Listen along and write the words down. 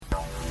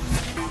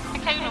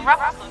to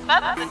ruffle some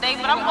feathers today,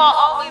 but I'm gonna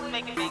always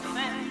make it make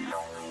sense.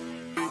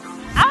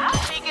 I'm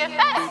just big and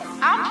fat.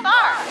 I'm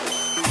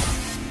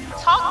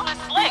sorry. Talk with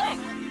slick.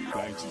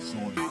 Thanks, it's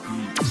on the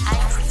beat. I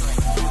am slick.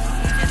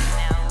 Just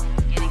now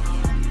getting it.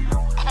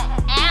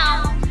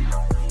 Ow.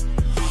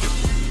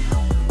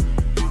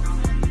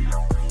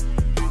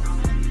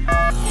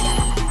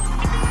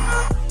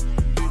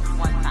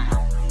 One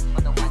time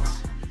for the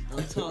once.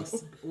 On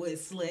Talks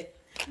with Slick.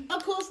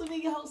 Of course, I'm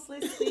your host,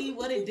 Slick C.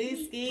 What it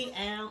do, Ski?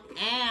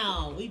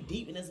 Ow. We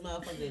deep in this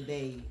motherfucker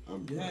today.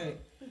 You heard?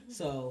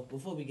 So,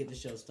 before we get the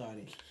show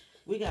started,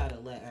 we gotta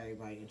let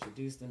everybody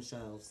introduce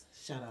themselves.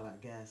 Shout out our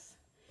guests.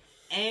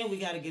 And we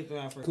gotta get through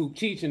our first... Coop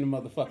Cheech in the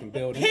motherfucking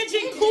building.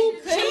 Pigeon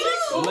Coop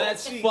Cheech?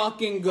 Let's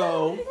fucking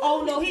go.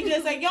 Oh, no, he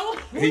just like, yo,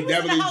 He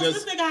definitely house,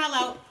 just- This nigga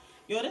holler out,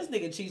 yo, this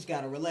nigga Cheech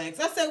gotta relax.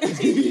 I said, what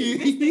Cheech?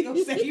 This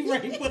nigga said he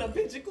ready to put a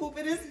pigeon coop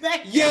in his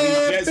back. Yeah,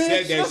 He just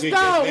said that let's shit go.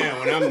 just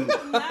now, and I'm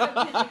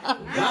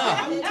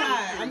I'm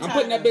tired. I'm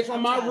putting that bitch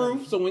on my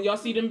roof, so when y'all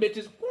see them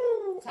bitches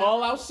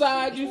all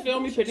outside, you feel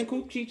me? Pigeon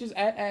Coop Cheech is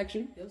at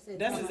action.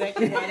 That's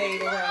exactly why they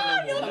ain't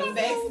around no more.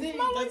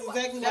 That's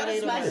exactly why they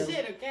ain't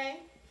around. Okay.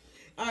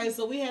 All right,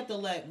 so we have to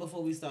let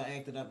before we start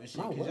acting up and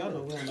shit, because y'all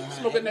know we don't know how to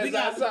Smoking act. We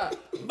that got outside.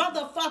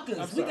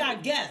 motherfuckers. We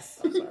got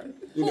guests. I'm sorry.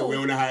 you know we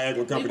don't know how to act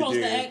when We company supposed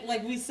to get. act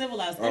like we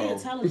civilized, they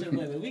intelligent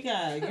women. We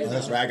got, you know.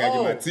 That's right. I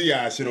gotta get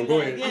my TI shit on. Go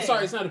ahead. Yeah. I'm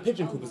sorry, it's not a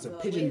pigeon coop, it's a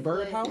pigeon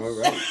bird house. All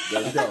right,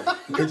 there we go.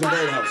 Pigeon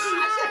Bird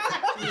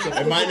House.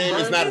 And my name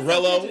is not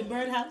Rello.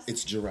 Birdhouse.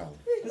 It's Jarrell.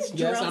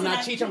 Yes, I'm not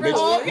Cheech, I'm Bitch,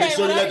 Bill. make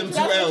sure you let them two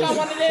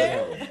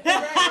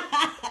L's.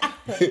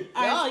 All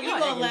right, you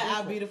gonna let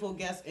our beautiful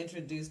guests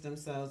introduce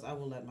themselves. I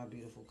will let my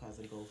beautiful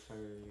cousin go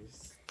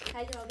first.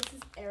 Hi y'all, this is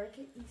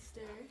Erica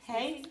Easter.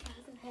 Hey.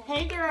 Cousin.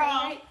 Hey,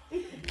 girl.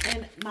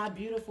 And my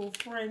beautiful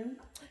friend,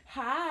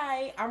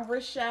 Hi, I'm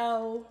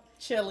Rochelle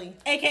Chili.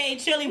 aka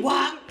Chili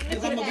Wop.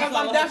 Because I'm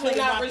definitely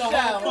not Rochelle.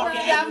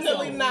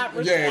 Definitely not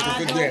Rochelle. Yeah,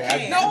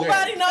 Okay.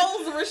 Nobody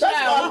knows That's why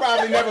I Rochelle.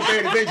 probably never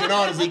paid attention,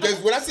 honestly,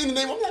 because when I seen the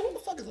name, I'm like, what the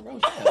fuck is a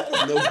Rochelle? I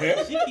don't know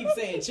that. She keeps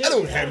saying Chili. I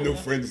don't have no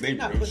friends named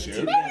Not putting Rochelle.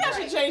 two Maybe I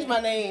should change my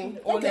name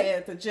on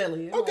there to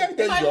Chili. Okay,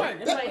 there you might go. work.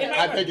 It might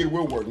I work. think it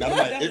will work. Not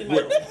like it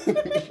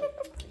definitely will.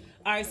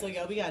 All right, so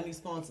y'all, we got a new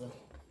sponsor.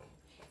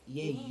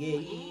 Yeah.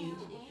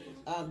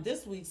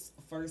 This week's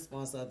first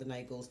sponsor of the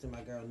night goes to my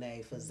girl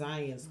Nay for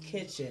Zion's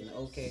Kitchen.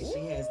 Okay, she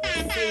has the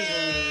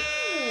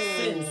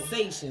savory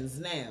sensations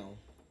now.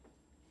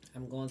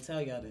 I'm gonna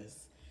tell y'all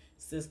this.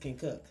 Sis can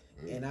cook,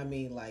 and I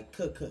mean like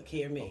cook.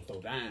 Hear me,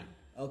 Throw down.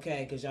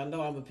 okay? Because y'all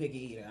know I'm a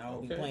picky eater. I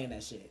don't be playing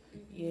that shit.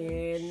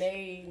 Yeah,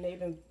 Nate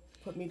done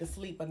put me to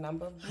sleep a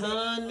number of days.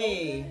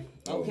 Honey,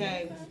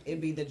 okay?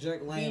 It be the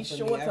jerk lamb Be for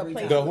sure me to every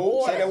place time. The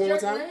who? Say that one more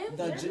time.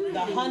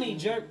 The honey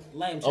jerk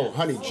lamb chops. Oh,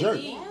 honey jerk.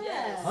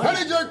 Yes.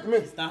 Honey jerk.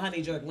 Man. The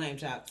honey jerk lamb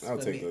chops. I'll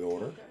for take me. that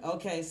order.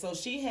 Okay, so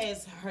she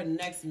has her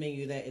next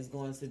menu that is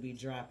going to be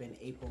dropping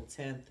April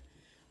 10th.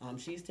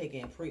 She's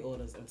taking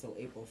pre-orders until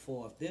April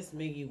 4th. This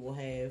menu will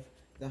have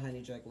the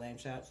honey jerk lamb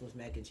chops with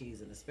mac and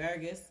cheese and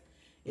asparagus.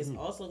 It's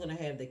also going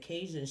to have the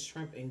Cajun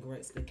shrimp and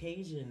grits. The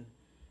Cajun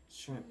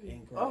shrimp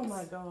and grits. Oh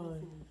my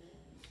God.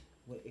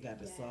 It got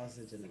the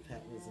sausage and the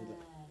peppers and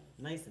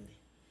the nice and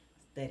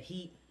that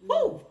heat.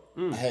 Woo!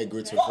 I had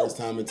grits for the first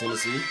time in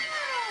Tennessee.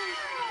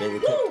 They were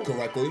cooked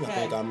correctly. I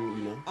think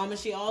I'm, And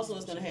she also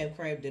is going to have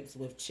crab dips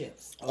with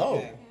chips. Oh.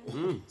 Okay.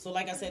 So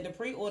like I said, the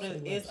pre-order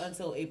is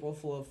until April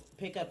 4th.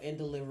 Pickup and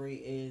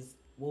delivery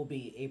will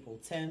be April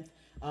 10th.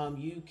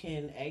 You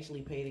can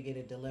actually pay to get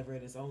it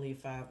delivered. It's only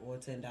 $5 or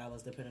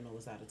 $10 depending on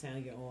what side of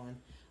town you're on.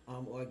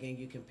 Or again,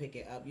 you can pick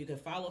it up. You can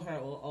follow her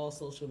on all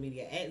social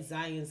media at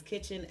Zion's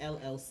Kitchen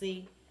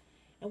LLC.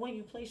 And when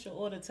you place your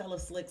order, tell her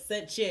Slick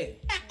sent you.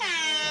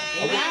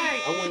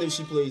 I wonder if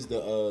she plays the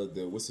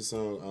what's the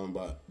song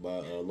by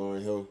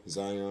Lauryn Hill,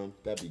 Zion.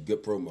 That'd be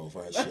good promo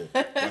for her shit.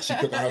 While she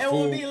cooking her It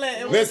will food. be lit.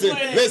 It will Listen,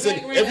 be lit. listen.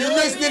 If you're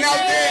listening out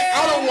there,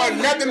 I don't want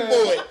nothing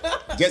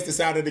for it. Just the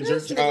sound of the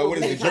jerk. What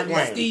is it? Jerk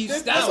lamb. Steve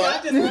That's Stout. all.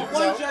 I just want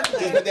one So, jerk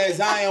just lamb. put that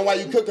Zion while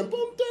you cooking.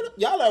 Boom,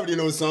 y'all already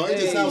know the song. It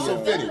just sounds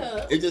so fitting.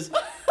 It just,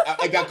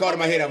 I got caught in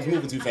my head. I was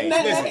moving too fast.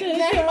 Listen.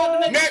 Nate about to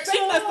make Next. me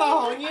sing that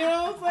song, you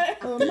know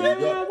what I'm saying? There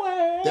you go.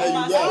 There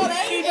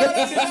you She's go.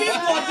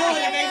 going to do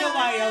it. Ain't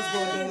nobody else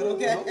going to do it,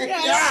 okay?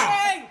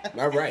 Yeah.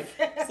 All right.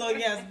 So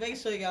yes, make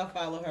sure y'all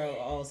follow her on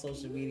all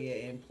social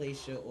media and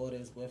place your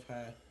orders with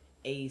her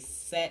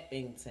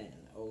ASAPington.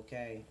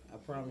 Okay, I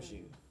promise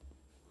you,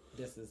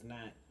 this is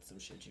not some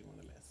shit you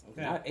want to miss.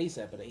 Okay, Not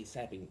ASAP, but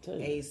ASAPing too.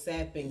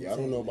 ASAPington. Yeah, I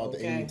don't know about the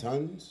okay? 80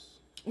 tons.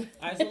 All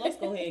right, so let's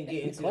go ahead and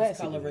get into this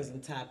Classic.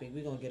 colorism topic.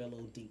 We're gonna get a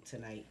little deep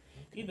tonight.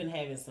 We've been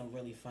having some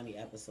really funny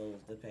episodes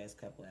the past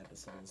couple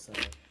episodes, so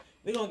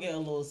we're gonna get a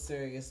little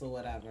serious or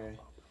whatever.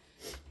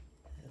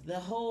 The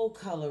whole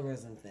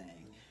colorism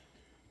thing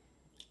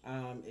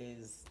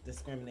is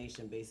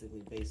discrimination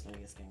basically based on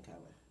your skin color.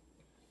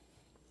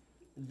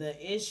 The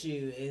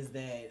issue is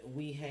that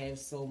we have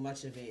so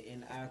much of it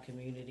in our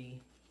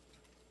community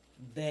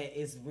that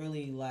it's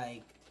really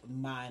like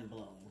mind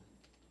blowing.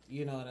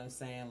 You know what I'm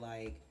saying?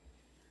 Like,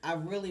 I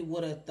really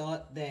would have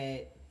thought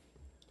that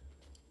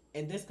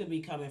and this could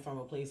be coming from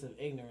a place of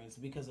ignorance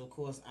because, of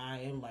course, I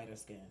am lighter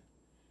skinned.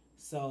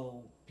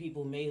 So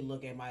people may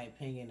look at my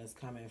opinion as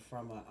coming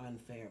from an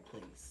unfair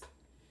place.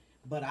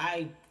 But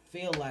I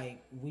feel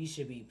like we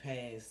should be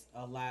past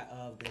a lot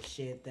of the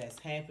shit that's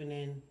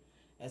happening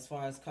as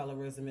far as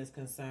colorism is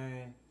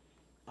concerned.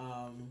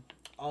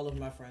 All of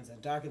my friends are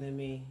darker than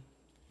me.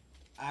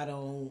 I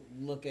don't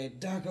look at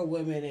darker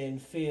women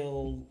and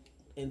feel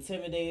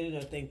intimidated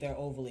or think they're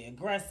overly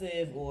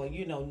aggressive or,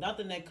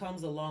 nothing that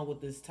comes along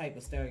with this type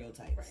of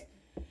stereotypes. Right.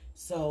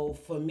 So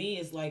for me,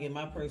 it's like in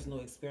my personal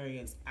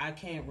experience, I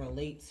can't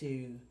relate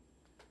to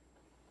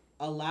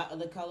a lot of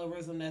the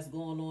colorism that's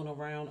going on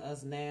around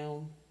us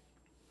now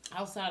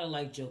outside of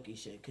like jokey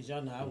shit. Because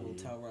y'all know I will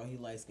tell Ro he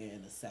light skin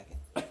in a second.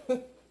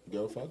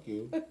 Yo, fuck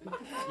you.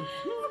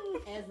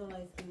 As a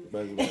light skin.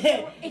 But,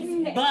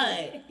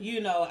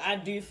 I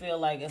do feel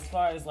like as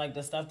far as like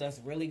the stuff that's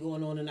really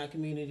going on in our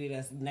community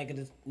that's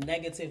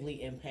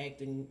negatively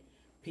impacting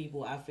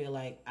people, I feel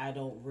like I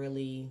don't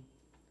really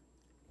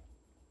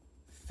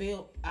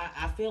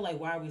I feel like,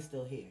 why are we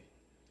still here?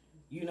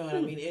 You know what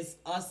I mean? It's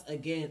us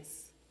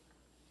against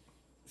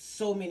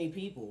so many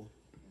people,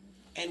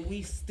 and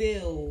we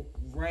still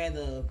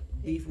rather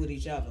beef with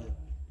each other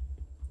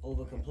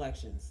over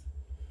complexions.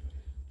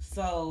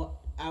 So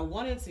I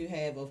wanted to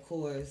have, of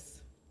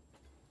course,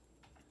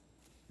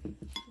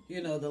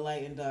 the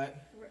light and dark,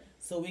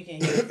 so we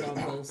can hear from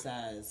both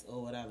sides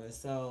or whatever.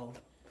 So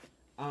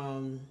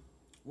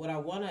what I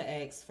want to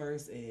ask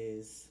first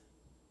is,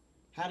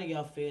 how do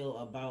y'all feel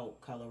about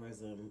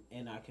colorism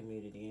in our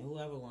community? And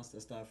whoever wants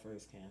to start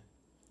first can.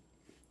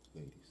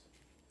 Ladies.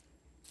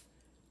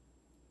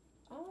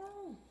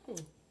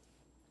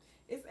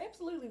 It's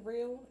absolutely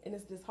real and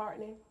it's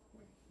disheartening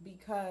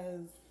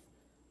because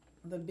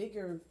the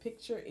bigger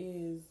picture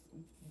is,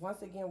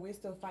 once again, we're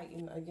still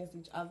fighting against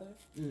each other,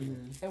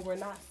 and we're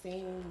not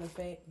seeing the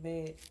fact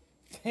that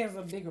there's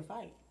a bigger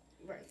fight.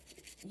 Right.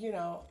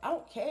 I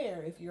don't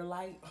care if you're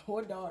light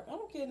or dark. I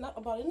don't care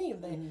about any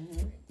of that.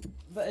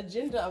 The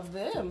agenda of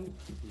them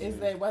is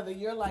that whether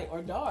you're light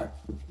or dark,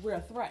 we're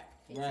a threat.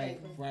 Right.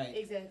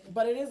 Exactly.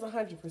 But it is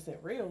 100%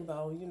 real,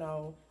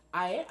 though.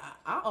 I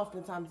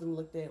oftentimes am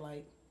looked at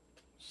like,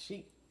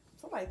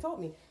 somebody told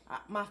me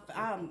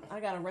I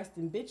got a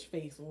resting bitch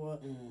face, or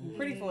you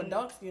pretty for a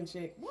dark skinned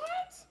chick. What?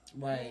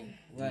 Right.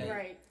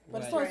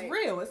 But so it's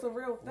real. It's a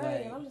real thing,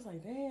 Right. and I'm just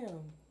like,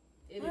 damn.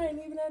 I ain't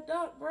even that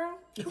dark, bro.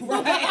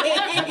 Right.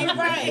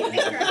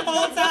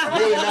 Whole time.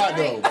 Really not,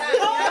 though.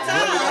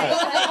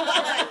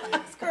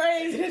 It's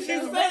crazy. She's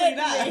really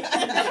not.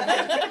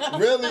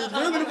 Really the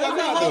fuck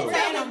not, though.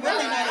 I'm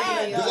really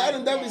not. Because I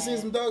done definitely seen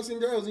some dark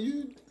skinned girls, and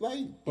you,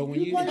 like... But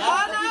when you... My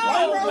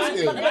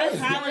college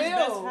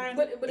best friend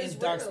But is it's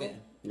dark real. skin.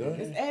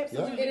 It's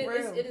absolutely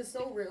real. It is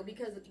so real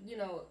because,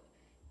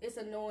 it's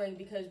annoying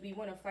because we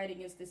want to fight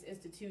against this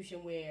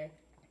institution where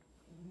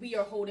we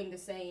are holding the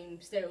same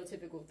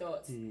stereotypical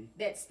thoughts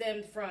that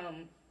stemmed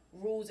from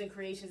rules and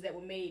creations that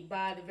were made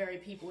by the very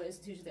people and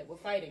institutions that we're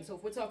fighting. So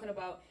if we're talking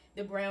about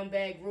the brown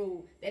bag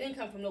rule, that didn't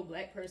come from no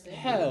black person.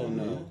 Hell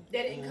no.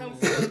 That didn't come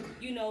from,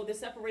 the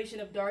separation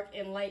of dark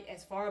and light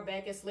as far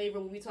back as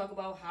slavery, when we talk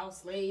about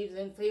house slaves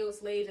and field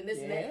slaves and this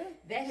and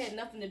that had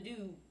nothing to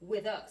do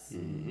with us.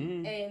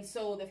 And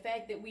so the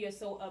fact that we are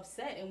so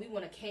upset and we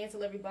want to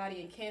cancel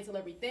everybody and cancel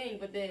everything,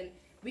 but then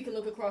we can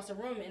look across the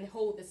room and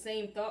hold the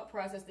same thought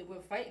process that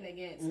we're fighting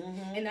against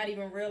and not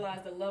even realize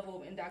the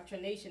level of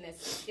indoctrination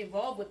that's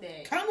involved with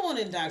that. Come on,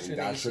 indoctrination.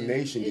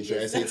 Indoctrination. Get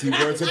your SAT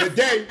words of the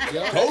day.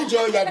 Told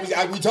y'all.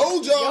 We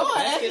told y'all.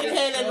 We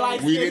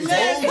didn't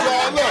told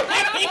y'all. Look.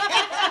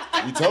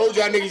 We told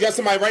y'all niggas. Got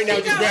somebody right now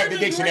just grab the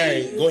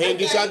dictionary. Go ahead and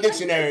get y'all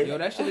dictionary. Yo,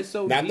 that shit is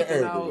so Not deep the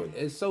in urban our, one.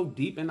 it's so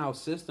deep in our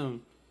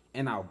system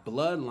and our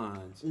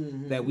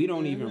bloodlines that we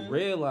don't even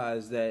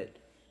realize that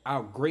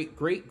our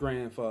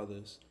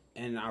great-great-grandfathers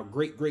and our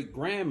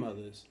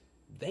great-great-grandmothers,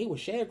 they were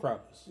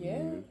sharecroppers.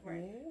 Yeah.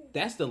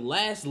 That's the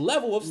last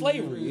level of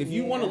slavery. If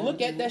you want to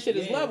look at that shit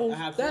as levels,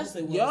 How that's,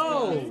 close it was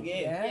yo, to us.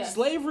 Yeah.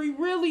 slavery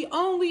really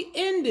only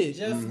ended.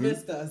 Just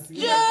missed us.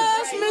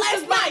 Just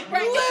missed us,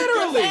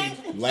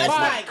 literally, Last by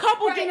night. a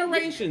couple Right.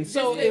 generations.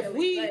 So Just if literally,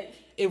 we like-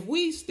 if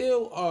we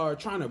still are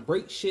trying to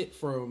break shit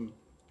from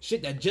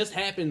shit that just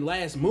happened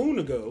last moon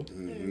ago,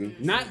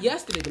 not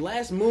yesterday, the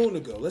last moon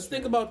ago. Let's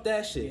think about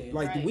that shit. Yeah.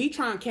 Like Right. we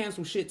try and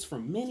cancel shits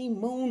from many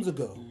moons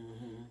ago.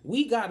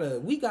 We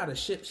gotta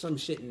ship some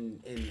shit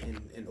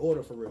in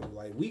order for real.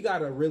 Like we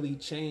gotta really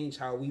change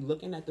how we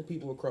looking at the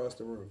people across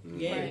the room.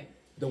 Yeah. Right.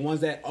 The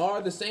ones that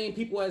are the same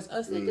people as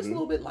us, they just a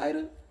little bit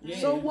lighter. Yeah.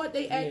 So what?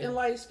 They acting Yeah.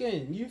 light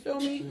skinned. You feel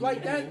me?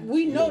 Like that.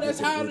 We know that's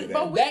how.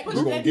 But that We're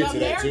gonna get to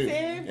that too.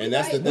 And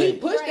that's the we thing.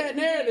 push Right. that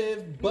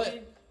narrative,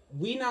 but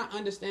we not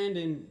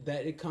understanding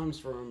that it comes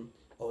from.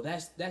 Oh,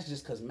 that's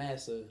just because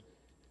massa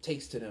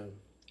takes to them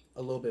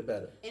a little bit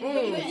better. Wait,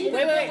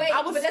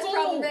 I was but that's schooled.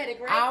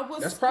 problematic, right? I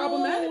was That's schooled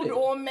problematic.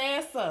 on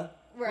massa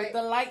Right. with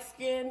the light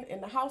skin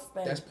and the house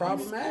thing. That's I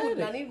was problematic. schooled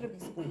and I needed to be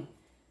schooled.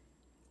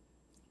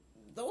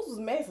 those was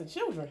massive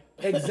children.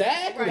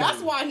 Exactly.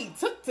 That's why he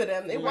took to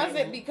them. It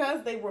wasn't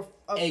because they were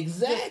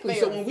exactly.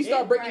 So when we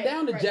start breaking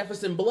down the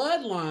Jefferson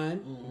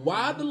bloodline,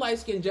 why the light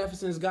skinned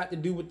Jeffersons got to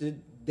do what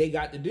they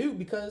got to do,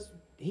 because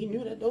he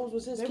knew that those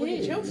was his they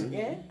kids. were children.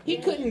 Yeah. He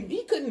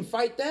couldn't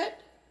fight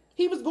that.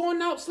 He was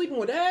going out sleeping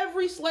with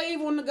every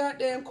slave on the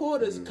goddamn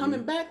quarters,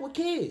 coming back with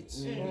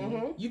kids.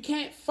 You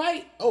can't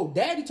fight. Oh,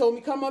 daddy told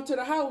me come up to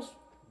the house.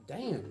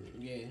 Damn.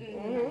 Yeah.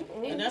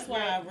 And that's why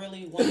I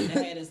really wanted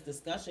to have this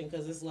discussion,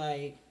 because it's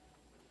like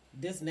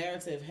this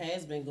narrative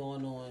has been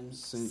going on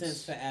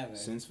since forever.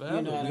 Since forever.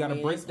 You know what we got to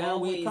break down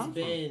where it comes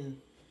from. It's always been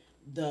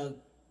the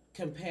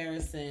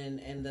comparison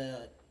and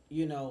the,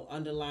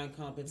 underlying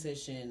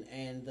competition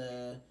and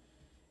the,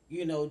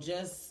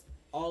 just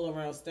all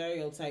around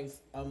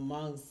stereotypes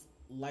amongst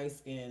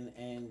light-skinned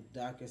and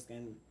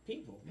darker-skinned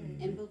people.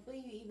 And before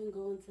you even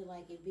go into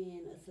like it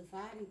being a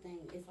society thing,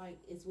 it's like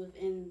it's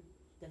within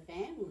the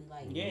family.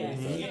 Like,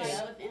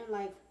 like within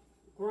like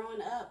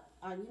growing up,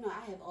 I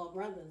have all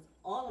brothers.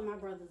 All of my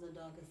brothers are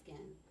darker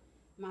skinned.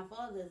 My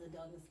father is a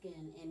darker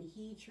skin, and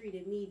he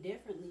treated me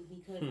differently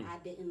because I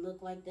didn't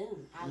look like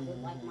them. I looked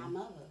like my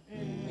mother,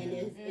 and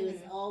it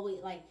was always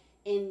like.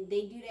 And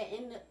they do that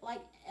in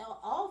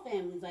all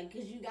families, like,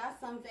 because you got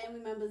some family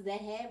members that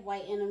have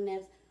white in them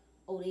that's,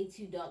 they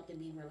too dark to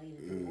be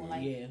related to. Or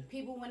like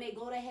people when they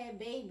go to have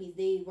babies,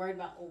 they worry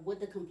about what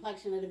the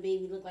complexion of the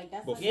baby look like.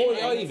 That's before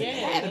y'all even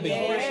had a baby.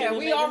 Yeah,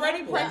 we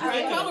already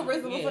practicing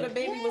colorism before the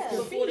baby was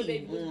conceived. Before the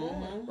baby was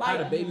born. Like,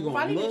 the baby gonna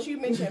funny look? that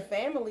you mentioned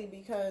family,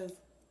 because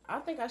I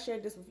think I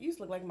shared this with you. It's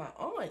like my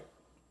aunt.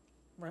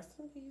 Rest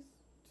in peace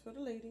to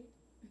the lady.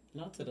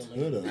 Not to the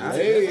lady.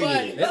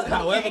 Hey. That's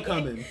however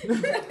coming.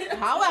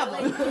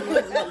 However,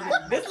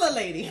 this little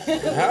lady.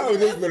 How is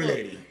this little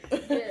lady?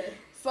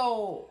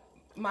 So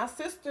my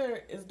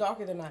sister is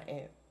darker than I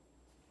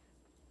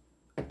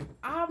am.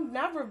 I've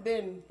never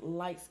been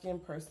light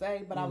skinned per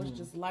se, but I was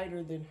just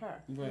lighter than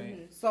her.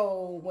 Right.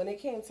 So when it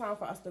came time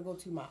for us to go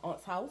to my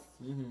aunt's house,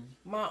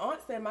 my aunt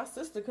said my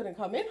sister couldn't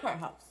come in her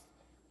house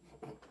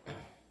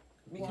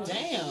because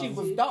she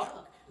was dark.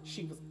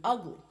 She was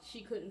ugly.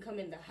 She couldn't come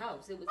in the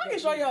house. It was. I can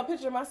show y'all a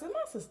picture of my sister.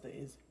 My sister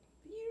is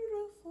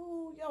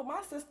beautiful. Yo,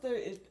 my sister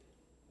is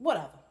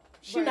whatever.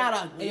 She's not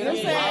ugly. You know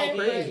what I'm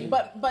saying?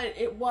 But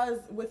it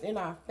was within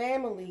our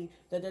family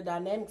that the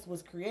dynamics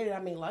was created. I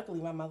mean, luckily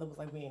my mother was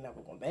like, we ain't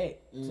never going back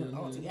to the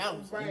auntie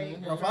house.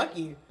 Right. Girl, fuck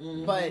you.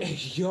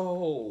 But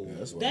yo,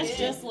 that's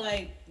just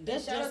like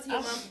shout out to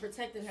your mom for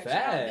protecting her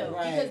Fact. child, though,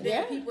 Right. because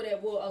there are people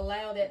that will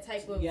allow that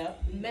type of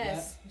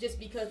mess just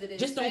because it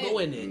is. just don't go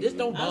in there. Just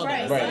don't bother.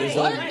 Right. Right.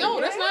 What?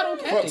 No, that's not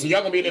okay. Fuck, so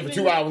y'all gonna be in there for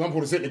 2 hours. I'm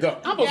supposed to sit in the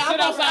cup. I'm gonna sit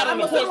outside on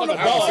the porch like a I'm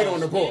gonna dog. sit on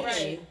the porch.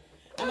 Right.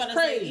 I'm That's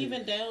gonna say, crazy.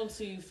 even down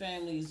to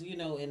families,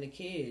 and the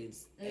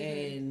kids,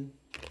 and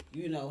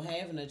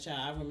having a child.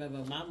 I remember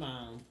my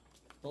mom,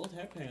 both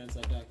her parents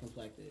are dark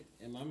complected,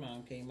 and my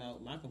mom came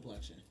out my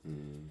complexion,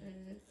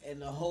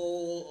 and the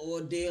whole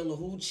ordeal of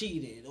who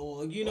cheated, or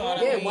what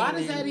I mean. Why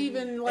does that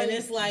even like? And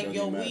it's like,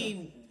 Doesn't matter.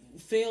 we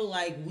feel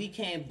like we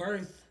can't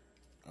birth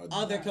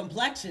other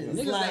complexions.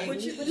 Niggas Like,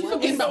 like, you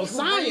forgetting about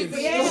science.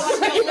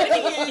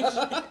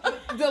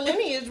 the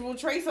lineage will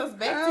trace us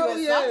back Hell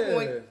to at some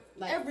point.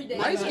 Like, Every day.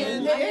 my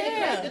Light-skinned. mother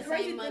Yeah. is the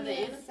same mother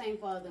and the same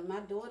father.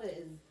 My daughter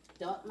is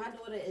dark. My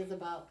daughter is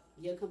about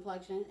your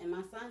complexion, and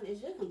my son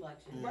is your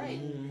complexion. Right.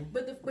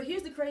 But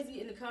here's the crazy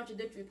and the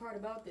contradictory part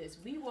about this.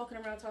 We walking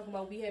around talking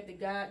about we have the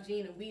God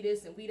gene and we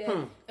this and we that.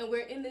 And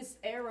we're in this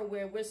era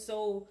where we're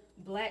so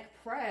black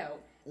proud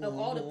of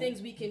all the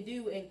things we can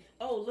do, and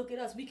look at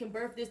us, we can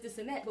birth this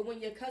and that. But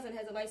when your cousin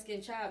has a light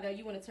skinned child, now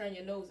you want to turn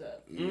your nose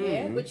up.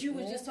 Yeah. But you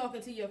was just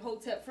talking to your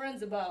Hotep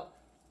friends about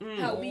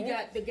how we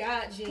got the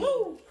God gene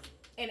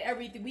and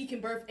everything. We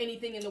can birth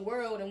anything in the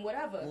world and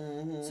whatever.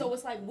 So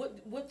it's like,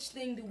 which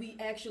thing do we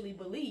actually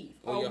believe?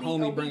 Or your Are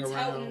homie we bring touting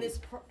around this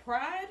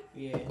pride?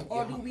 yeah.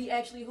 Or do we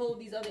actually hold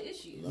these other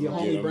issues? Your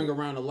homie bring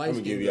around a light I'm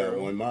gonna skin give y'all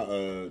girl.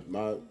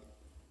 one.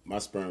 My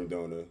sperm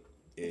donor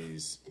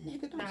is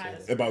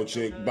Nice. about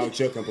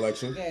your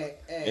complexion,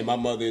 and my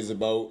mother is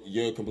about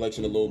your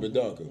complexion a little bit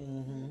darker.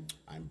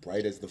 I'm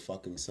bright as the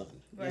fucking sun.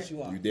 Right.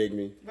 You are. You dig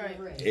me? Right.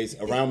 It's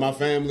around my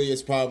family.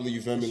 It's probably,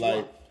 you feel me,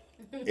 like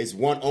it's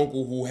one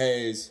uncle who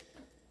has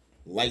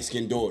light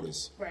skinned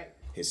daughters. Right.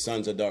 His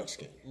sons are dark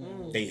skinned.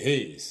 They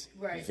his.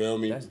 Right. You feel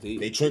me? That's deep.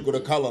 They trinkle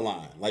the color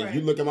line. Like Right.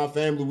 you look at my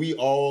family, we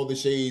all the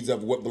shades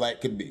of what black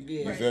could be.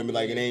 You Right. feel me?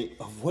 Like it ain't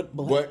Of what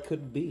black But-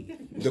 could be.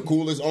 the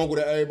coolest uncle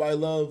that everybody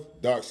love,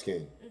 dark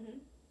skin.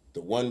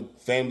 The one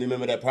family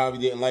member that probably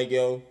didn't like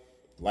yo,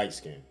 light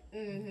skin.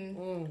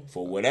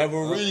 For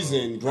whatever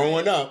reason,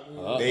 growing up,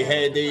 they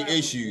had their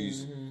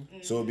issues.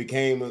 So it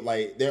became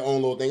like their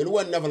own little thing. And it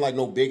wasn't nothing like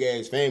no big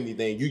ass family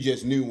thing. You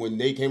just knew when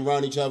they came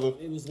around each other,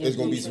 there's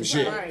gonna be some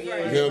shit. Right, You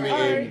right, feel me? right.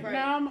 And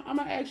Now I'm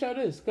gonna ask y'all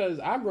this, because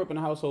I grew up in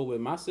a household with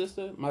my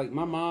sister. My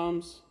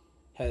mom's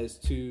has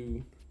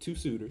two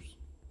suitors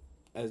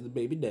as the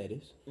baby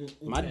daddies.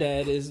 My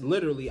dad is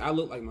literally, I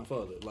look like my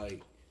father,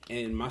 like,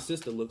 and my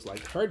sister looks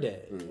like her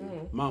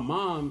dad. My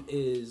mom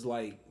is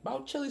like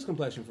about Chili's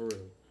complexion for real.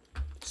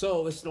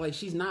 So it's like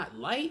she's not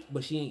light,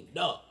 but she ain't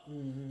dark.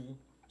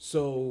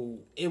 So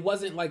it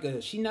wasn't like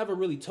she never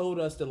really told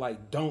us to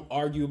like don't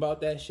argue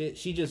about that shit.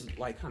 She just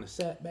like kind of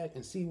sat back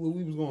and see where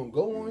we was gonna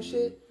go on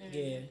shit.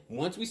 Yeah.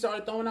 Once we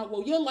started throwing out,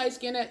 well, you're light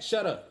skinned at,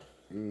 shut up.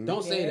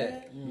 Don't say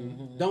that.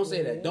 Don't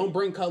say that. Don't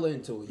bring color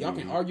into it. Y'all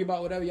can argue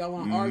about whatever y'all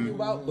want to argue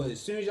about, but as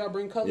soon as y'all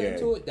bring color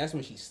into it, that's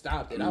when she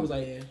stopped it. I was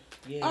like,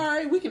 all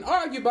right, we can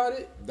argue about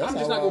it. I'm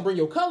just not going to bring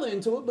your color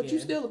into it, but you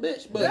still a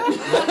bitch. But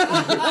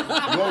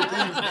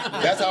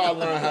that's how I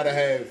learned how to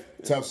have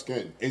tough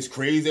skin. It's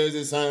crazy as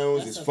it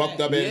sounds. It's fucked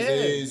up as it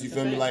is. You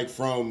feel me? Like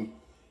from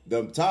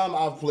the time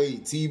I've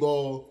played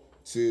T-ball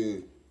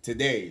to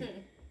today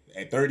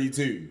at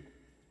 32,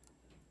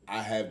 I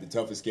have the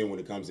toughest skin when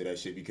it comes to that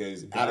shit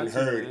because I done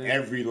heard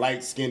every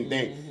light skin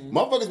thing.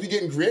 Motherfuckers be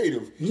getting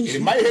creative. And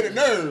it might hit a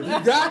nerve.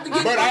 You got to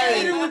get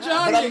creative with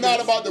y'all But I'm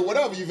not about the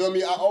whatever, you feel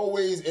me? I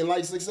always, and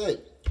like Slick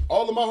said,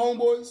 all of my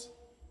homeboys,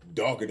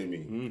 darker than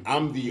me.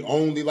 I'm the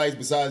only light,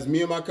 besides me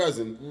and my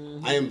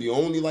cousin, I am the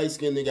only light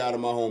skinned nigga out of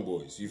my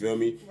homeboys. You feel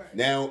me? Right.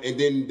 Now, and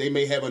then they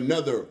may have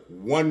another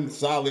one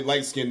solid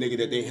light skinned nigga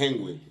that they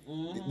hang with.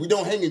 We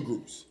don't hang in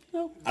groups.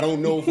 I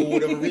don't know for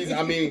whatever reason.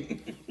 I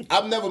mean, my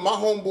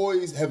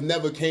homeboys have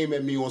never came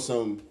at me on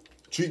some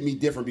treat me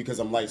different because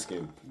I'm light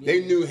skinned.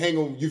 They knew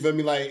you feel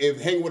me? Like,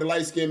 if hanging with a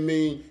light skinned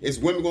mean, is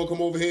women gonna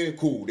come over here?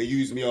 Cool, they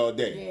use me all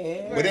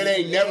day. But it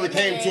ain't never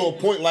came to a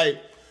point like,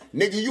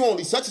 nigga, you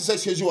only such and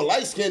such because you a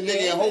light skinned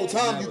nigga and the whole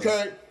time you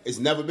can't. It's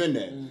never been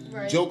that.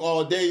 Right. Joke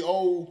all day,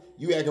 oh,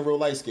 you acting real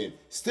light skinned.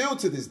 Still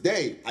to this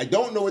day, I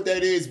don't know what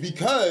that is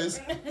because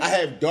I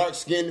have dark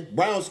skin,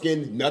 brown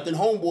skin, nothing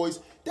homeboys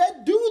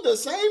that do the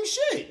same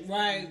shit.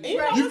 Right.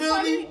 You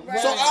feel me? Right.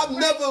 So I've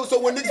never,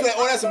 so when niggas be like,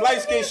 oh, that's some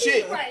light skin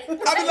shit, I be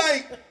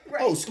like,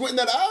 oh, squinting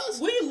at the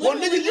eyes? We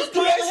literally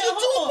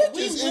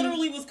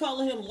was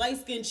calling him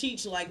light skin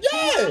Cheech like 2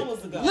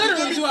 hours ago.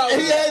 Literally 2 hours ago.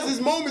 And he has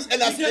his moments.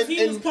 Because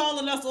he was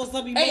calling us on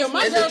some emotional. Hey,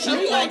 my girl,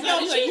 you like,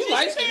 you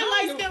light skin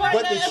right now.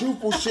 But the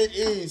truthful shit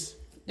is,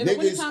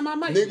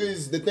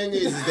 niggas, the thing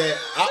is that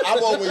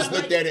I've always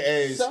looked at it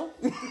as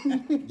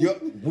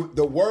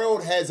the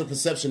world has a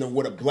perception of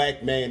what a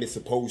black man is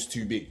supposed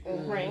to be.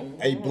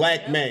 A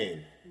black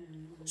man.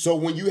 So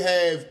when you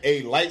have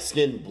a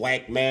light-skinned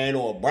black man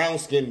or a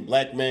brown-skinned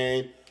black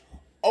man,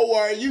 oh,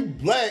 are you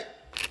black?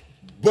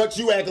 But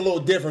you act a little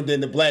different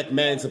than the black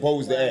man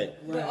supposed to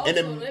act. But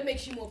also, that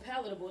makes you more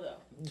palatable, though.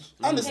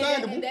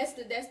 Understandable. And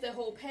that's the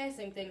whole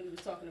passing thing we were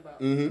talking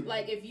about.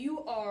 Like, if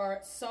you are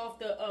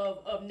softer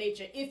of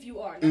nature, if you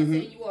are, not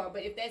saying you are,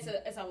 but if that's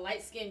a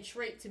light skinned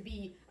trait to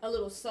be a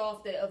little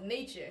softer of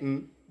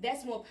nature,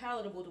 that's more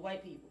palatable to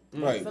white people.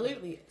 Right.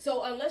 Absolutely.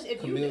 So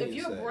if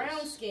you're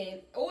brown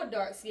skinned or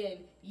dark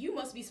skinned, you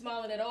must be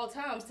smiling at all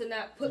times to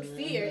not put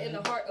fear in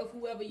the heart of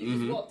whoever you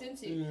just walked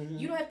into.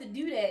 You don't have to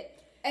do that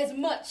as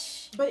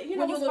much. But you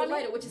know when you're a little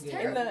lighter, which is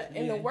terrible.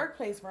 In the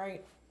workplace,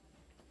 right?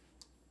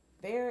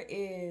 There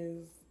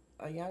is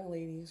a young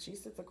lady. She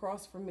sits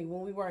across from me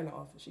when we were in the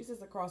office. She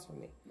sits across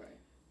from me. Right.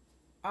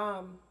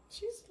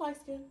 She's light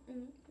skinned,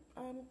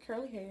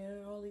 curly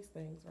hair, all these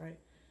things, right?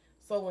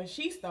 So when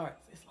she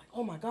starts, it's like,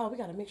 oh my God, we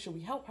got to make sure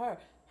we help her.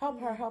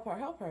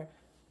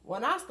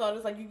 When I start,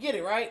 it's like, you get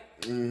it, right?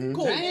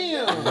 Cool.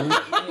 Damn. I'm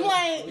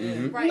like,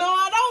 no,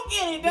 I don't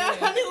get it.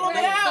 I need a little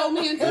bit of help.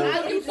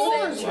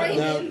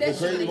 Now, the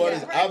crazy part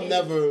is,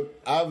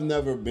 I've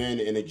never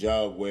been in a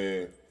job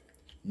where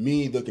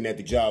me looking at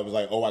the job was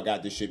like, oh, I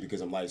got this shit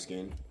because I'm light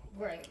skinned.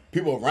 Right.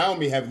 People around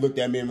me have looked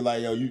at me and been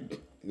like, yo, you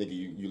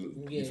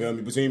feel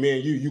me? Between me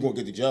and you gonna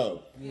get the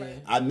job. Yeah.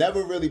 I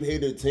never really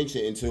paid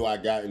attention until I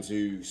got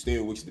into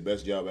Steel, which is the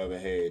best job I ever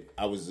had.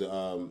 I was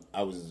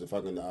the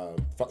fucking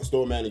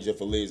store manager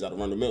for Liz out of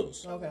Rundle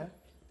Mills. Okay.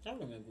 I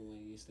remember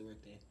when you used to work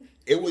there.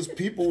 It was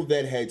people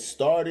that had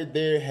started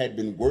there, had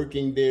been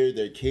working there.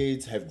 Their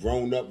kids have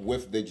grown up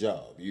with the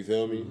job. You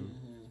feel me?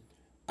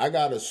 I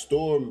got the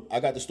store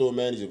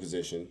manager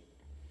position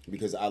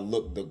because I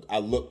look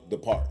the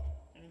part.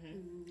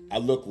 I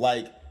look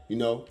like, you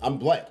know, I'm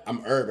black,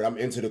 I'm urban, I'm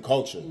into the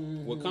culture.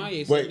 What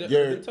Kanye said,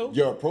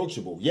 you're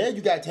approachable. Yeah,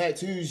 you got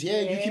tattoos.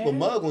 Yeah, you keep a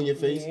mug on your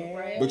face.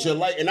 But you're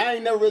like, and I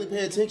ain't never really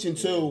paid attention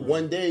till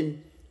one day.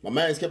 My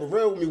man's kept it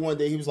real with me one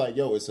day. He was like,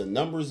 yo, it's a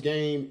numbers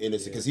game, and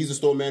it's because he's a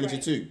store manager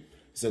too.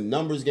 It's a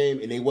numbers game,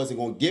 and they wasn't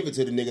gonna give it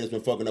to the nigga that's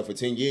been fucking up for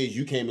 10 years.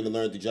 You came in and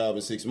learned the job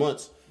in 6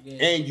 months.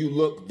 And you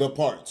look the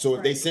part. So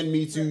if they send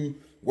me to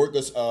work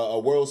a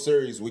World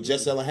Series with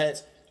just selling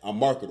hats, I'm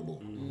marketable.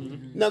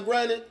 Now,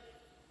 granted,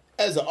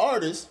 as an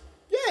artist,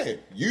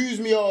 use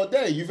me all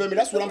day. You feel me?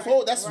 That's what I'm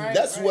for.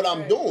 That's what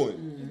I'm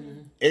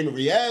doing. In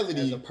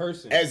reality,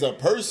 as a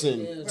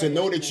person, to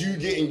know that you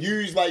getting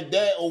used like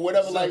that or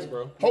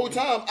whatever, whole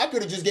time I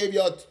could have just gave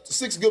y'all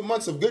 6 good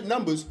months of good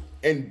numbers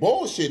and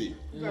bullshitted.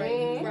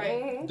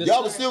 Right.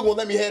 Y'all was still gonna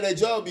let me have that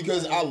job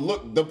because I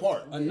look the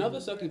part. Another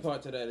sucky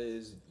part to that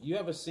is, you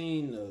ever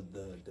seen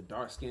the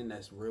dark skin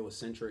that's real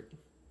eccentric?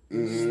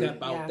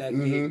 Step out that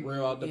gate,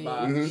 real out the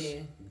box,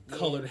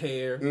 colored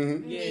hair.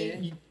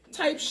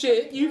 type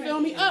shit. You feel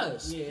me?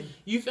 Us. Yeah.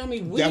 You feel me?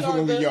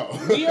 Definitely y'all.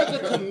 We are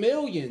the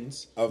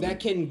chameleons Of that it.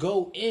 can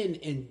go in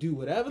and do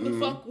whatever the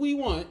fuck we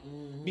want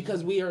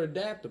because we are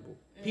adaptable.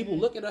 People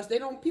look at us.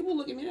 People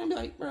look at me and be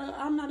like, bro,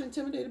 I'm not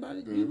intimidated by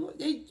it.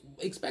 They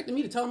expecting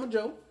me to tell them a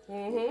joke,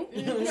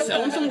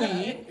 sell them some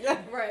weed,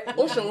 Right.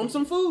 or show them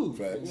some food.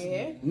 Facts.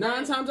 Yeah.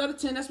 9 times out of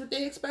 10, that's what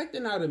they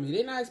expecting out of me.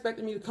 They're not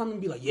expecting me to come and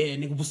be like, yeah,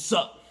 nigga, what's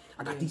up?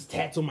 I got these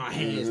tats on my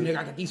hands, nigga.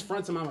 I got these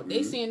fronts on my mouth.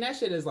 They seeing that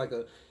shit as like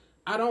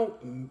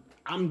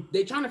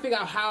they trying to figure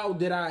out how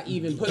did I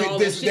even put all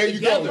this shit there you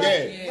together. go.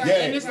 Yeah.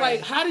 And it's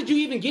like, how did you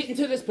even get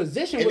into this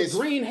position And with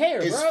green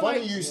hair, It's bro? funny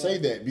Like, you say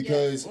that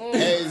because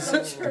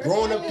as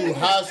growing up through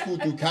high school,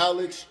 through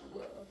college,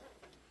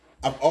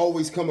 I've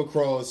always come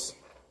across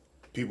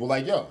people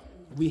like y'all.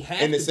 we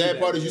have And the to do sad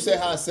that. part is, you say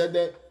how I said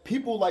that,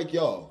 people like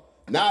y'all,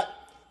 not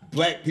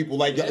black people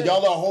like y'all.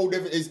 Y'all are a whole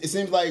different. It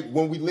seems like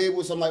when we live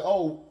with something like,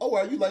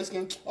 are you light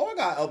skinned? Oh, I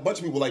got a bunch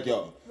of people like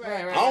y'all.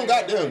 Right. I don't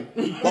got them.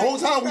 The whole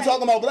time we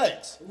talking about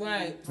blacks.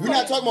 Right. We're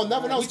not talking about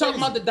nothing else. We talking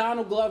crazy. about the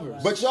Donald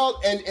Glovers, But y'all,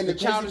 and the crazy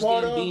Childish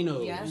part of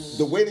Gambinos. Yes.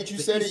 the way that you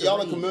said it, Issa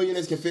y'all are Rae.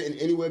 chameleons can fit in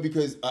anywhere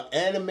because an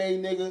anime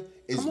nigga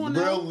is Come on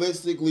now.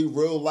 realistically,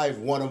 real life,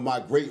 one of my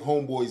great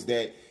homeboys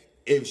that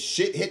if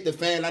shit hit the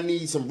fan, I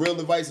need some real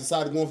advice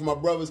aside of going for my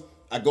brothers,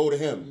 I go to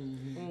him.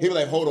 He be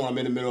like, hold on, I'm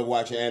in the middle of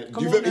watching anime.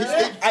 Come You on feel me?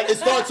 now. It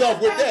starts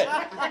off with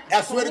that.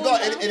 I swear to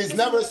God, and it's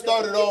never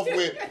started off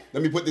with,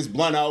 let me put this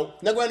blunt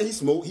out. Now, granted, he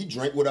smoked, he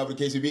drank, whatever the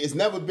case may be. It's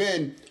never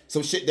been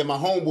some shit that my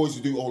homeboys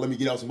would do. Oh, let me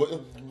get out some.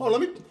 Oh,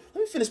 let me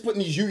finish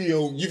putting these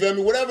Yu-Gi-Oh. You feel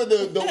me? Whatever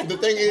the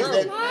thing is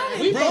that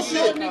we real both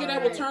know a shit. nigga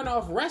that would turn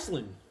off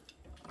wrestling.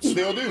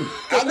 Still do.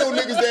 I know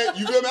niggas that,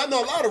 you feel me? I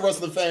know a lot of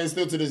wrestling fans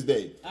still to this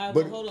day.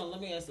 But hold on,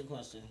 let me ask a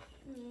question.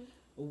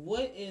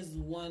 What is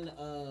one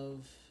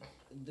of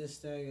the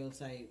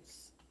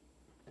stereotypes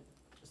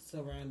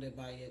surrounded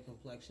by your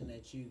complexion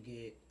that you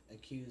get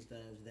accused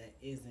of that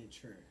isn't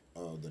true?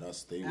 Oh, did I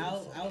stay with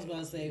I was about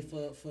to say,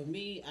 for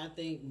me, I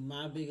think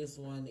my biggest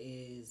one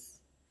is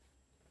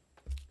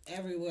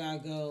everywhere I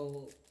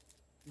go,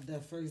 the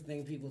first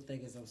thing people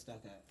think is I'm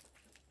stuck up.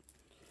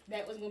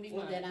 That was gonna be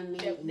Well, mine. that I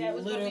mean, that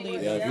was Literally, gonna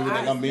be Yeah, if you the think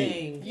I'm first mean.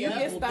 thing You get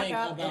people stuck think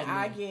up, about and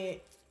I me.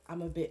 get,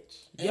 I'm a bitch.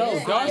 Yo,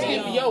 Yes, guys, I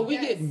know. yo, we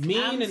get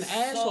mean I'm and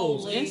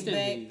assholes so laid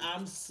instantly. back.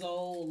 I'm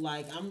so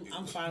like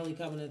I'm finally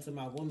coming into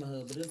my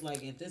womanhood, but it's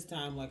like at this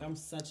time, like I'm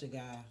such a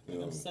guy,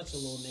 like I'm such a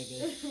little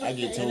nigga. I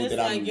get And told it's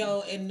that like, I'm.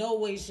 yo, in no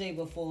way, shape,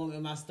 or form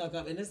am I stuck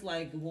up. And it's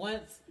like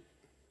once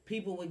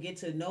people would get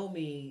to know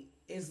me,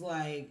 it's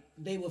like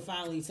they would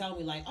finally tell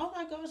me, like, oh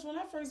my gosh, when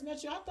I first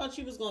met you, I thought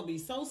you was gonna be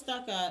so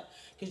stuck up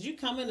because you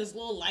come in this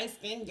little light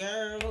skinned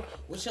girl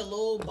with your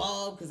little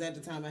bob, because at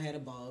the time I had a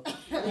bob.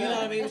 You know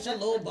what I mean? With your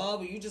little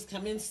bob, and you just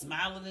come in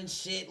smiling and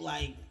shit,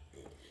 like,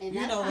 And you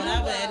that's know, how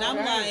whatever. I And I'm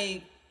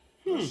Right.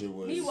 like, That shit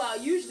was.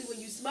 Meanwhile, usually when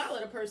you smile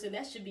at a person,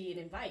 that should be an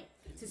invite.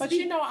 To But speak.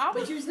 you know, I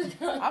But was usually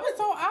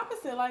so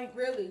opposite. Like,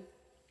 really.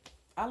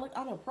 I look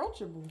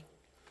unapproachable.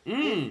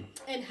 And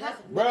how,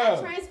 when I Bruh.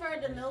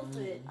 transferred to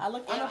Milford, I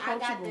look and I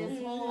got unapproachable.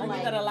 this whole I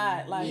like get that a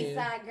lot. Like, east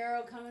side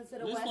girl coming to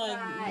the it's west like,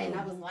 side, you and I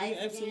know, was you light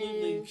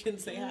absolutely skinned. can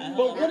say hi.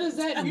 But what does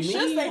that you mean?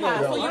 should say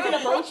hi, though? so you can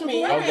approach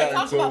me. I've Right, gotten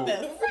talk about told-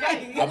 this.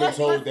 Right. I've been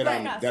told that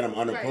Right. I'm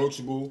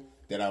unapproachable.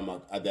 That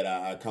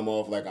I come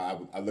off like I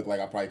look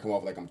like I probably come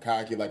off like I'm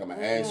cocky, like I'm an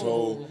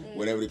asshole,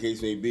 whatever the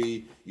case may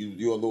be.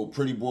 You're a little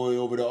pretty boy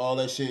over there, all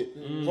that shit.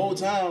 Whole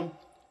time,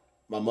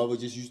 my mother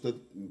just used to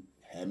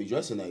have me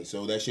dressing nice,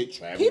 so that shit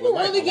traveled. People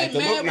with life. really I get like to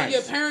mad look when your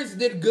nice. parents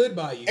did good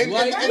by you. And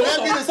Like, that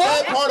what be the the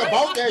sad fuck? part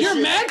about that You're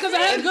shit. mad because I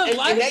had a good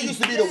life. And that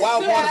used to be the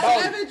wild part about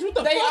it. Savage, what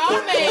the They fuck?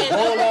 are mad. That's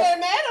Growing what up- they're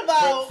mad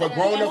about. For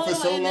growing up for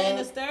so And long.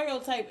 the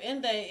stereotype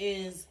in that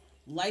is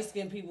light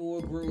skinned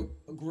people grew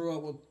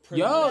up with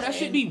privilege. Yo, that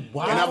should be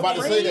wild. And I'm about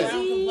to say that.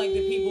 Brown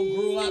complected people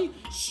grew up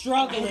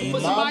struggling.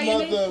 Put My somebody in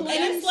their mother- place.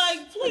 And it's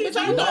like, please,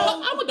 Bitch, you know,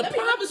 I went to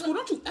private school.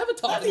 Don't you ever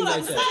talk that's to me what I'm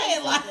like that.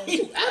 saying.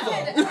 Like, I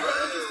had an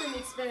interesting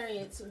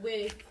experience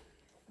with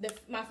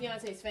my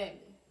fiance's family,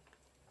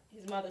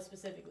 his mother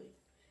specifically.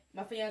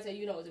 My fiance,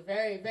 you know, is a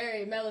very,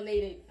 very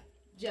melanated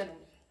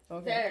gentleman.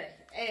 Okay. Very.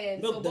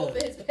 And Milk so both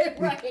dud. of his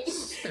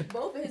parents,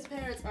 both of his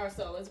parents are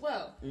so as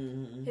well.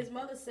 His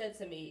mother said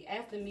to me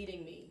after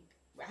meeting me,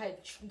 I had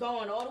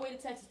gone all the way to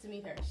Texas to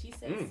meet her. She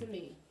said to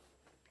me,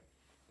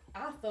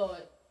 "I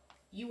thought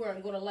you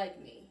weren't gonna like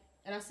me,"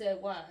 and I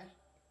said, "Why?"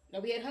 Now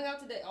we had hung out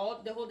today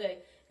the whole day,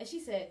 and she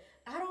said,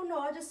 "I don't know.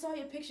 I just saw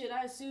your picture and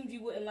I assumed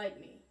you wouldn't like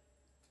me."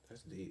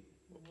 That's deep.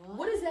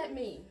 What does that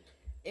mean?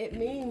 It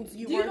means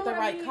you Do weren't know the what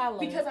I right mean? color.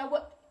 Because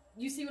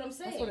you see what I'm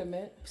saying? That's what it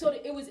meant. So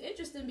it was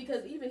interesting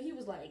because even he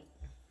was like,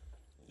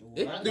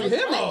 It threw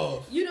him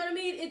off. you know what I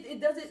mean?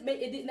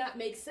 It did not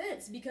make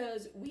sense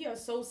because we are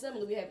so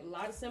similar. We have a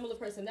lot of similar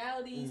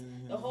personalities,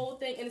 the whole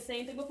thing, and the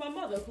same thing with my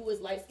mother, who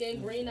is light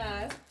skinned, green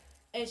eyes,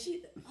 and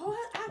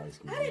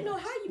I didn't know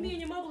how me and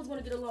your mother was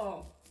going to get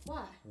along.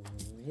 Why?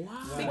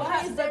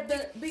 Because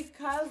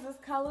this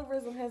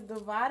colorism has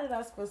divided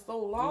us for so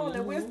long,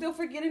 and we're still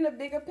forgetting the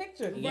bigger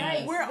picture.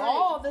 Yes. We're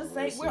all the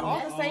same. We're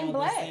all the same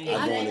black.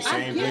 I go in the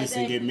same place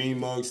and get mean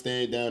mugs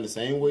stared down the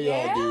same way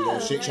y'all do.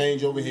 Don't shit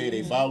change over here.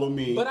 They follow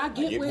me. But I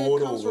get where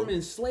it comes from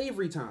in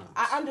slavery times.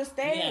 I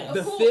understand.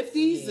 The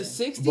 50s, the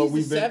 60s,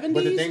 the 70s.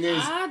 But the thing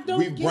is, I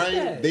don't get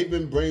that. they've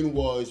been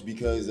brainwashed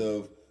because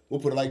of,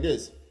 we'll put it like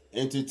this,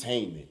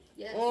 entertainment.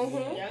 Yes.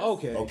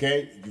 Mm-hmm.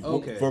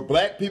 Okay? For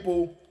black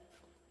people,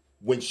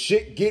 when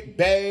shit get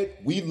bad,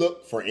 we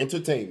look for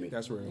entertainment.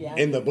 That's real. Yeah.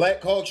 In the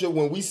black culture,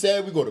 when we say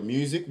we go to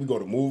music, we go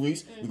to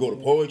movies, we go to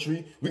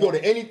poetry, we go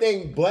to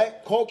anything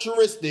black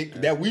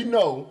culturistic that we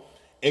know.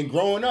 And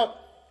growing up,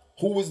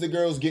 who was the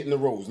girls getting the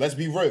roles? Let's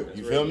be real.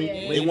 You feel me?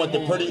 Yeah. They want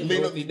the pretty, you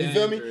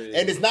feel me?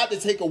 And it's not to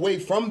take away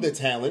from the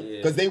talent,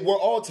 because they were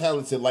all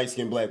talented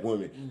light-skinned black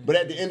women. But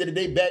at the end of the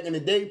day, back in the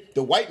day,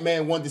 the white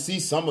man wanted to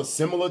see something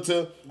similar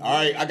to, all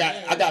right,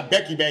 I got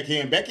Becky back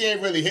here, and Becky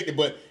ain't really hit it,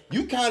 but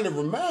you kind of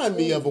remind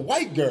me of a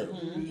white girl.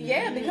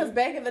 Yeah, because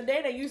back in the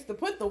day, they used to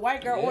put the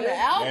white girl on the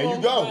album. There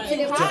you go.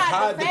 To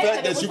hide the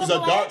fact that she was a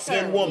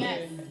dark-skinned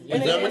woman. Yes.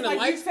 And then it's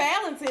like, you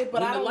talented,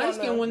 but I don't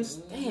know.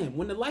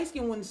 When the light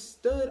skin one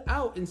stood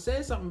out and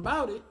said something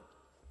about it,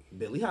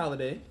 Billie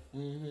Holiday,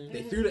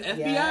 they threw the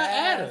FBI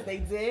at her. They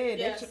did.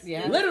 Yes.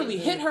 Literally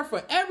hit her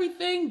for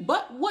everything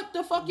but what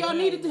the fuck y'all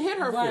needed to hit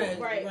her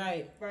for.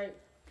 Right.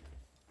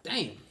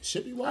 Damn.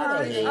 Should be All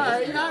wild out here.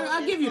 right,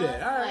 I'll give you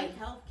that. All right. Like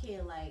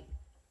healthcare,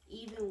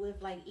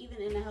 even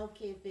in the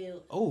healthcare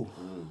field. Oh.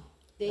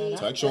 They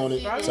Touch on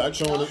it.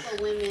 Touch on it.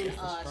 also women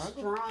are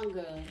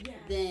stronger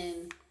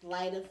than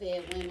lighter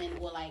fed women,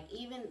 or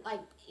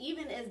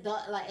even as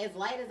dark, as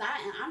light as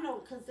I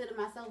don't consider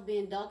myself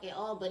being dark at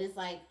all. But it's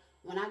like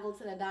when I go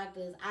to the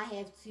doctors, I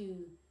have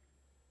to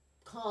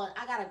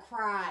I gotta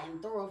cry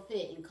and throw a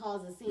fit and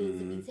cause a scene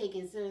to be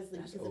taken seriously.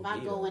 Because if I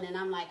go in and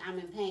I'm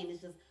in pain,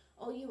 it's just,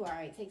 oh, you all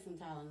right? Take some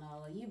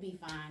Tylenol, or you be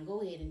fine.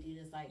 Go ahead and do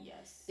this.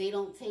 They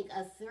don't take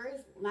us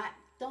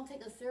don't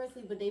take us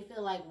seriously, but they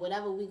feel like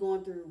whatever we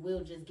going through,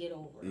 we'll just get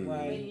over it.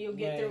 Right. You'll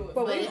get through it.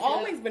 But we've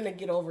always been a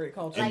get over it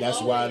culture. And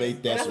that's why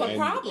that's a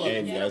problem.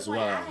 And that's why.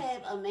 I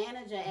have a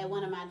manager at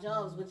one of my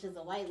jobs, which is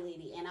a white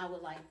lady, and I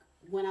was like,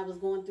 when I was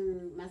going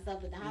through my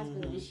stuff at the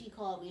hospital, and she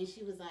called me and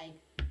she was like,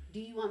 do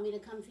you want me to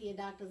come to your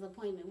doctor's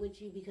appointment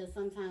with you? Because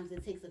sometimes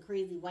it takes a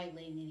crazy white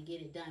lady to get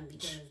it done,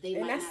 because they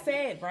and might that's not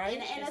sad, right?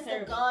 And that's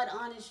the God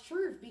honest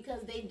truth,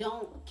 because they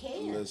don't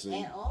care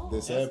at all. The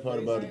sad part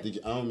about it,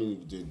 I don't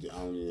mean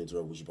to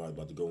interrupt what you're probably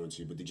about to go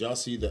into, but did y'all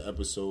see the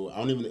episode?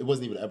 It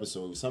wasn't even an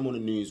episode. It was some on the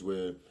news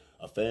where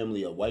a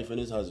wife and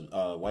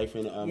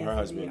her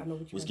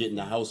husband was getting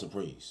the house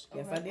appraised.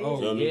 Yes, I did.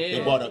 Oh,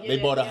 yeah. They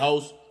bought a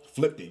house.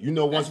 Flipped it.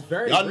 Once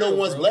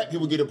black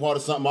people get a part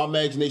of something, our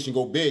imagination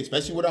go big,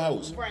 especially with a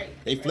house. Right.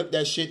 They flipped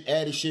that shit,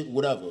 added shit,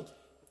 whatever.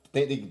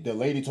 The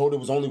lady told it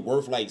was only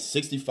worth like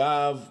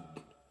 65,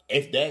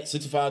 if that,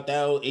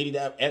 65,000,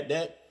 80,000 at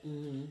that.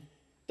 Mm-hmm.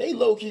 They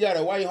low key got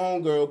a white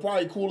homegirl,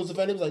 probably cool as a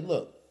fan. They was like,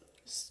 look,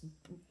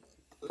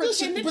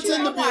 pretend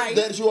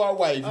that you are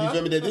white. You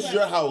feel me? That this is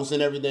your house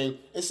and everything,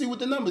 and see what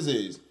the numbers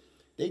is.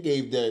 They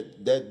gave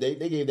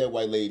that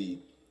white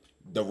lady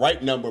the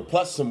right number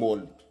plus some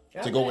more.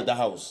 To go with the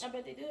house. I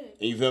bet they did.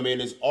 And you feel me?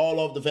 And it's all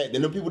off the fact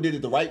that them people did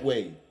it the right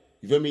way.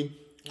 You feel me?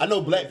 I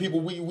know black people,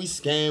 we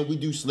scam, we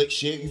do slick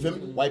shit. You feel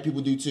me? White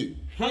people do too.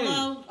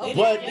 Hello.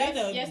 But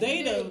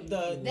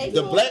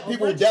the black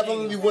people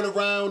definitely went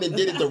around and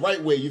did it the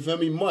right way. You feel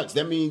me? Months.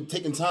 That means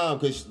taking time,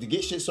 because to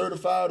get shit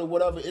certified or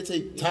whatever, it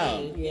takes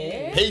time.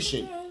 Yeah.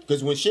 Patient.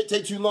 Because when shit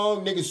take too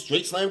long, niggas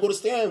straight slam go to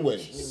steering way.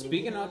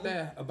 Speaking about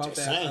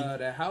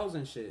that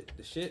housing shit,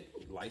 the shit,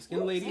 light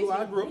skinned lady who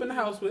I grew up in the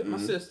house with, my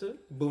sister,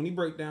 Booney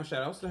Breakdown,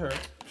 shout outs to her.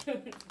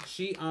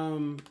 She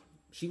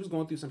was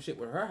going through some shit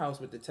with her house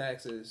with the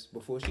taxes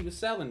before she was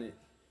selling it.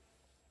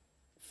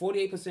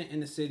 48% in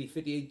the city,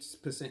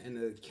 58% in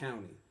the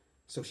county.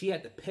 So she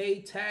had to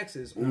pay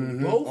taxes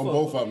on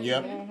both of them.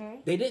 Yep. Mm-hmm.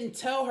 They didn't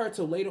tell her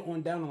till later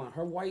on down the line.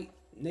 Her white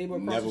neighbor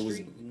across the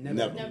street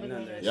never none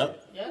of that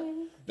Yep. Yep.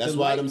 That's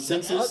why them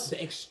census.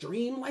 The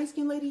extreme light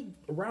skinned lady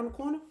around the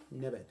corner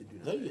never had to do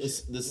that.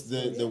 It's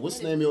the what's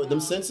the name of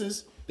them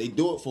census? They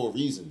do it for a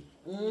reason.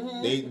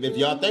 Mm-hmm. If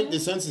y'all think the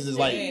census is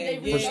like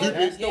for stupid,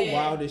 that's the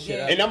wildest shit.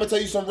 And I'm gonna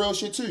tell you some real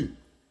shit too.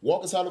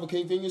 Walk inside of a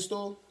convenience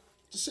store,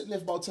 just sitting there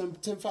for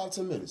about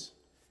 10 minutes.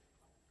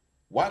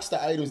 Watch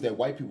the items that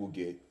white people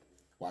get.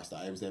 Watch the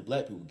items that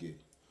black people get.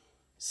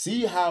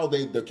 See how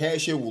the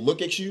cashier will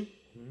look at you,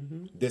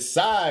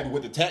 decide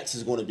what the tax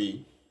is going to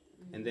be,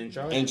 and then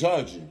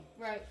charge you.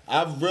 Right.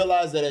 I've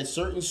realized that at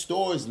certain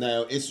stores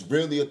now, it's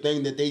really a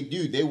thing that they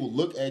do. They will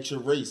look at your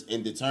race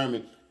and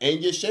determine,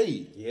 and your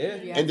shade. Yeah.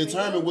 And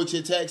determine what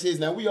your tax is.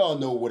 Now, we all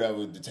know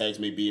whatever the tax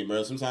may be in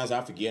Maryland. Sometimes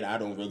I forget. I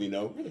don't really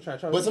know.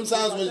 But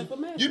sometimes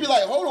when you be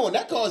like, hold on,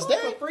 that costs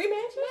that. Free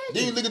magic.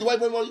 Then you look at the white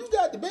person, well, you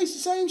got the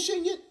basic same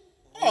shit yet.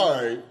 All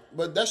right.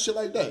 But that shit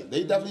like that.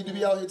 They definitely do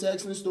be out here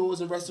taxing in stores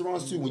and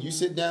restaurants too. When you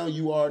sit down,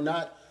 you are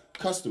not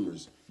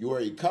customers. You are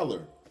a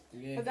color.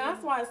 Yeah. But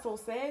that's why it's so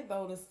sad,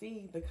 though, to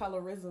see the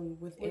colorism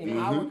within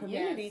Mhm. our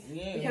community.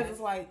 Yes. Because it's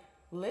like,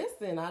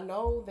 listen, I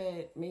know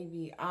that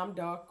maybe I'm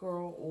darker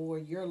or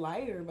you're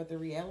lighter, but the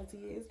reality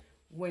is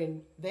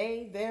when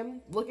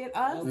them look at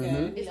us,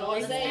 Mhm. It's all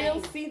they the same.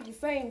 still see the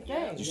same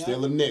thing. You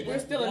still a nigga. We're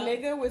still a Yeah.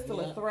 nigga, we're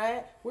still Yeah. a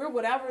threat, we're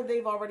whatever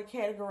they've already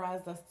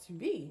categorized us to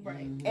be.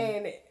 Right.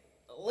 And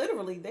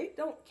literally, they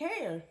don't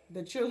care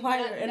that you're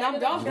lighter and Not I'm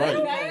at all. darker. They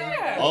don't Right.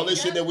 care. All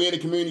this shit that we in the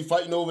community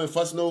fighting over and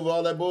fussing over,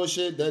 all that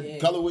bullshit, that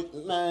color with,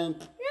 man,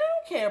 You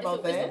don't care about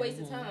It's a that. waste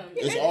of time.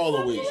 it's all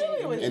a waste.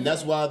 Absolutely. And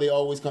that's why they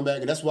always come back,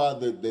 and that's why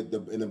the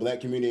in the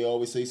black community they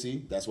always say,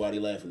 see, that's why they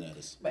laughing at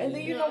us. But and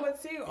then you know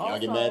what too? Y'all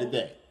get mad at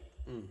that.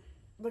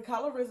 The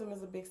colorism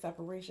is a big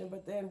separation,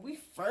 but then we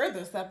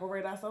further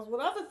separate ourselves with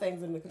other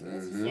things in the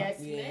community. Yes,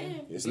 Yeah.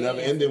 ma'am. It's never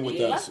ending with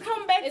Let's us.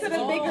 come back to It's the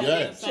all- bigger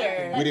Yeah.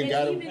 picture. We didn't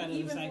got even, them. Kind of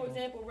even cycle. for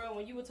example, Ron,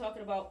 when you were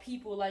talking about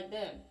people like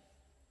them,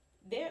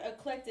 their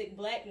eclectic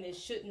blackness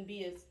shouldn't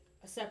be a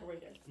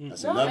separator.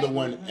 That's No, another I-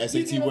 one You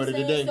SAT get what word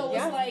I'm of the saying? day. So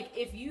Yeah. it's like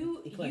if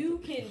you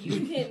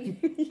can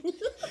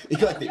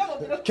Eclectic.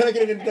 Can I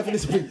get it in the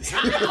definition, please?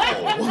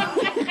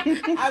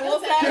 I will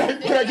say,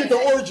 Can I get the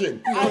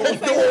origin?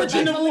 The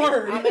origin of the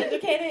word. I'm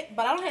educated,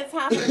 but I don't have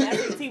time for the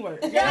SAT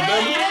word.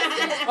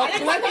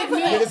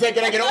 Nigga said,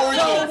 can I get an origin?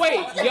 So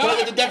wait, Can I y'all,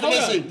 get the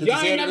definition? hold on. Y'all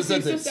Say it in ain't never the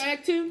seen sentence. Sister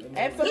Act 2?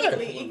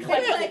 Absolutely.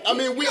 Eclectic. I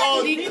mean, we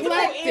all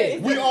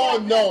Eclectic.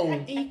 know.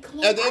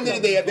 At the end of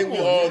the day, I think we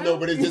all know,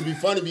 but it's just be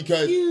funny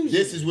because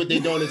this is what they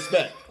don't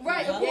expect.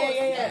 right. Of course.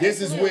 Yeah.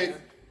 This is what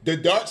the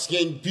dark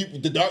skinned people,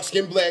 the dark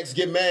skinned blacks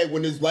get mad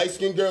when this light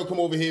skinned girl come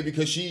over here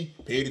because she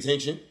paid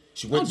attention.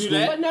 She went to do school.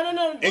 that. But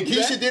no. And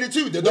Keisha did it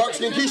too. The dark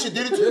skinned Keisha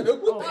did it too.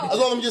 That's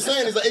all I'm just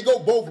saying. Is like it go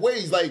both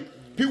ways.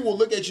 Like people will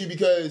look at you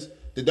because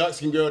the dark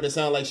skinned girl that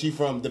sound like she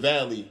from the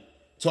valley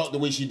talk the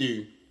way she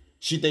do.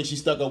 She thinks she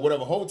stuck up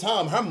whatever. Whole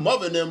time her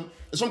mother and them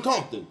is from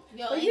Compton.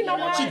 Yo, But and you know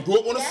what? She grew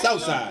up on the That's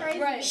south so side. crazy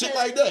Right. Shit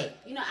because, like that.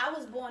 You know, I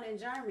was born in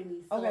Germany,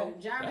 so Okay.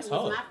 German That's was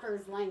hard. my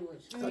first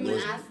language. So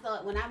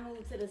when I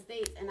moved to the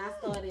States and I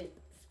started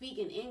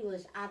speaking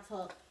English, I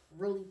talked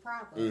really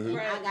proper. And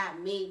I got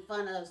made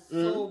fun of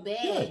so bad.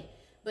 Yeah.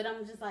 But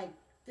I'm just like,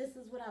 this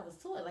is what I was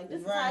taught. Like,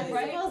 this Right. is how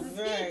you're supposed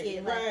to speak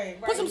it. Like,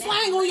 Right. Put some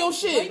slang on your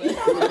shit.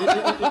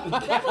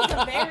 That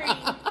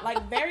was a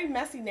very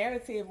messy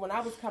narrative when I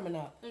was coming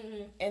up.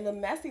 And the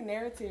messy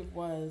narrative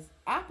was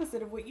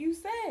opposite of what you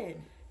said.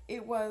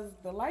 It was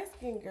the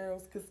light-skinned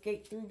girls could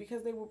skate through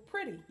because they were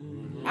pretty.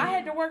 I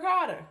had to work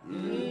harder.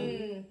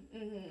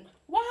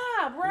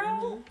 Why,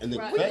 bro? And the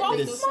Right. fact both that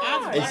it's,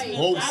 smart. it's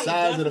both I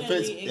sides of the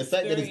fence. definitely The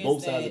fact that it's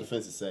both sides of the experienced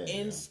fence is sad.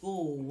 in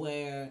school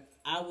where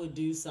I would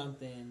do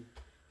something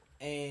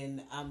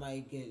and I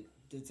might get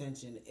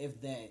detention, if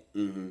that.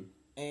 Mm-hmm.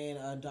 And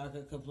a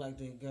darker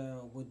complected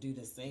girl would do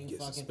the same Get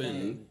fucking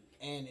suspended. thing.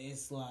 And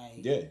it's like,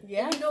 Yeah.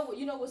 Yeah.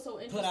 You know what's so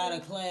interesting? put out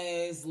of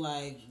class,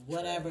 like,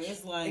 whatever.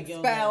 It's like, yo,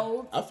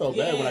 Expelled. I felt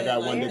bad when I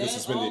got one nigga that-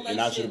 suspended, all that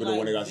and I should have been the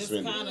one that got shit,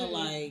 suspended. Just kind of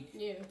like,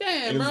 Yeah.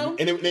 Damn, And, bro.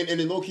 and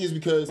the low key is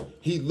because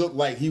he looked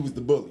like he was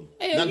the bully.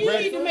 Hey, Now, you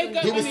granted, need to make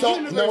up he in was the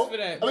talking. universe No, for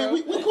that, I bro.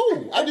 mean, we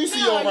cool. I do see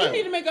you No, all right. you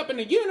need to make up in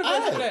the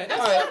universe for that. That's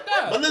all right. fucked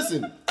up. But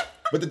listen,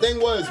 but the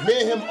thing was,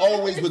 me and him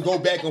always would go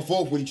back and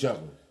forth with each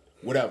other.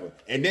 Whatever.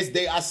 And this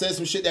day I said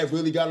some shit that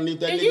really got underneath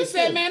that And nigga's you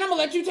said, skin. man, I'm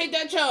gonna let you take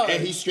that charge.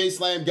 And he straight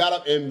slam got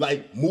up and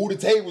like moved the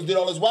tables, did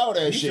all this wild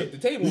ass He shit. shook the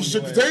table He on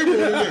shook your the ass. table on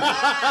the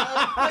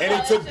nigga.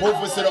 And he took both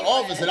of us to the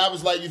office, and I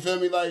was like, you feel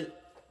me? Like,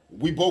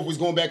 we both was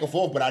going back and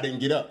forth, but I didn't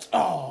get up.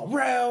 Oh,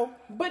 bro.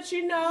 But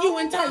you know, You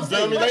enticed You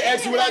feel me? They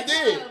asked you what I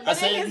did. I But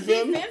said, in you his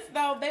feel me? defense,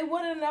 though, they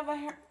would have never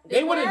heard.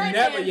 They would've heard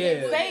never, him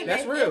yeah. say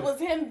That's that real. It was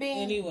him being.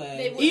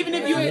 anyway. Even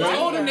if you had Right.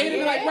 told them, they'd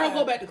be like, bro, Yeah.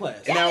 go back to class.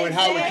 And now in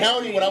Howard Exactly.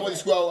 County, when I went to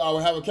school, I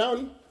would Howard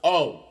County.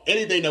 Oh,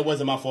 anything that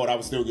wasn't my fault, I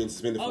was still getting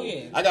suspended for. Oh,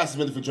 yeah. I got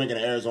suspended for drinking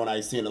an Arizona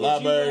iced tea in the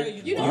But you library. were-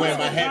 you for know wearing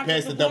my what? hat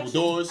past the double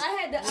doors. I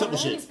had the Simple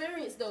own shit.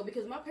 experience though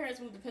because my parents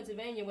moved to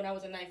Pennsylvania when I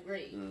was in 9th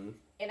grade, Mm-hmm.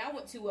 and I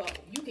went to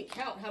you could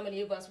count how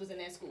many of us was in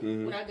that school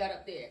when I got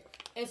up there,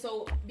 and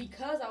so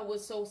because I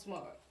was so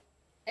smart,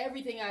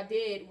 everything I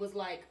did was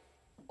like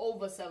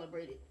over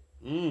celebrated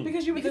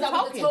Because you were because the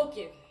I was the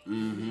token.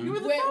 token. You were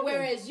the token.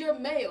 Whereas you're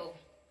male,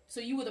 so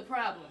you were the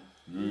problem.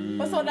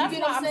 But so that's You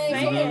get what what I'm I'm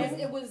saying? saying.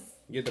 So it was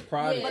Get the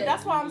product. Yeah. But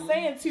that's why I'm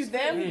saying to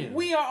them, Damn.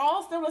 we are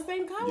all still the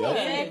same color. Yep.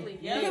 exactly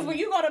Because when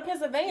you go to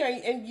Pennsylvania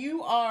and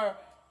you are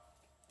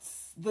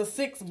the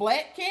sixth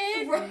black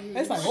kid,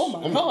 it's like, oh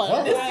my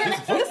god, this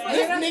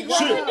nigga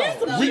Shit,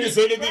 this we can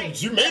say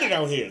that you made it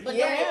out here. But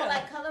Yeah. the whole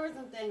like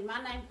colorism thing, my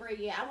 9th grade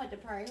year, I went to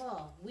Prairie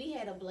Hall. We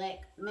had a black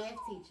math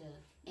teacher,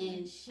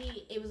 and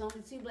it was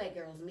only 2 black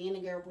girls, me and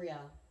the girl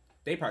Brielle.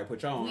 They probably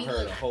put y'all on We her the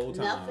looked whole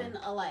time. nothing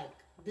alike.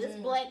 This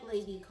black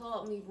lady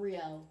called me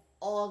Brielle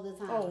all the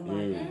time. Oh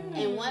my god.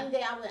 And one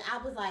day I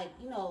was like,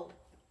 you know,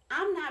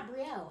 I'm not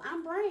Brielle,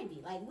 I'm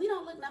Brandy. Like, we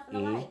don't look nothing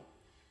alike.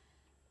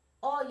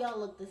 All y'all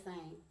look the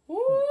same.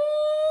 Ooh.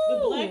 The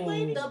black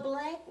lady? The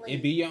black lady.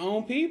 It be your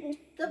own people.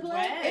 The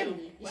black Right.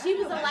 lady. She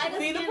was a lighter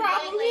See the skinned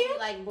problem black lady, here?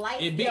 like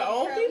black It be hair, your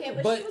own curl people, hair,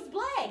 but but- she was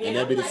black. And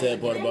that be the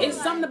sad part about it.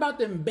 It's something about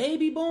them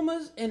baby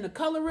boomers and the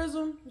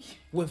colorism.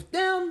 With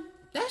them,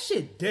 that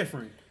shit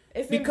different.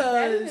 It's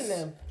embedded in Because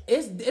them.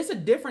 it's a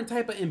different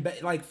type of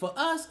embed. Like for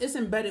us, it's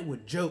embedded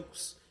with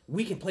jokes.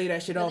 We can play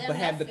that shit off, but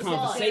have the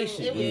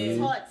conversation. It was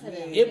taught to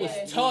them. It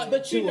was taught,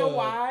 But you to know a-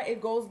 why?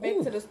 It goes back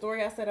to the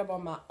story I said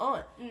about my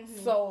aunt.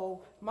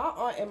 So my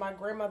aunt and my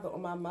grandmother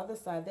on my mother's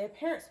side, their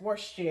parents were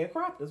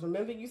sharecroppers.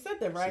 Remember you said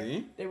that, right?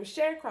 See? They were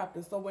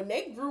sharecroppers. So when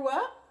they grew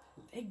up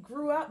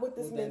with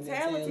this With that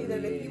mentality that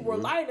if mentality, you were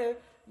lighter,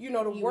 you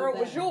know, the You world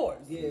were was better.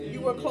 yours. Yeah.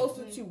 You were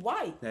closer to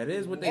white. That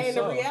is what they And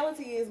saw. the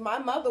reality is, my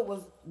mother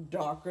was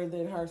darker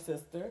than her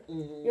sister.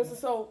 You know,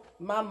 so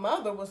my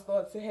mother was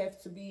thought to have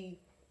to be,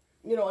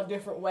 you know, a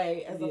different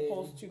way as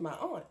opposed to my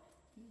aunt.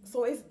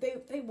 So it's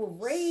they were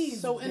raised.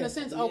 So in a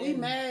sense, are we Yeah.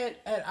 mad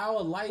at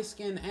our light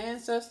skinned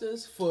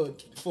ancestors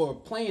for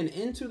playing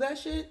into that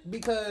shit?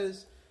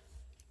 Because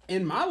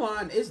in my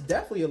line, it's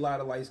definitely a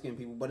lot of light skinned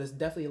people, but it's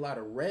definitely a lot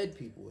of red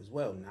people as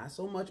well. Not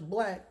so much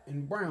black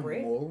and brown,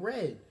 Red. more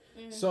red.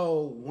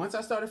 So once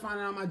I started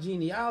finding out my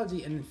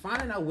genealogy and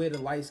finding out where the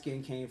light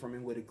skin came from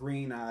and where the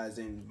green eyes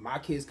and my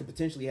kids could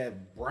potentially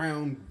have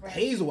brown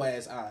hazel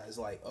ass eyes,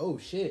 like, oh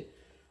shit.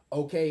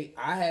 Okay,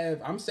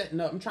 I'm setting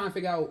up, I'm trying to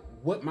figure out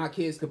what my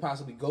kids could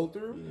possibly go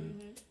through.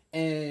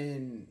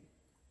 And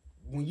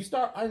when you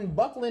start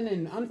unbuckling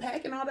and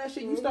unpacking all that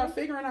shit, you start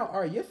figuring out,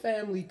 all right, your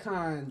family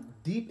kind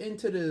deep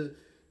into the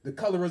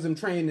colorism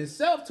train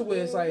itself to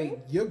where it's like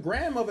your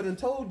grandmother done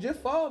told your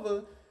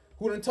father,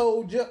 who done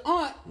told your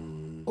aunt,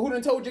 who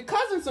done told your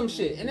cousin some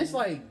shit. And it's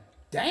like,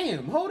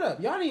 damn, hold up.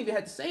 Y'all didn't even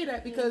have to say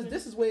that because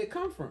this is where it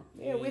come from.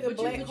 Yeah, we're the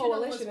black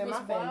coalition in my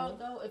what's family. wild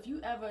though, if you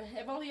ever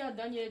have all of y'all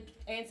done your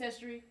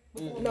ancestry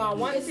before? No, I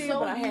want to It's see it, so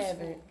but I useful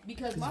haven't.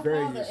 because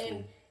very my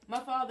useful.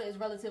 father is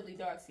relatively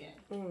dark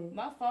skinned.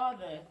 My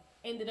father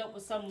ended up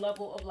with some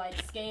level of like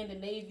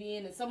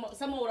Scandinavian and some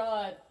old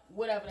odd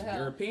whatever the hell.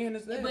 European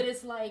is there. But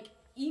it's like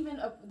even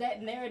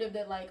that narrative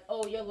that like,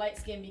 oh, you're light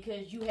skinned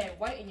because you have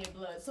white in your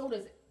blood. So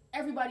does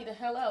everybody the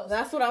hell else.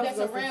 That's what I was that's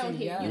listening around to,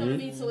 here. yeah. You know what I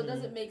mean? So it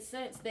doesn't make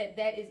sense that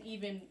is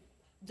even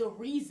the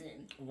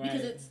reason because Right.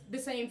 it's the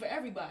same for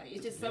everybody.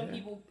 It's just some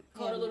people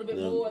caught a little bit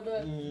Yeah. more of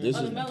the This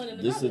of is the melanin than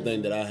this is the others.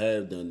 thing that I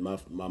have done.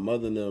 My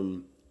mother and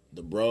them,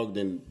 the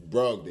Brogdon.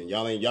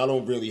 Y'all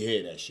don't really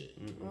hear that shit.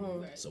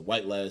 It's a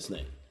white last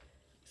name.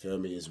 Feel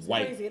me? It's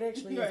white. Crazy, it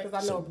actually is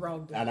because I know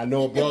Brogdon. And I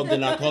know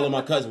Brogdon. I call him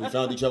my cousin. We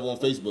found each other on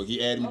Facebook.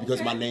 He added me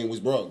because my name was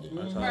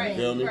Brogdon. Right,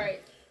 Feel me?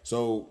 right.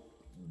 So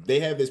they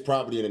have this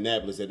property in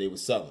Annapolis that they were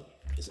selling.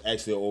 It's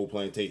actually an old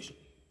plantation.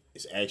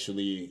 It's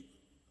actually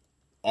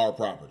our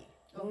property.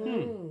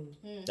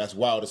 That's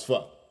wild as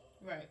fuck.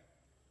 Right.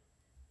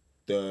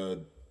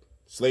 The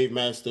slave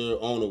master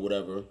owner,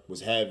 whatever,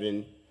 was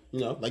having,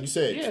 like you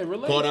said, Yeah,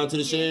 relate. call down to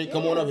the shed,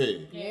 come on up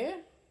here. Yeah.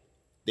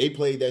 They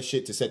played that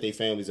shit to set their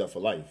families up for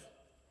life.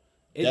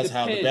 It That's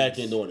how the depends. back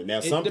end on it. Now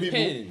It some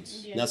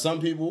depends.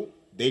 people,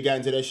 they got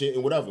into that shit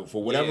and whatever.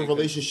 For whatever Yeah, 'cause-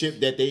 relationship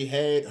that they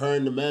had, her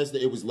and the master,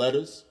 it was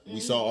letters. We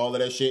saw all of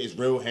that shit. It's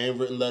real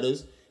handwritten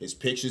letters. It's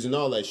pictures and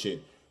all that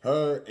shit.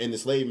 Her and the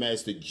slave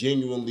master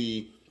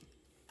genuinely,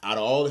 out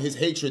of all of his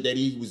hatred that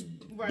he was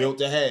built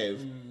to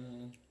have,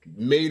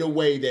 made a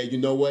way that, you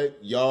know what,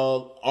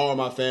 y'all are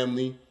my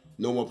family.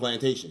 No more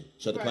plantation.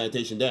 Shut the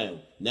plantation down.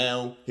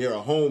 Now, here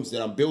are homes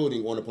that I'm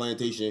building on the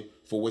plantation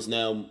for what's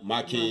now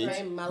my kids,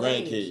 My grandkids.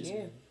 lineage,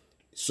 yeah.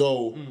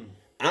 So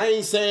I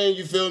ain't saying,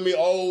 you feel me,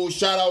 oh,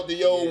 shout out to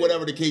yo,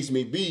 whatever the case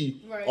may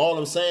be. Right. All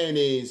I'm saying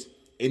is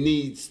it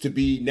needs to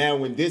be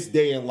now in this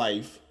day in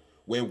life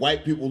where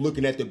white people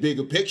looking at the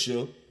bigger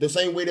picture the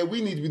same way that we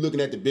need to be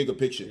looking at the bigger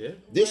picture.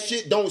 This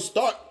shit don't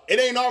start. It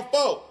ain't our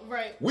fault.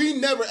 Right. We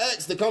never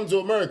asked to come to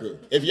America.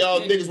 If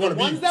y'all niggas want to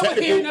be ones that were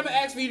technical, here never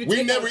asked for you to we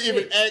take never our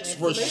even shit. asked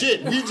for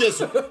shit. We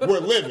just were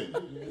living.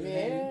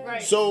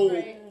 Right. So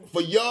right.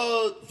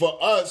 for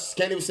us,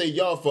 can't even say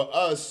y'all, for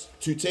us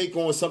to take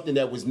on something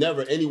that was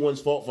never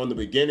anyone's fault from the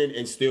beginning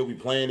and still be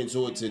playing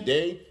into it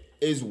today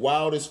is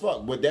wild as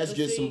fuck. But that's But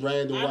just see, some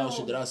random I wild don't-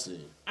 shit that I see.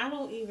 I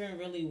don't even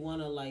really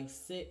want to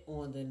sit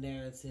on the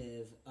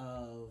narrative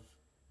of,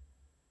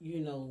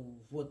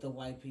 what the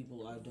white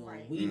people are doing.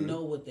 Right. We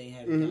know what they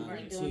have done to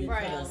put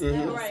Right. us Mhm.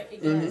 in Right, this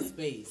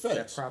exactly. space. That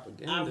I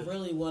propaganda.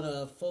 really want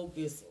to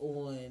focus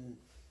on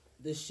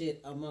the shit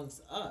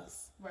amongst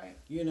us. Right.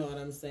 You know what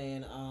I'm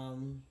saying?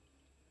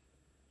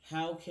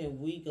 How can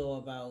we go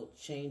about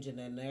changing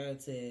the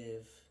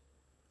narrative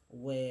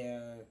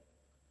where,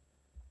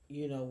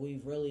 we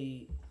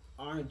really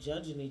aren't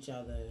judging each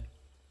other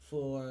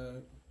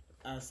for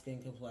our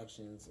skin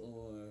complexions,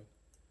 or,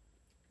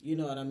 you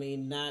know what I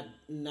mean?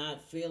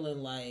 Not feeling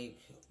like,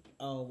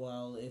 oh,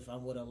 well, if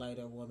I'm with a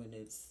lighter woman,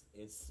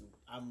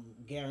 I'm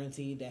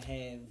guaranteed to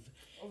have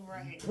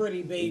Right.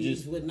 pretty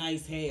babies with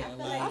nice hair. I feel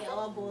like it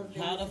all boils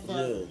how down the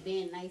to fuck?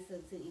 being nicer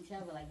to each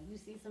other. Like, if you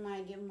see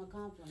somebody, give them a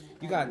compliment.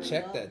 You Like, gotta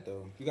check that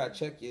though. You gotta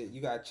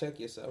check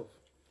yourself.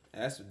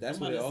 That's I'm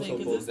what it about to say, also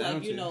 'cause boils it's down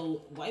like, to. you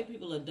know, white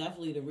people are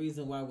definitely the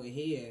reason why we're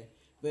here,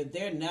 but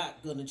they're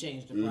not going to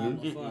change the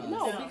problem for us.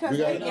 No, because We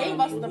they got- gave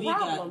us the we got-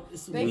 problem.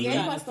 They we gave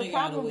gotta us the figure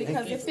out a problem way to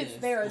because it fix fits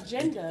this. their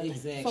agenda.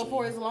 Exactly. So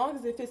for as long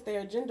as it fits their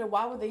agenda,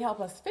 why would they help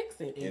us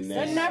fix it? And They're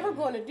that's- never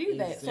going to do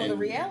that. So the Exactly.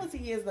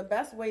 reality is the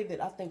best way that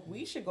I think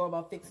we should go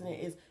about fixing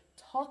it is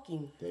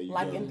talking, There you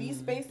like go. in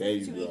these There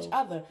spaces you to each go.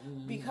 other,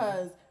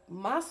 because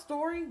my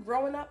story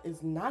growing up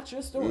is not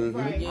your story.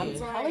 Right. I'm Yeah.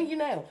 telling you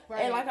now.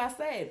 Right. And like I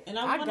said, And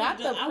I got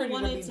the I pretty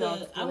wanted to be to, dark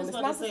I skin, was and it's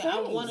about not to the say,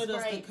 I same. wanted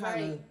us to Right,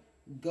 kind of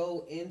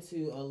go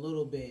into a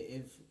little bit,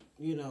 if,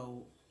 you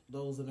know,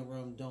 those in the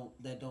room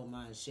don't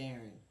mind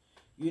sharing,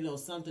 you know,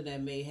 something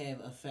that may have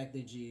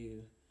affected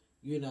you,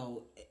 you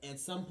know, at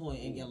some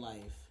point in your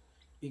life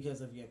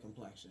because of your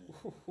complexion.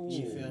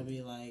 You feel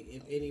me? Like,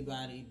 if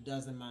anybody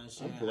doesn't mind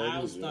sharing,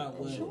 I'll start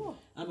with,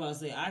 I'm about to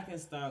say, I can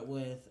start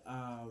with,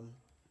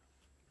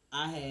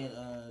 I had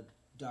a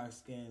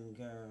dark-skinned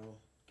girl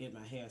get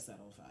my hair set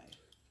on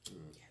fire.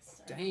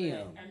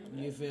 Damn.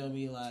 You feel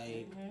me?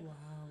 Like,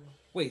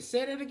 Wait,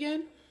 say that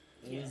again.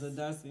 it was a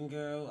dark-skinned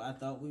girl. I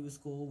thought we was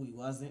cool. We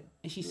wasn't.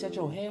 And she set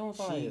your hair on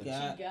fire. She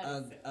got She got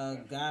it a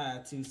guy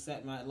to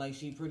set my, like,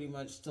 she pretty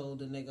much told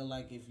the nigga,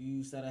 like, if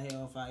you set her hair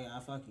on fire,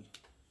 I'll fuck you.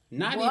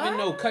 Not What? even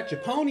no cut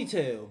your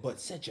ponytail, but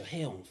set your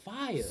hair on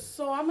fire.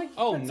 So I'm gonna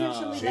Oh,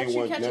 potentially nah. She let ain't you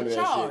want catch none a of that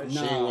charge. shit.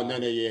 She ain't want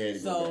none of your head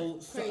to go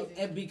back. So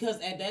and because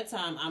at that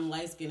time, I'm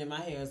light-skinned and my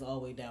hair is all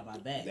the way down my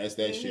back. That's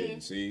that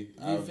shit. See,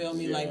 You feel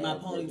me? Like, my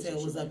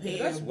ponytail was up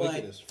here,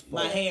 but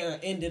my hair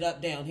ended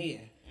up down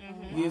here.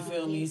 You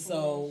feel me?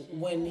 So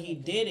when he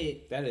did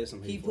it, That is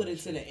some he hateful put it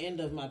to shit. the end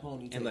of my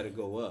ponytail. And let it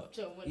go up.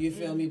 So when- You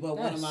feel me? But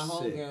one of That's my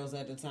sick. homegirls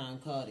at the time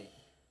caught it.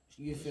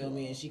 You feel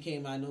me? And she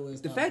came out of nowhere.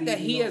 The fact that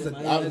he has a-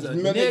 nigga.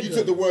 Remember, you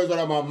took the words right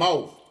out of my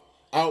mouth.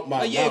 Out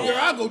my Yeah, mouth. girl,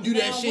 I'll go do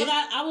that Now, shit. what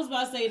I was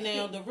about to say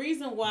now, the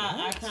reason why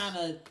I kind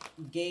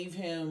of gave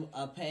him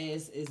a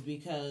pass is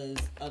because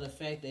of the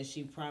fact that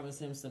she promised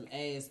him some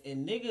ass.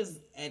 And niggas,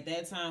 at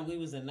that time, we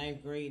was in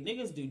 9th grade,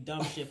 niggas do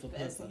dumb shit for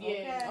pussy.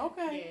 Yeah.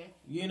 Okay.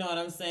 You know what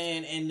I'm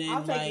saying? And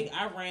I'll then, take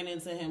like, I ran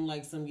into him,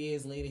 like, some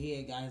years later. He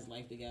had got his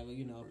life together,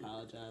 you know,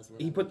 apologized. He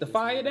whatever. put the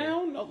fire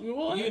down? No, You know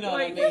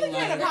what I like, mean? You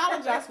can't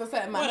apologize for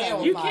setting my hair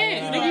on You fire.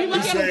 can't. Nigga, you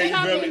look He at him said,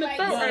 chop you me in the feel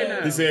throat me? right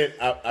now. He said,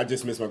 I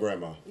just miss my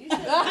grandma.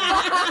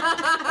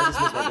 I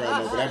just miss my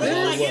grandma. But that was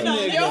all Like, you know,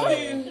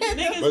 it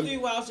was. niggas do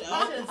wild shit.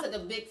 I should have took a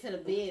big to the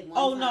bed. One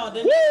Oh time. no,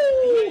 the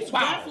he Wow.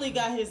 definitely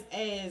got his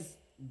ass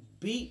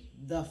beat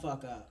the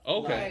fuck up.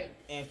 Okay.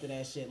 Like, after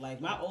that shit, like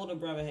my older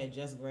brother had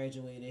just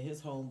graduated.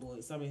 His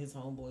homeboy, some of his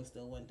homeboys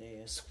still went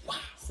there. Wow.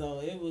 So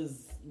it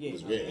was, yeah, It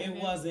was bad.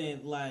 it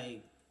wasn't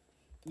like,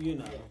 you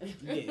know,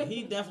 yeah,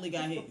 he definitely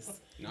got his.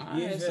 Nah, I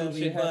You had feel some me?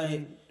 shit But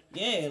happen.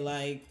 yeah,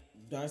 like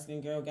dark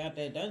skinned girl got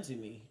that done to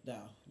me, though.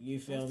 You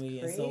feel me?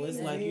 And so it's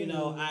like, you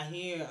know, I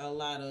hear a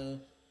lot of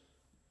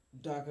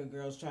darker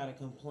girls try to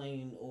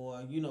complain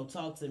or, you know,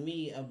 talk to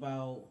me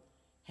about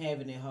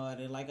having it hard.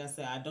 And like I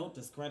said, I don't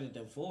discredit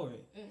them for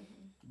it.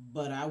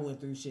 But I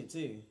went through shit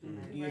too.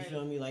 You Right.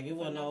 feel me? Like it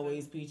wasn't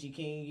always peachy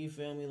keen. You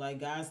feel me? Like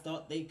guys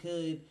thought they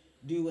could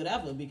do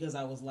whatever because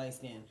I was light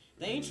skinned.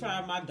 They ain't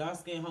tried my dark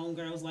skinned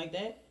homegirls like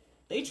that.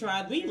 They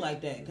tried me like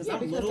that because I'm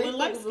because little they and thought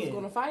light we was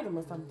going to skinned. fight him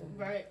or something.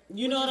 Right.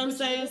 You know what I'm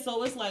saying?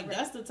 So it's like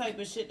that's the type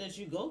of shit that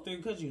you go through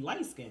because you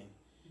light skinned.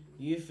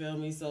 You feel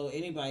me? So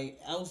anybody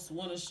else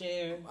want to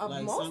share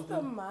like Most something?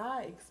 of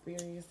my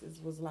experiences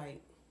was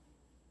like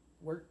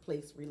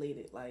workplace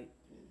related. Like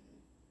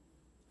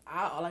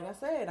I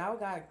said, I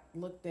got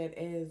looked at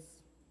as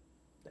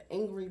the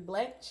angry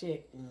black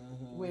chick,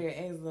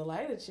 whereas the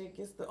lighter chick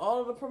gets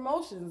all of the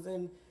promotions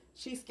and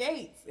she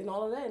skates and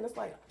all of that. And it's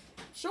like,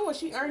 sure,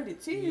 she earned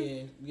it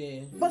too.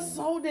 Yeah. But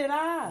so did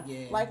I.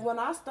 Yeah. Like when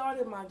I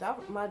started my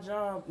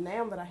job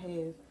now that I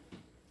have,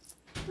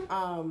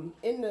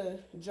 in the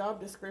job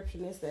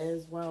description it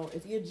says, well,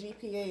 if your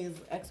GPA is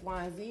X,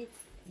 Y, and Z,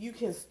 you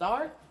can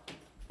start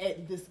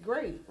at this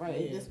grade, right?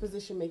 In Yeah. this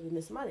position, making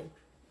this money.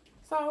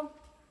 So,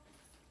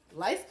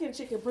 light skinned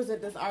chick can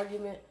present this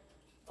argument.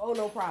 Oh,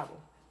 no problem.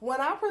 When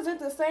I present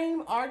the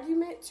same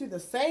argument to the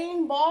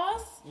same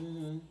boss,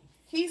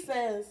 he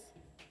says,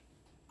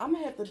 I'm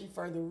gonna have to do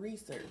further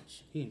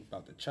research. He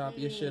about to chop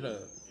your shit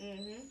up.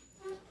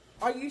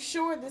 Are you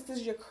sure this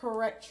is your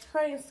correct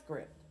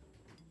transcript?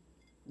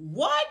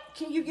 What?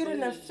 Can you get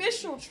an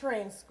official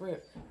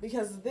transcript?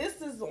 Because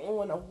this is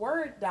on a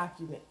Word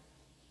document.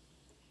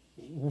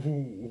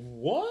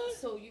 What?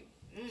 So you.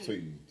 So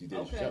you did it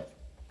Okay. yourself.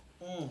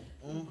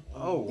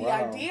 Oh, The wow.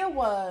 idea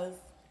was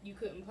You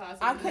couldn't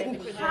possibly. I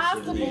couldn't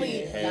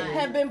possibly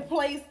have been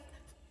placed.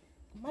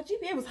 My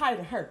GPA was higher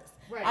than hers.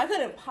 Right. I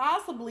couldn't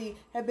possibly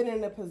have been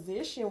in a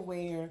position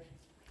where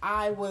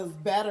I was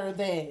better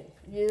than.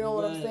 You know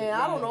what I'm Right, saying?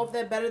 I don't right. know if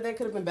that better than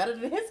could have been better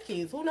than his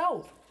kids. Who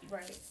knows?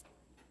 Right.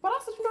 But I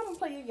said, you know, I'm gonna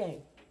play your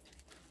game.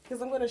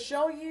 Because I'm gonna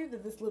show you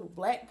that this little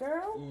black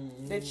girl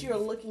that you're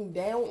looking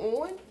down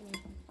on,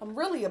 I'm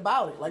really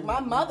about it. Like my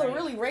mother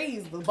really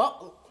raised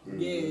the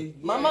Yeah.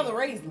 My mother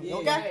raised me, Yeah.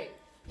 okay? Right.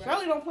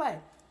 Shirley don't play.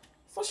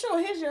 So sure,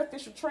 here's your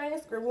official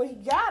transcript. When he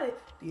got it,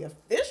 the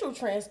official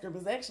transcript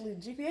is actually,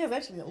 GPA is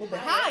actually a little bit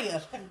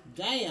higher.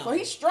 Damn. So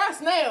he's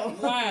stressed now.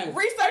 Right.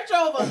 Research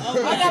over.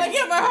 I gotta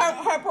give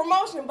her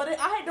promotion, but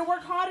I had to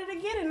work harder to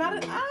get it. And I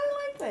didn't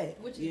like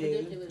that. Which is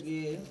ridiculous.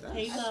 Yeah.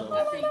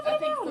 I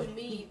think for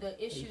me,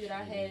 the issue that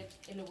I had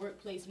in the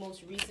workplace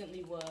most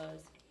recently was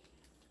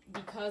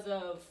because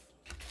of,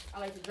 I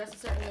like to dress a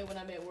certain way when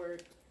I'm at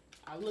work.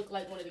 I look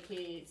like one of the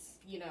kids.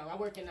 You know, I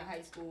work in a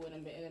high school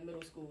and in a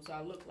middle school, so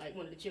I look like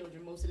one of the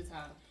children most of the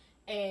time.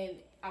 And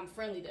I'm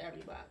friendly to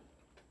everybody.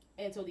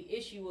 And so the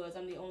issue was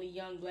I'm the only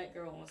young black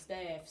girl on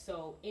staff,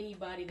 so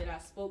anybody that I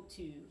spoke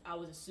to, I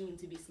was assumed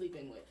to be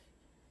sleeping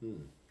with.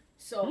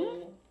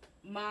 So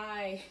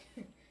I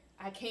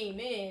came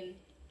in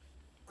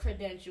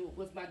credentialed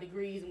with my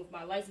degrees and with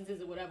my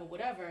licenses or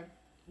whatever,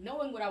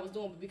 knowing what I was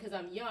doing, but because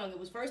I'm young, it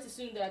was first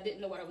assumed that I didn't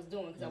know what I was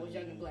doing because I was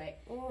young and black.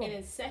 And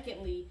then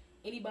secondly,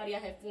 anybody I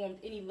had formed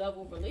any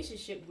level of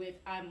relationship with,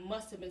 I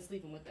must have been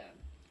sleeping with them.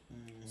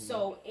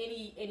 So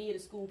any of the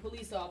school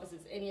police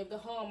officers, any of the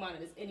hall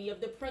monitors, any of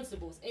the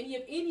principals,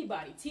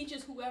 anybody,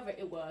 teachers, whoever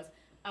it was,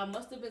 I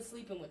must have been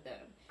sleeping with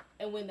them.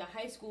 And when the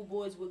high school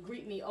boys would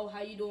greet me, oh,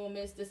 how you doing,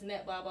 miss, this and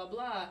that, blah, blah,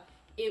 blah,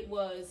 it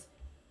was,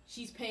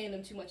 she's paying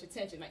them too much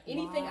attention. Like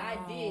anything I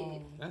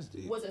did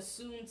was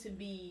assumed to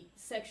be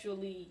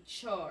sexually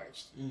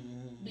charged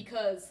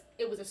because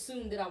it was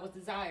assumed that I was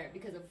desired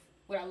because of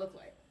what I look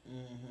like.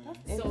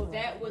 So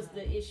that was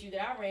the issue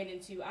that I ran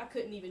into. I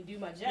couldn't even do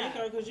my job.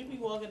 Because you be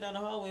walking down the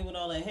hallway with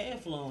all that hair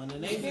flowing,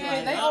 and they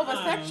they over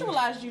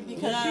sexualize you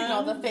because you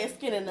know the fair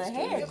skin and the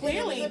hair.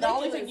 Clearly, the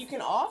only thing you can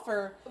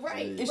offer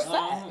is sex.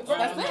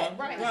 That's it.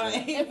 Right.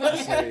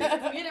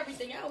 Forget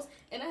everything else.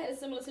 And I had a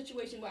similar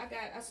situation where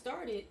I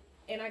started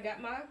and I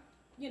got my,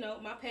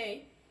 my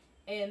pay,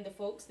 and the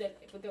folks that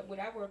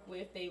I work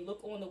with, they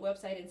look on the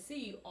website and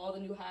see all the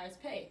new hires'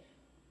 pay.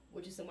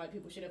 Which is some white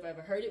people should have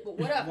ever heard it, but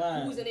whatever.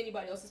 Who's in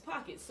anybody else's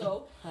pocket?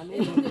 So they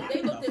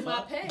looked at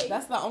my pay.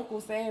 That's the Uncle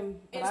Sam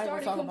and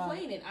started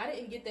complaining. I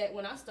didn't get that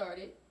when I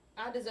started.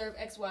 I deserve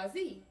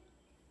XYZ.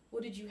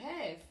 What did you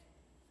have?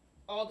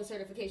 All the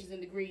certifications and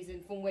degrees,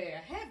 and from where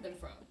I have them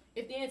from.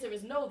 If the answer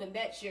is no, then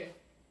that's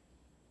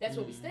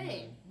where we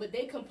stand. But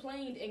they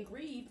complained and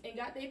grieved and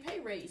got their pay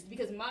raised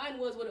because mine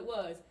was what it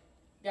was.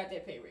 Got their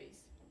pay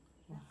raised.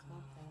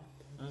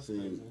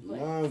 See,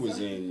 mine was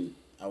in,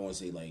 I want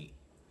to say like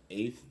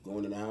 8th,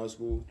 going into high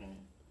school,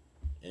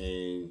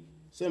 and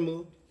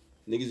similar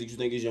niggas that you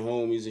think is your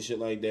homies and shit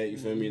like that. You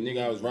feel me? A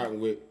nigga I was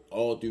rocking with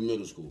all through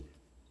middle school.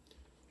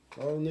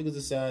 All niggas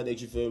decide that,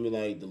 you feel me,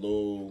 like the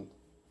little,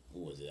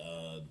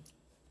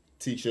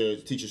 teacher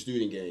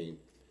student game.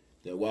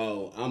 That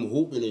while I'm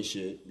hooping and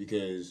shit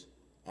because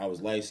I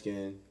was light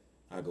skinned,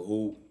 I could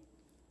hoop.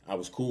 I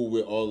was cool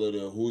with all of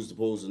the who's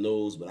supposed to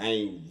knows, but I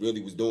ain't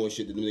really was doing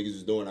shit that them niggas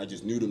was doing. I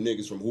just knew them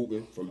niggas from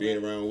hooping, from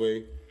being around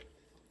way.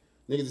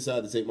 Niggas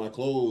decided to take my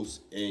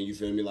clothes and, you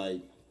feel me,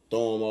 like,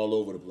 throw them all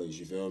over the place,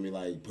 you feel me?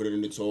 Like, put it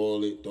in the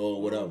toilet, throw it,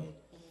 whatever.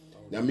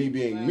 Now, me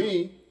being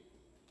me,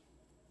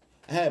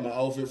 I had my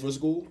outfit for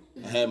school.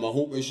 I had my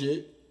hoop and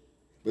shit.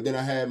 But then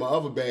I had my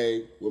other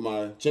bag with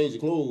my change of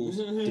clothes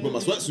to put my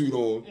sweatsuit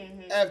on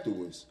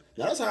afterwards.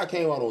 Now, that's how I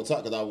came out on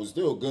top, because I was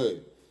still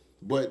good.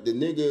 But the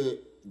nigga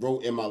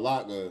wrote in my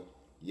locker,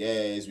 yeah,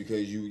 it's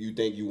because you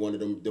think you one of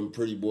them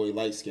pretty boy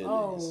light-skinned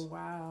niggas. Oh,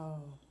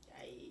 wow.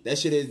 That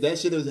shit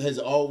has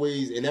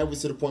always, and that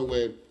was to the point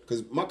where,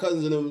 because my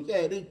cousins and them,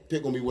 yeah, they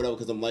pick on me whatever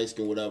because I'm light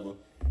skinned, whatever.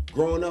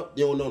 Growing up,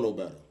 they don't know no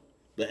better.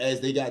 But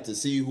as they got to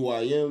see who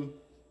I am,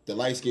 the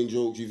light skin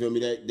jokes, you feel me?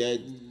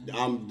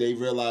 They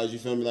realized, you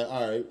feel me? Like,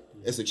 all right,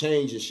 it's a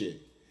change and shit.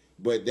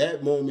 But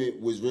that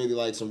moment was really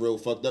like some real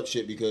fucked up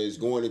shit because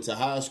going into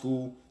high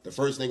school, the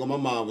first thing on my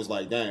mind was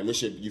like, damn, this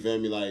shit, you feel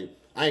me? Like,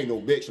 I ain't no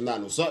bitch, I'm not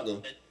no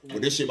sucker.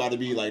 But this shit about to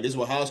be like, this is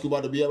what high school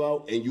about to be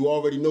about. And you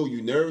already know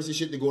you nervous and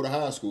shit to go to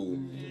high school.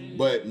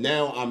 But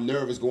now I'm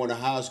nervous going to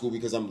high school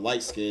because I'm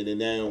light skinned. And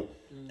now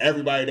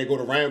everybody that go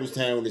to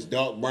Randallstown is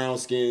dark brown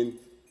skin.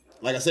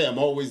 Like I said, I'm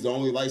always the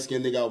only light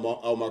skinned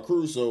nigga out my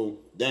crew. So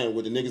damn,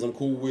 with the niggas I'm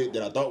cool with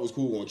that I thought was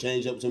cool gonna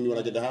change up to me when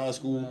I get to high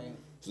school. Right.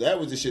 So that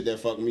was the shit that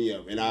fucked me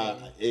up. And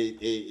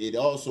it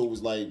also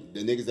was like the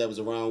niggas that was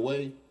around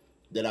way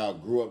that I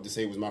grew up to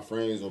say was my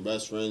friends or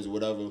best friends or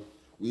whatever.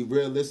 We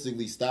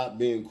realistically stopped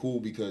being cool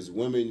because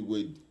women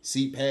would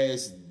see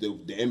past the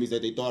image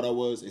that they thought I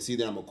was and see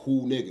that I'm a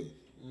cool nigga.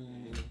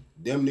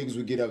 Them niggas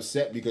would get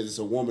upset because it's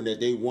a woman that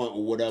they want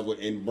or whatever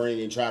and bring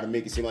and try to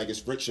make it seem like it's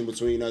friction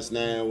between us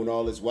now and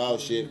all this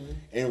wild shit.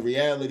 In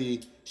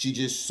reality, she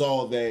just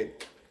saw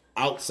that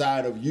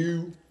outside of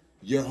you,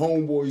 your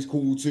homeboy's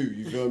cool too.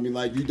 You feel me?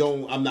 Like,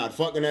 I'm not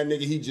fucking that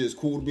nigga. He just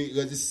cool to be.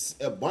 Because it's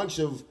a bunch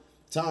of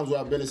times where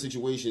I've been in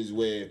situations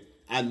where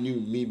I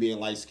knew me being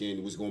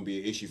light-skinned was going to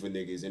be an issue for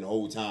niggas, and the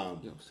whole time,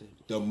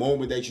 the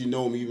moment that you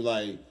know me, you be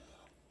like,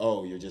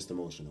 oh, you're just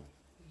emotional.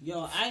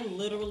 Yo, I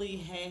literally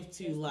have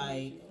to,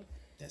 like,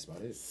 that's about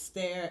it.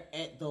 Stare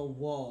at the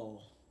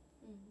wall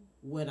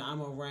when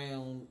I'm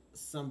around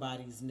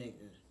somebody's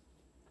nigga.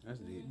 That's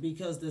deep.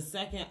 Because the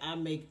second I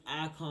make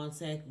eye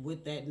contact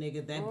with that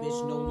nigga, that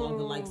bitch no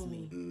longer likes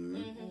me.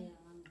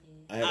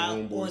 I had a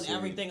homeboy On say-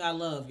 everything I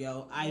love,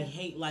 yo. I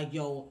hate, like,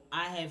 yo,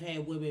 I have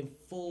had women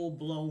full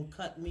blown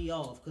cut me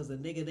off because a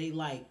nigga they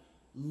like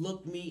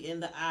looked me in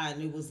the eye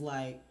and it was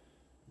like,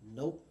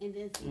 nope. And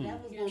then see,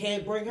 that was gonna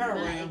Can't be bring her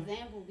my around.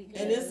 example because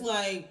And it's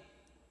like,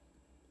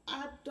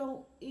 I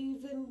don't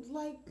even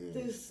like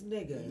this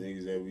nigga.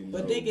 Niggas that we know.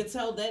 But they can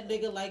tell that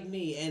nigga like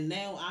me, and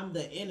now I'm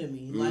the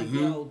enemy. Like,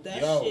 yo,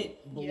 that Yo,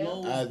 shit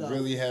blows I the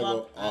really have a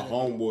fuck out of me.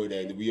 homeboy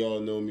that we all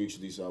know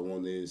mutually, so I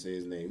wanted to say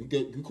his name.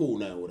 We cool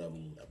now, whatever.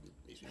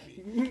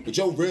 But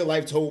your real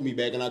life told me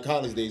back in our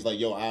college days, like,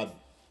 yo, I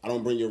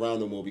don't bring you around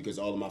no more because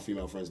all of my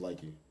female friends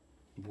like you.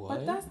 What?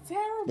 But that's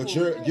terrible. But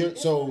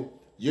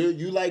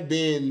you like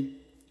being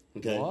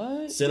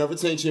center of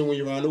attention when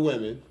you're around the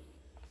women.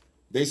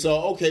 They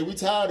saw, okay, we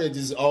tired of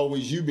just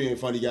always you being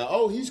funny guy.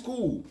 Oh, he's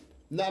cool.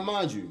 Not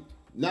mind you,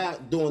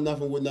 not doing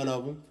nothing with none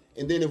of them.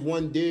 And then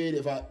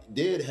if I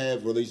did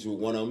have relations with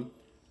one of them,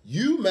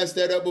 you messed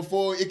that up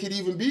before it could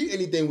even be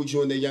anything with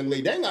you and that young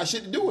lady. That ain't got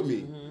shit to do with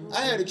me. I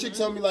had a chick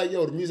tell me like,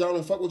 yo, the reason I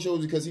don't fuck with you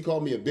is because he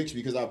called me a bitch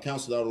because I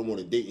counseled out him on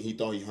a date and he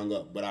thought he hung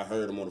up, but I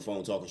heard him on the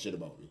phone talking shit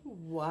about me.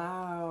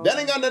 Wow. That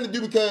ain't got nothing to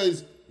do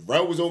because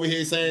Rel was over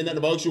here saying nothing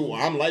about you or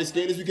I'm light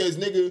skinned. It's because,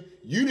 nigga,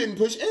 you didn't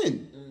push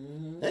in.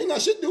 That ain't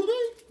got shit to do with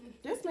me.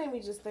 This made me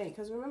just think,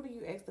 because remember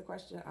you asked the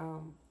question,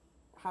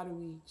 how do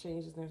we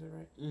change this narrative,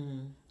 right?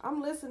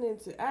 I'm listening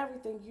to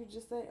everything you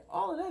just said.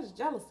 All of that is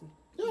jealousy.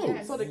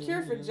 Yo, So the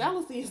cure for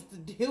jealousy is to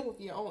deal with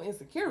your own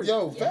insecurity.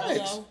 yo,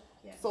 facts.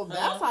 So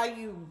that's how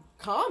you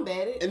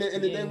combat it. And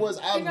the thing was,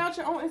 Figure out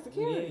your own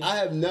insecurity. I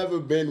have never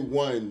been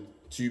one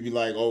to be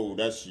like, oh,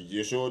 that's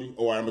your shorty,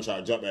 or I'm gonna try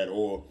to jump at it,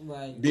 or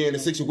be in a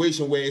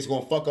situation where it's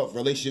gonna fuck up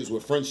relationships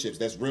with friendships.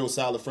 That's real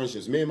solid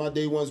friendships. Me and my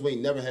day ones, we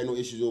ain't never had no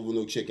issues over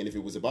no chick. And if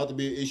it was about to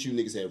be an issue,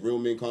 niggas had real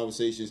men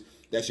conversations.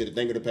 That shit a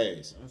thing of the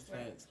past.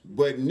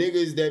 But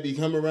niggas that be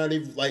coming around, they,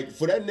 like,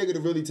 for that nigga to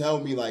really tell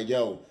me, like,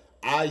 yo,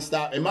 I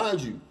stop. And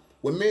mind you,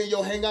 when me and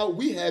yo hang out,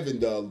 we having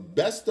the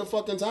best of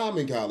fucking time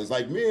in college.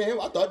 Like, me and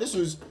him, I thought this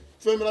was,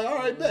 feel me, like, all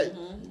right, bet.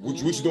 What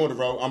you doing,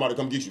 bro? I'm about to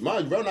come get you.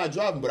 Mind you, bro, not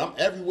driving, but I'm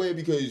everywhere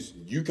because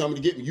you coming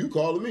to get me. You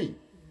calling me.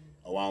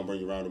 Oh, I don't bring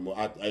you around anymore.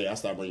 I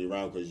stopped bringing you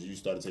around because you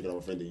started taking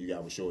off offended. You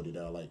got with shorty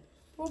that I like.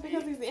 Well,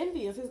 because he's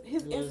envious.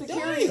 His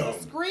insecurities are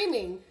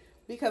screaming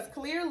because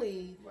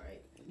clearly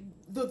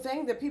the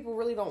thing that people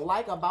really don't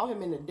like about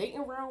him in the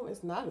dating realm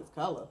is not his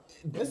color.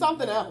 It's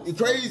something else. It's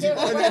crazy.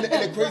 and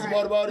the crazy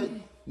part about it,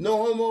 no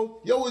homo,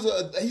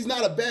 he's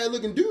not a bad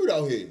looking dude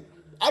out here.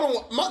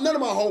 None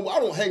of my homo, I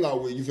don't hang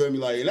out with, you feel me?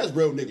 Like, and that's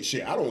real nigga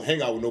shit. I don't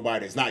hang out with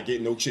nobody that's not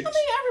getting no chicks. I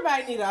mean,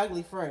 everybody need an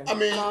ugly friend. I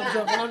mean, No,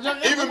 I'm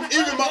joking.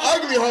 even my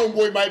ugly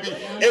homeboy might be.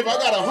 If I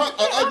got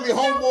an ugly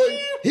homeboy,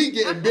 he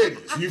getting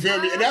biddies. You feel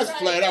me? And that's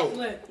flat out.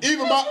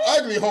 Even my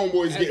ugly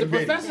homeboy's getting The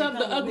biddies. professor of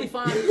the ugly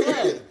fine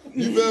club.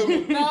 You feel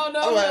me? No.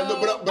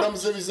 But I'm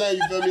simply saying,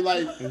 you feel me?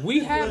 Like,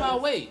 We have our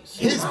ways.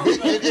 his and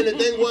the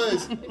thing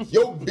was,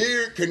 your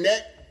beard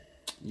connect,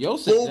 Yo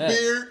said full that.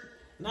 beard,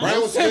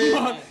 brown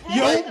skin.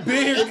 Yo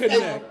beard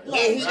connect. And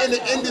he in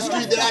the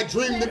industry that I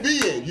dream to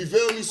be in. You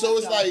feel me? So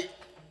it's like,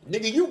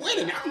 nigga, you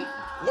winning. I'm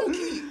low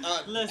key.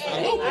 Listen,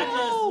 I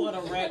just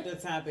want to wrap the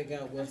topic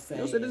up with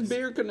saying, Yo said his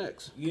beard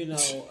connects. you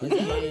know,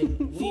 again,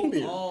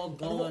 we've all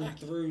gone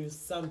through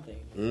something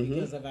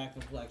because of our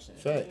complexion.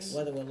 Facts.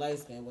 Whether we're light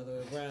skin, whether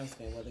we're brown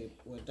skin, whether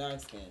we're dark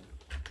skin.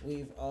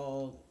 We've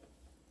all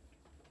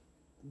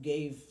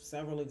gave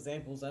several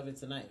examples of it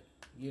tonight.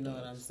 You know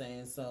what I'm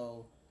saying?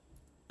 So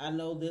I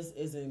know this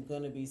isn't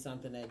going to be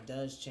something that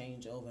does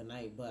change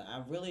overnight, but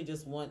I really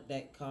just want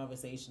that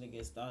conversation to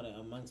get started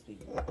amongst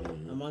people,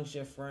 amongst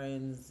your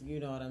friends. You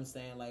know what I'm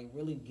saying? Like,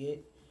 really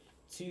get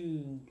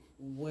to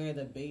where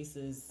the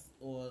basis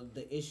or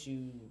the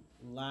issue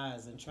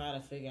lies and try to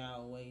figure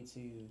out a way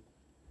to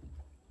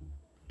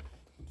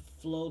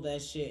flow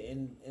that shit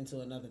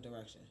into another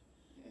direction.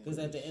 Because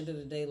at the end of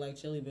the day, like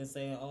Chili been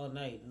saying all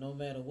night, no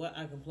matter what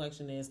our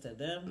complexion is to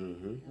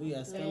them, we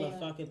are still a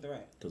fucking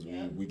threat. Because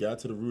we got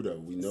to the root of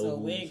it. We know So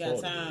who we ain't got fault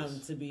it time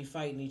is. to be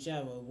fighting each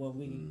other when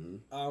we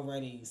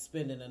already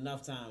spending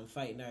enough time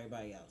fighting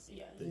everybody else.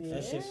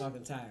 That shit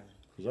fucking tiring.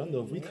 Because I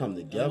know if we come I'm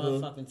together,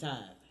 fucking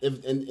tired.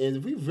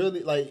 if we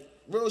really, like,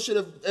 real shit,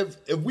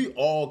 if we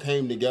all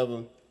came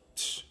together,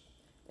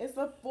 It's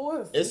a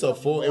force. it's a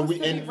full, and force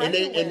to be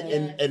reckoned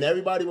with. and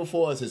everybody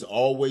before us has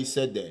always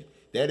said that.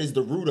 That is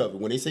the root of it.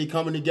 When they say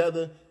coming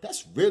together,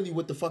 that's really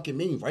what the fuck it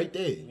mean right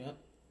there. Yep.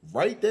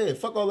 Right there.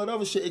 Fuck all that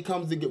other shit. It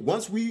comes to get,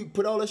 once we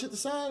put all that shit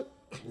aside,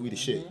 we the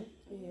shit.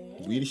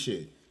 We the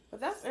shit. But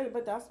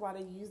that's why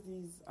they use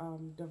these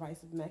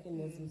divisive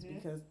mechanisms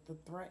because the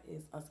threat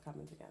is us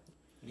coming together.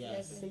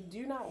 Yes. They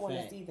do not want to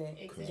Fact. see that.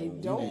 Exactly. They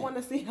don't want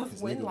to see us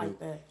win nigga, like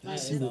that. That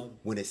See, is a-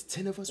 when it's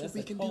 10 of us, what that's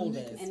we a can do, cold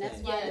nigga. ass And that's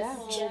thing. why Yes.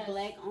 this whole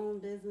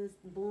black-owned business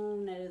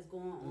boom that is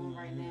going on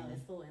right now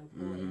is so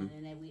important,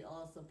 and that we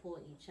all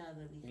support each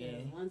other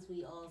because once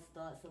we all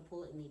start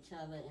supporting each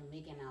other and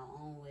making our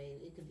own way,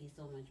 it could be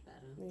so much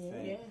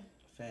better.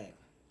 Fact.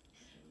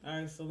 All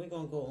right, so we're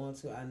gonna go on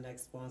to our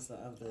next sponsor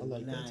of the I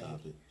like night. that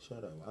topic.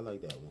 Shut up. I like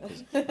that one.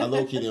 'Cause I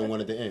low key didn't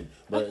want it to end,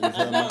 but you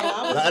feel me?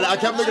 I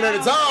kept looking at the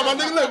time. I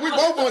think, look, we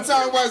both on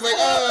time. Where I was like,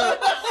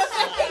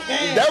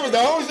 that was the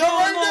whole show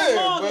right there.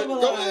 But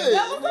go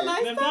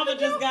ahead. The mother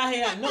just got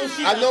here. I know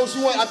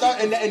she went. I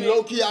thought, and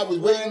low key, I was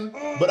waiting,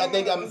 but I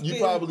think you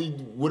probably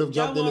would have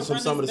jumped into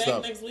some of the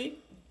stuff. Next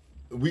week?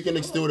 We can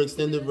do an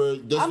extended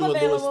version. Just do a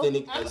little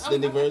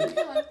extended version.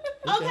 Okay.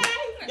 Y'all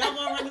want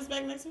to run this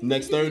back next week?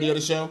 Next 30 of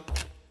the show.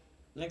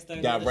 Next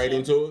 30. Dive right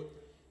into it.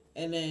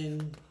 And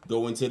then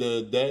go into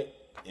the deck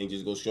and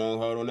just go strong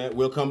hard on that.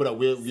 We'll come it up.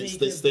 We'll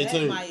stay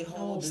tuned.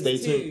 Stay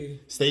tuned.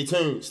 Stay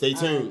tuned. Stay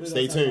tuned.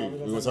 Stay tuned.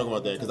 We're gonna talk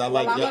about that because I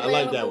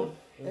like that one.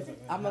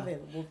 I'm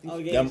available. Oh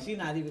yeah, she's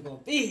not even gonna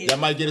be here. Y'all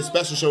might get a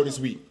special show this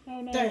week.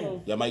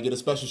 Damn. Y'all might get a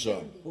special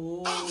show. Ooh,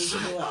 we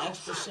can do an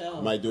extra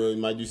show. Might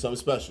do something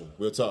special.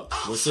 We'll talk.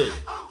 We'll see.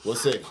 All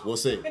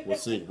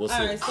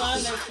right, so our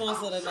next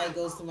sponsor of the night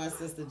goes to my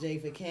sister Jay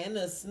for Can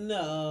of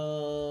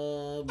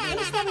Snub. Yay.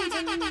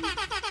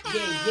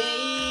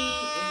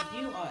 If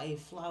you are a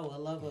flower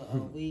lover, a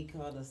weed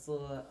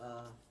connoisseur,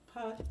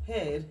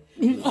 pothead.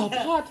 You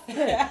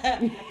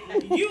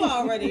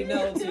already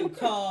know to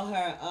call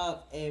her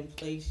up and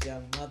place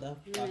your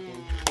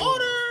motherfucking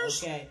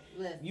orders. Okay.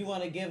 You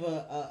want to give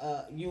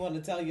you want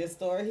to tell your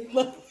story?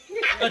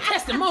 A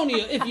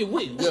testimonial, if you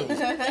will. Listen,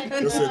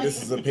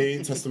 this is a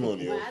paid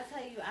testimonial. When I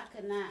tell you, I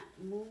could not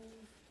move.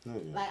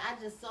 Like I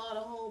just saw the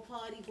whole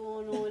party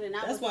going on, and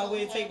that's why we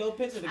didn't take no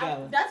picture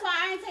together. That's why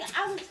I ain't take.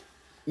 I was.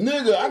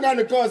 Nigga, I got in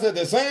the car said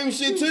the same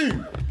shit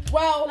too.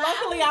 Well,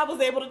 luckily I was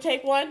able to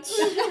take one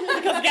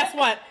because guess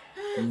what?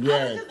 Yeah. And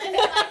then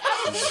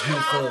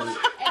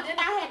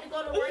I had to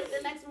go to work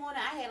the next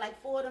morning. I had like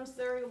 4 of them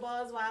cereal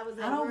bars while I was at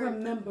work. I don't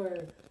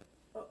remember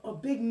a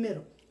big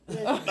middle.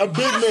 A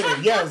big middle,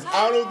 yes.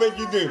 I don't think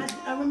you do.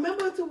 I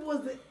remember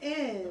towards the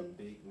end,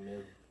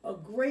 a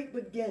great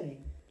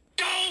beginning.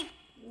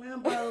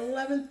 Around about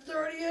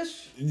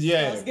 11:30ish.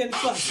 Yeah.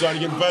 Started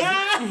getting fuzzy.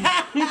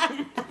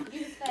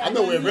 I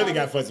know where it really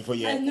got fuzzy for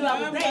you. I knew I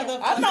was there.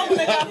 I know when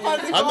they got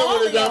fuzzy for I know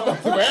where it got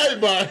fuzzy for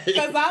everybody.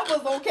 Because I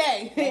was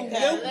okay.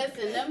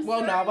 Listen, them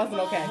well, no, I wasn't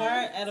okay.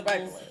 Her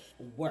edibles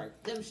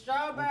work. Them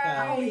strawberries.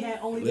 I only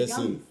had the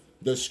Listen, gummies.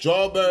 the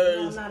strawberries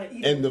No, I'm not an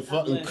eater. and the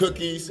fucking Listen,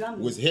 cookies gummies.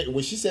 was hitting.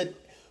 When she said,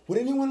 would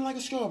anyone like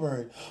a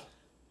strawberry?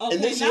 Okay,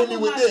 And then she hit me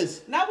with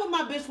this. Not with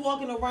my bitch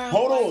walking around.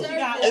 Hold on. She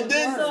got And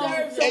then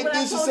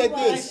she said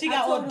this. She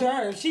got hors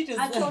d'oeuvres. She just.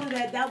 I told her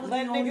that was the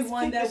let only niggas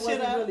one pick that the shit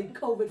wasn't up. really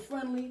COVID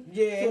friendly.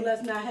 Yeah. So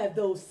let's not have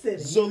those sitting.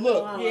 So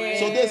look, Yeah.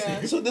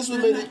 so this what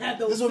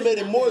made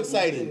it more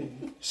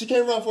exciting. She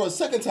came around for a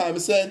second time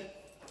and said,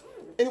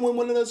 anyone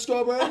want another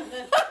strawberry?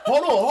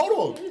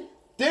 Hold on.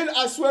 Then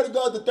I swear to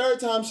God, the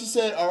third time she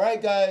said, all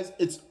right guys,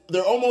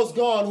 they're almost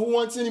gone. Who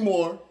wants any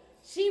more?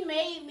 She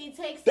made me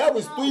take some That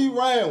was home. 3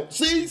 rounds.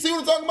 See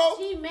what I'm talking about?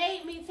 She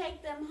made me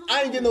take them home.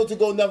 I ain't getting no to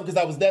go never because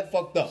I was that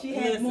fucked up. She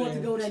had more to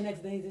go that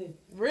next day too.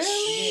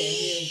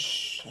 Really?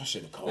 I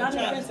should have called Y'all you.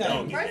 know that's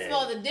First of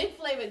all, the dick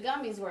flavored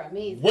gummies were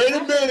amazing. Wait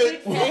a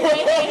minute. We don't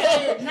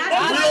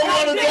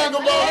want to talk about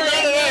none of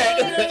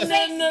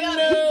that.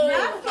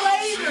 Not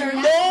flavor.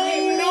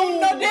 No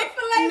dick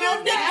gummies. No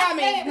dick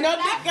gummies. No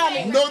dick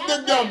gummies. No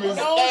dick gummies.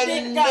 No.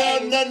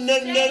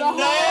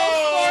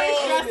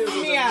 Stresses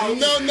me out.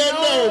 No.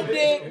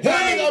 dick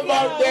Hearing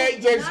about that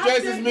just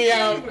stresses me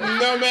out.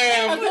 No,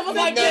 ma'am.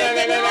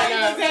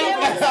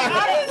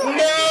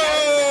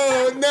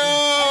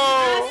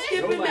 No.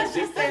 Skipping that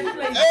she said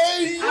flavor.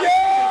 Hey, yo.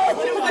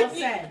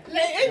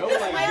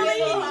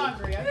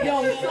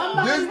 Yo,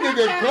 This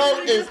nigga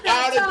Clark is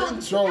out of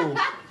control.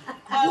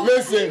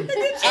 Listen,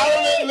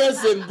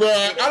 bro.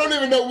 I don't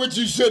even know what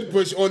you should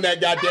push on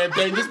that goddamn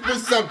thing. Just push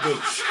something.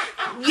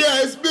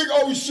 Yeah, it's big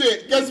old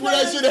shit. Guess what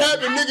that shit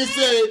happened? Nigga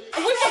said,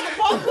 We wasn't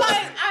both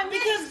like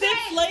because dick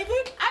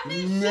flavored.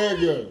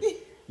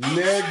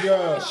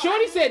 Nigga.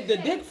 Shorty said the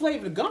dick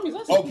flavored gummies.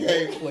 That's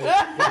Okay,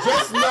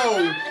 just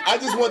know, I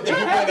just want the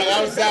people on the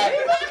outside.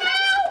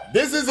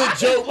 This is a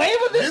joke.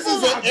 This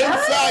is an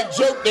inside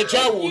joke that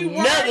y'all will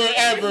never,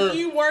 ever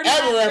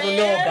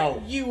know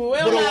about. You will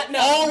But not it'll know.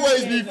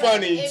 always be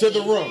funny to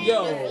the room.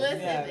 Yo.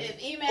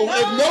 If no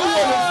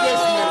one is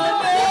listening,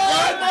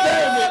 God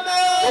damn it.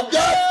 I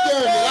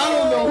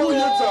don't know who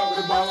you're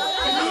talking about.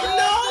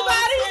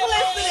 Nobody's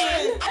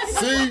listening.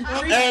 See?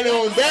 And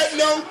on that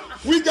note,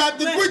 we got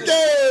the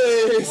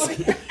quickies.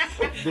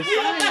 the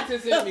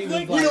scientist in me was We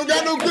like, don't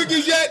got no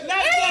quickies yet?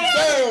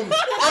 Damn.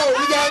 Oh,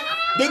 we got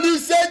the new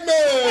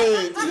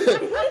segment.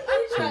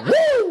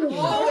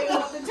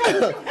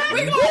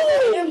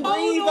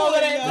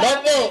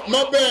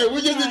 My bad.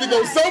 We just need to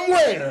go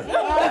somewhere.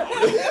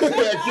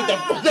 Get the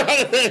fuck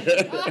out of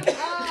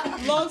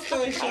here. Long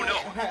story short,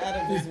 her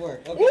edibles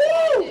work.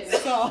 Okay.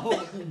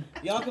 So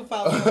y'all can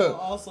follow her on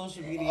all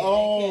social media.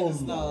 Oh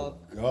at my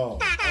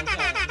Candace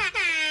God.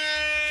 Okay.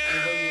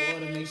 And when you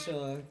order, make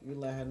sure you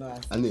let her know.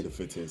 I need a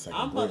 15-second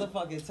I'm break.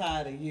 motherfucking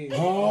tired of you.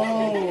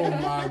 Oh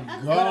my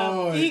But I'm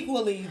God.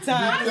 equally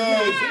tired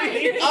Because of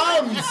you.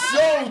 I'm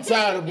so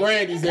tired of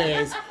Brandy's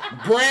ass.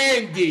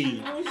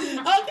 Brandy.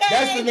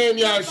 That's the name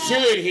y'all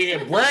should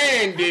hear.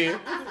 Brandy.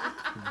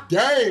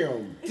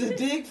 Damn. The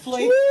dick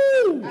flavor.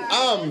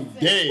 I'm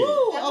dead.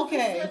 Woo,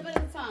 okay. Slip of the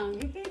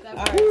tongue. All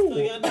right, so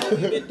y'all know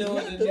we've been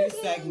doing a new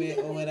segment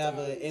or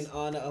whatever in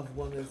honor of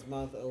Women's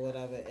Month or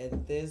whatever.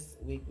 And this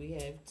week we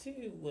have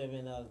 2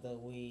 Women of the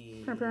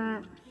Week.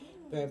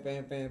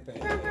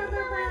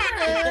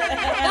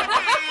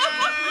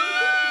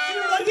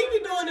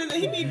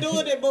 He be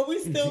doing it, but we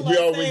still like we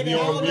always be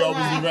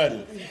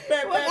ready.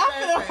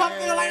 I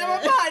feel like I'm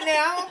a part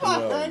now.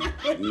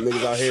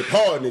 Niggas out here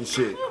partying and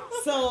shit.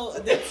 So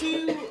the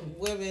 2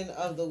 Women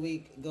of the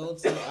Week go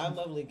to our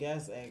lovely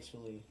guests,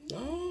 actually.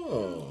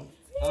 Oh.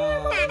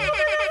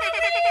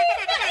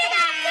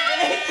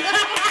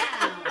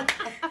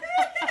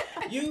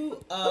 You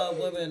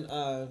women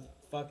are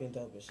fucking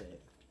dope as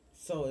shit.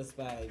 So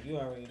inspired. You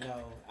already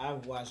know.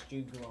 I've watched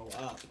you grow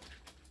up.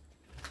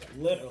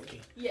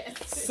 Literally. Yes.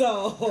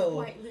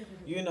 So,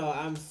 you know,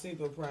 I'm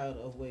super proud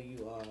of where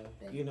you are.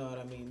 You know what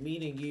I mean?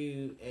 Meeting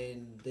you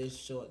in this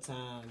short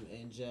time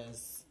and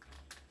just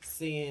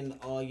seeing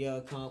all your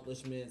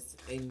accomplishments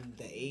in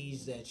the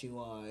age that you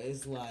are,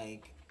 it's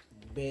like,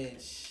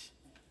 bitch,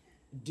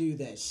 do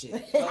that shit.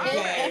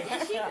 Okay?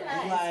 And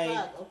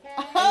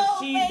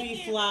she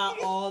be fly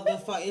all the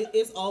fuck.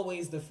 It's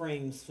always the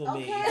frames for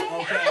me.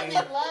 Okay?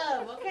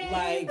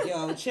 Like,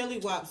 yo, Chili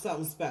Wop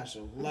something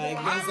special. Like,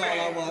 that's all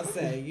I want to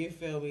say. You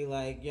feel me?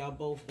 Like, y'all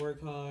both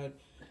work hard.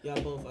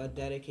 Y'all both are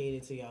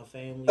dedicated to y'all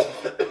family.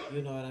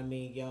 You know what I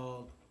mean?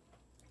 Y'all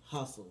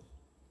hustle.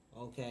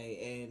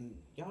 Okay? And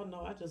y'all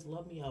know I just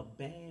love me a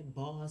bad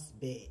boss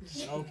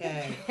bitch.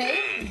 Okay?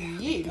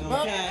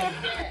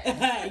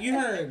 Okay? You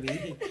heard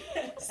me.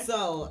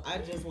 So, I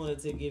just wanted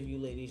to give you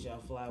ladies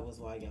y'all flowers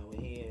while y'all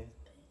were here.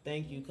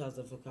 Thank you,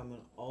 cousin, for coming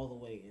all the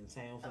way in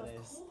town for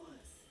this.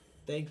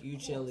 Thank you,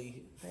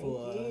 Chili,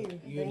 for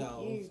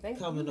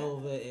coming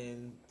over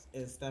and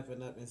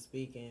stepping up and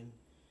speaking.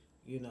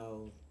 You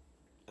know,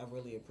 I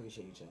really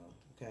appreciate y'all.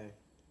 Okay,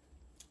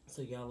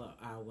 so y'all are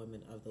our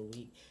Women of the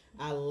Week.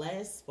 Our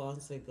last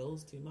sponsor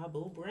goes to my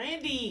boo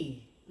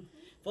Brandy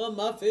for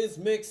Muffins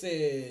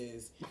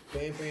Mixes.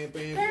 Bam, bam,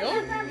 bam,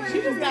 bam.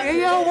 She just got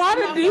why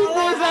did these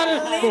boys out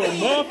of for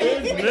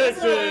Muffins Mixes? That's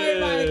why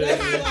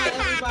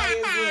everybody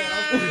is here.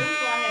 Okay,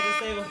 that's why I had to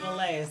save it for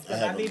last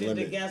because I needed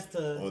the guest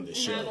to on the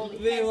show.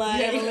 Be like,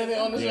 You have a limit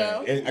on the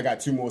show? And I got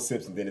 2 more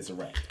sips and then it's a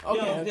wrap.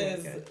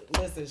 Okay.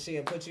 Listen,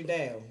 she'll put you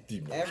down. I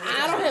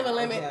don't have a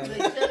limit.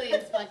 Okay. Chili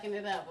is fucking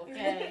it up,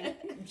 okay?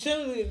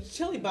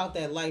 Chili about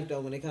that life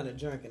though when it kind of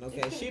drinking.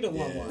 Okay, she the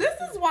one. This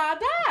is why I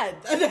died.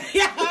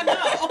 Yeah, I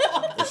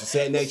know. And she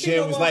sat in that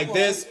chair was like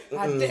this.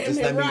 Just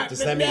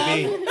let me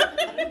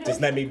be.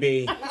 Just let me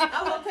be.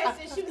 Oh, okay,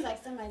 so she was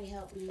like, somebody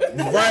help me.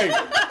 Right.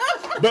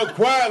 But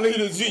quietly,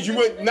 you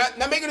would not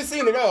making a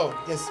scene at all.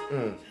 Just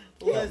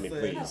help me,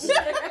 please.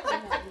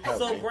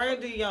 So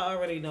Brandy, y'all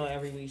already know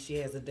every week she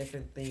has a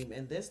different theme,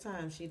 and this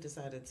time she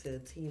decided to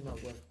team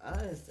up with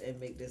us and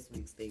make this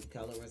week's theme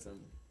colorism.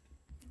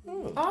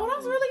 Oh,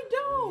 that's really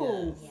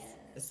dope.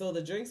 Yes. So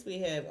the drinks we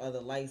have are the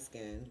light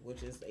skin,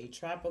 which is a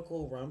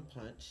tropical rum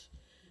punch.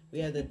 We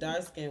have the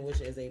dark skin, which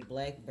is a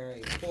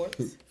blackberry port.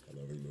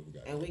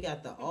 And we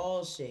got the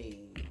all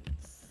shades.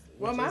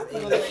 Well, mine's a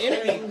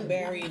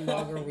cranberry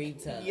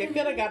margarita. You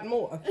could have got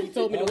more. You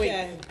told me to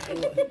wait.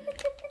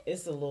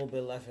 It's a little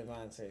bit left in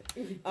mine too.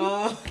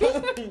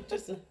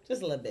 Just a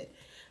little bit.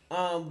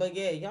 But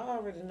yeah, y'all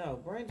already know.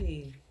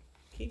 Brandy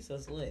keeps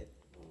us lit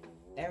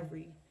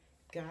every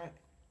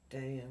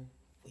goddamn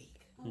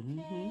week.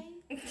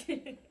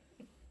 Okay.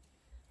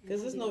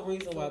 Because there's no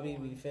reason why we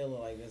be feeling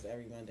like this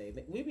every Monday.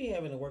 We be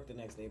having to work the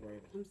next day,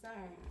 Brandy. I'm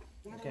sorry.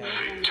 Okay.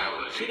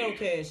 She don't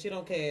care. She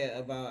don't care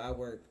about our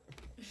work.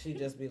 She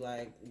just be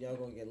like, y'all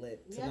gonna get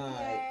lit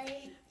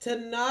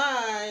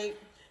tonight.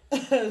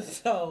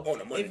 So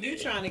if you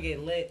trying to get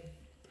lit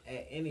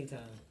at any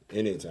time.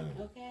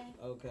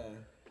 Okay.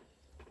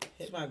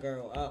 Hit my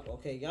girl up.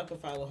 Okay. Y'all can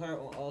follow her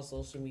on all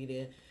social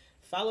media.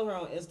 Follow her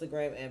on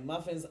Instagram at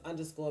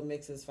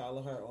Muffins_Mixes.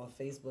 Follow her on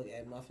Facebook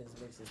at Muffins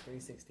Mixes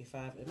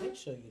 365. And make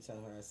sure you tell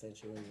her I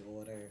sent you when you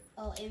order.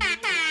 Oh, and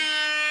if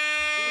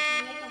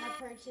you're making a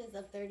purchase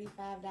of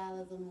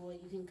 $35 or more,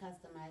 you can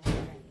customize your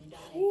drink. You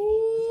don't have to get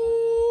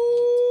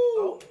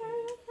what's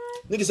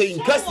on Niggas say you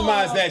can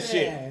customize that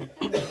shit.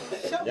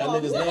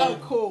 Y'all niggas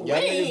love. Cool. Y'all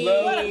niggas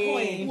love. What a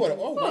queen. What a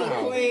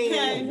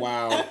queen.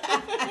 Wow.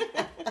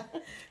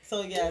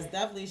 So yes,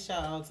 definitely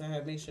shout out to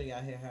her. Make sure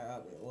y'all hit her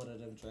up and order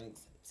them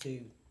drinks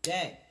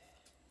today.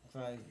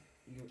 Sorry,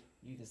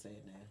 you can say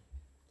it now.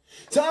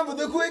 Time for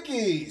the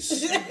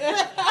quickies.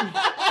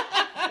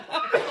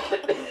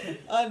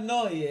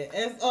 Annoying.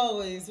 As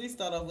always, we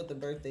start off with the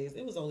birthdays.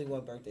 It was only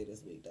one birthday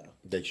this week, though.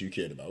 That you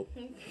cared about.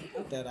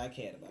 That I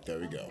cared about. There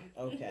we go.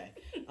 Okay.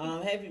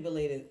 Happy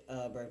belated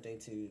birthday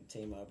to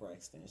Tamar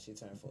Braxton. She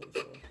turned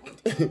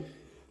 44.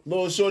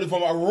 Little shorty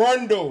from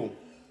Arundel.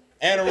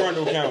 Anne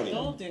Arundel County.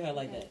 Don't do her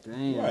like that.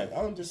 Damn. Right,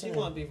 I'm just She saying.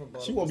 want to be from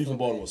Baltimore. She want to be from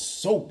Baltimore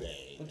so bad.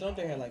 But don't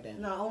do her like that.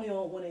 No, only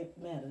when it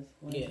matters.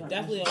 When Yeah, it's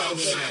definitely on on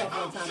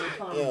the the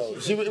time. Yo,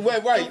 she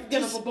right.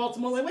 Get up for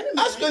Baltimore. Like, wait a I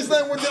minute. just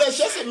went to that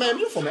shit. I said, man,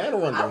 you're from Anne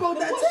Arundel. I wrote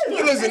that too.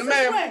 You listen,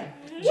 man.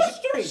 What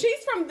street?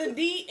 She's from the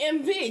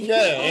DMV. Yeah,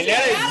 and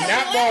that is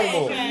not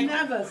Baltimore.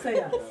 Never say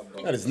us.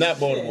 That is not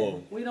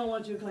Baltimore. We don't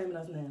want you claiming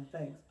us now.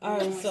 Thanks. All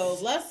right, so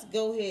let's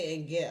go ahead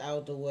and get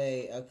out the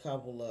way a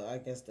couple of, I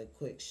guess, the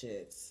quick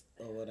shits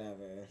or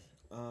whatever.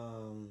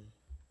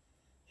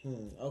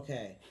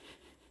 Okay.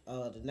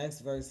 The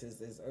next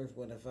verses is Earth,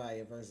 Wind, and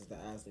Fire versus the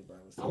Isley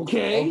Brothers.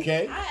 Okay.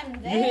 I'm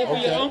You here for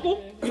there. your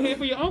uncle? You here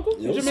for your uncle?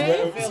 Yo,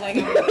 Jermaine? I feel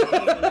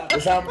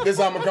like I'm This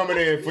time I'm coming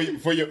in for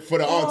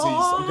the aunties.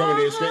 I'm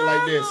coming in straight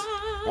like this.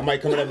 I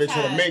might come in that bitch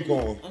with a mink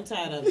on. I'm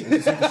tired of it.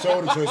 Just hit the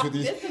shoulder joints with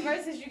these. This the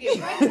verses you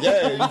get pregnant.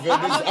 Yeah, you feel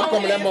this? I'm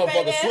coming that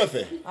motherfucker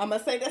swiffing. I'm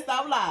gonna say this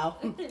out loud.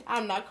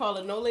 I'm not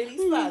calling no lady's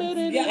sons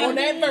on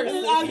that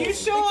verse. Are you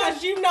sure?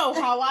 Because you know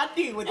how I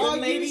do with Are the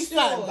you ladies' sure?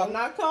 sons. I'm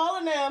not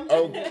calling them.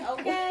 Okay,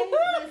 Okay.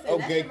 listen,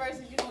 Okay. that's the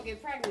verses you don't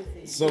get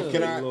pregnancy. So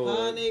can I?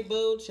 Honey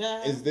Boo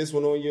Child. Is this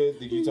one on your?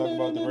 Did you talk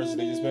about the verses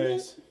they just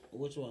passed?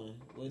 Which one?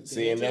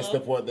 See, and that's the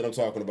part that I'm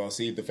talking about.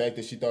 See, the fact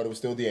that she thought it was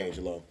still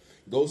D'Angelo,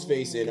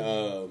 Ghostface,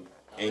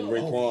 and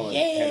Raekwon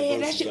had a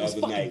verse the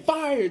other night.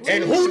 Fire.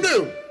 And who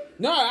knew?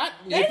 No,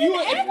 They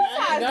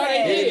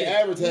They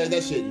advertised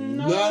that shit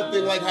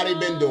nothing like how they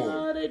been doing.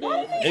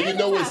 And you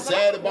know what's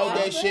sad about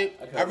that shit?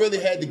 I really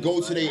had to go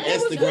to their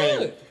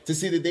Instagram to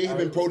see that they have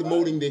been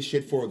promoting this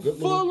shit for a good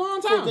For a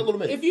long time. For a good little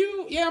minute. If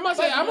you, I'm gonna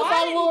say, I'm gonna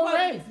follow Lil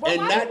Ray.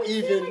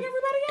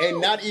 And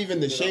not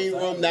even the Shane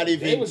Room, not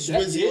even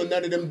Swizzy or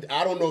none of them.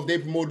 I don't know if they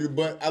promoted it,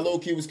 but I low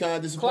key was kind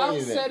of disappointed Clout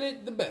in that. said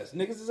it the best.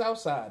 Niggas is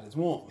outside. It's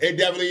warm. It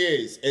definitely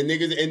is. And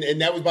niggas, and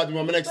that was about to be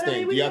my next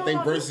thing. Do y'all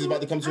think Versus is about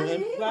to come to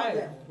him?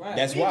 Right.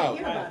 That's wild.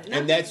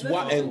 And that's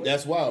wild. And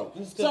that's wild.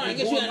 Sorry, I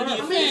guess you gotta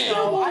be a fan.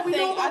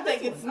 I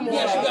think it's more.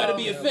 Yes, you gotta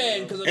be a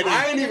fan. And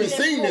I ain't even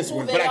seen this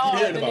one, but I keep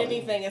hearing about it.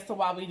 Anything as to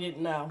why we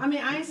didn't know. I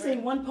mean, I ain't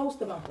seen one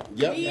post about that.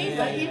 Yep.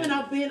 Like, even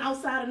out being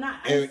outside or not,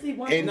 I And, didn't see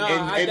one. and, post.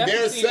 and, I and their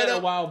definitely seen that a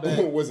setup while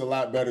back. was a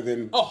lot better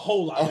than A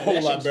whole lot. A whole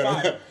That lot shit was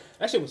better. fire.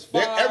 That shit was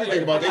fire.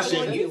 everything about that I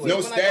shit. use it No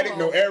when I go static,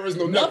 no home. errors,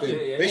 no nothing. Nothing.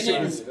 They And shit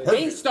then was they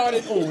perfect.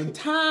 started on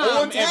time.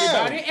 On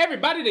time.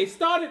 Everybody, they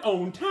started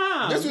on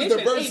time. This was They the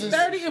said verses-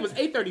 8:30. It was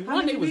 8:31. How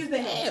many They was views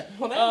they had?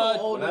 Well, they were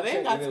older. They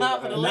ain't got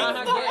time for the late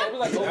Nah, stuff. yeah, it was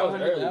like over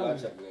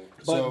 100,000.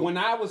 But So- when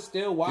I was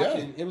still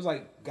watching, it was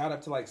like got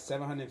up to like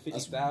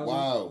 750,000.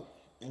 Wow.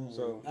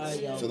 So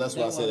So that's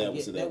why I said that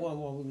was that. that. That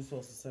one we were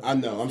supposed to say. I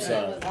know. I'm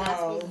sorry.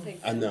 Oh.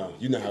 I know.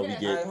 You know how we All right,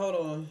 get. hold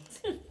on.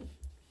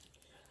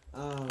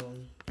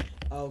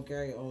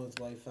 Gary Owens'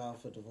 wife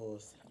filed for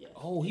divorce.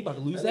 oh, he about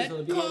to lose that.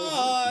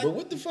 But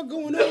what the fuck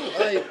going on?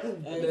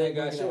 Like, Hey,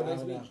 got a show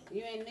next week.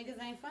 You ain't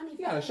niggas ain't funny.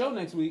 He got a show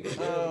next week.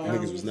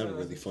 niggas was never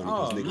really funny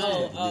because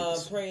niggas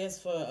was niggas. Prayers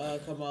for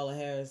Kamala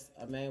Harris.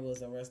 A man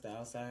was arrested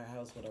outside her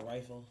house with a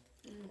rifle.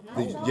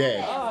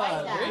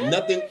 Yeah.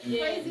 Nothing.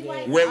 Crazy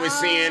white Where was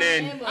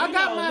CNN? I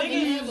got my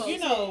Niggas, you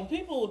know,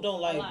 people don't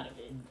like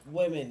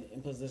women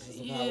in positions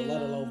of power,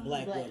 let alone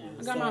black women.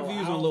 I got my views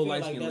on don't low feel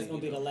light like skin that's lady,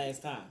 gonna be the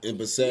last time. And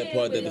the sad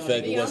part that the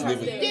fact it wasn't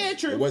even. Yeah,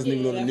 true. It wasn't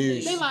even on the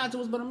news. They lied to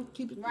us, but I'm gonna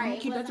keep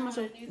that to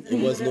myself. It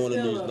wasn't on the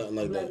Still news, a nothing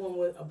like black that. woman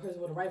with a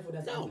person with a rifle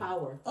that's in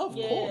power. Of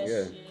course.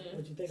 Yeah.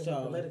 What you think So,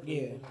 about politically?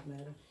 yeah. It doesn't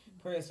matter.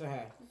 Prayers for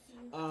her.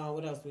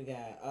 What else we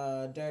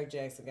got? Derek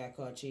Jackson got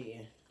caught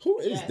cheating. Who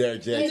is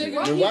Derek Jackson?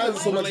 Wait, And why is it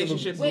so much of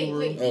relationship a?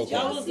 Wait. Okay.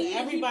 Y'all was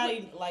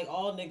everybody like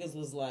all niggas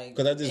was like.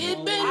 Because I just.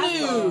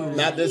 I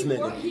Not this he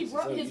nigga.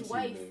 brought his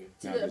wife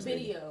to Not a this nigga.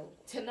 video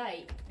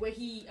tonight where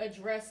he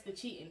addressed the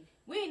cheating.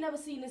 We ain't never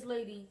seen this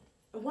lady.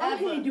 Why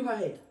ever. can't he do her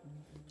hair?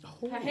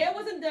 Her hair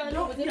wasn't done.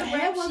 No, it was in her a hair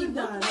wrap. She wasn't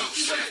looked done. like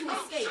she went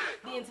to escape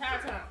the entire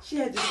time. She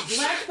had this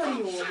black hoodie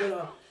on with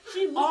a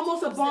She looked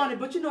almost a upset. bonnet,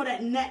 but you know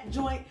that net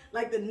joint,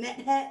 like the net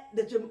hat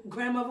that your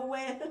grandmother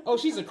wear? Oh,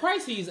 she's a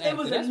crises actor. It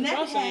was a That's what net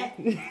y'all hat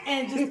saying.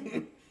 and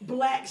just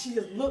black. She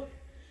just looked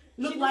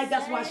like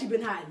that's why she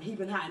been hiding. He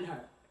been hiding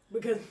her.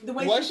 Because the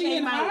way Was she she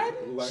came in out,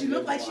 hiding? she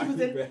looked like she was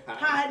in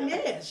hiding.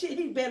 Yeah,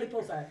 he barely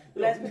posted her.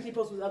 The last picture he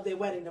posted was of their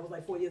wedding. That was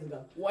like 4 years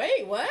ago.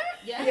 Wait, what?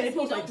 Yes, Yeah, they he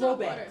post don't like talk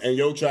about throwbacks. her. And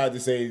yo tried to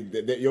say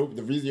that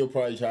the reason yo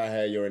probably tried to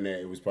have yo in there,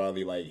 it was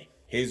probably like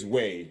his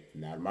way,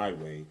 not my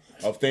way,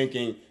 of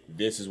thinking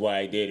this is why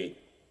I did it.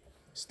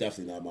 It's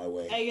definitely not my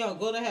way. Hey yo,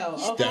 go to hell.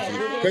 It's Okay.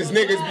 definitely because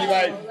niggas be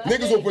like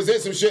niggas will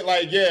present some shit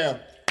like yeah.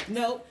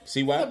 Nope.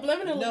 See why?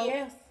 Subliminally, No.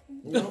 yes.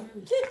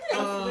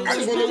 I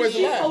just want to know where's the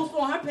She lie. post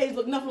on her page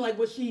look nothing like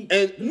what she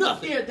And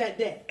feared that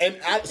day. And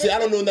I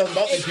don't know nothing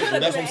about these people.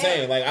 could've That's been what I'm an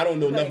saying. Like I don't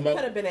know nothing It could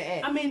about. have been an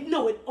ad. I mean,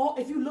 no, it all.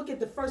 If you look at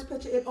the first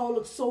picture, it all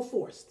looks so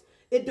forced.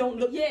 It don't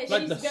look. Yeah,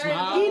 Like she's the very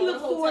smile? He the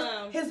looks whole forced.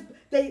 time.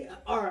 They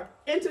are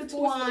intertwined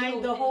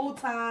Forcefully the open. whole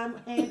time,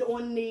 hand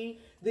on knee,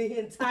 the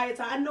entire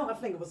time. I know her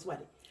finger was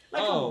sweaty,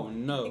 Like, Oh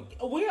no.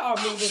 We are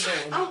moving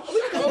on.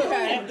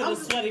 Okay. After the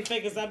sweaty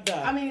figures, I'm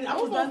done. I mean, I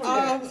was done for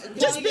that.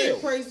 Kanye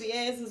crazy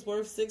ass is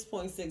worth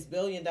 $6.6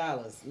 billion,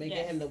 making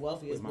him the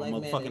wealthiest My black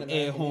man in motherfucking American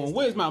air horn. history.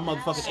 Where's my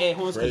motherfucking air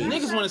horns? Because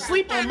niggas want to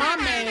sleep on my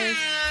man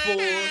for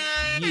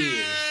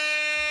years.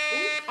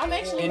 I'm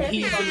actually And happy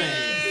he's about the man.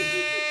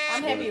 that.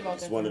 I'm happy about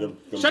It's that. one of them.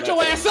 Shut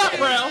your ass up,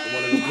 bro. One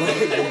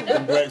of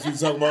them blacks you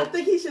talking I about.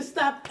 think he should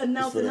stop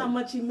announcing for how them.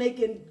 much he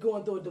making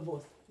going through a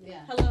divorce. Yeah.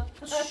 Hello.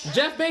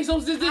 Jeff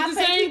Bezos did the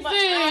same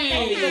I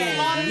think he was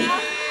smart thing.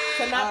 enough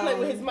to not play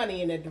with his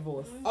money in that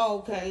divorce.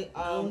 Okay,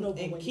 don't know,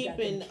 but and when you got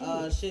keeping them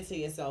kids. shit to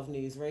yourself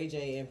news, Ray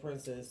J and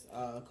Princess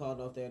called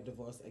off their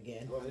divorce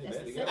again.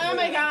 Oh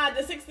my God,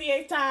 the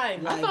 68th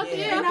time. Like, thought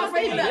yeah, I thought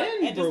they at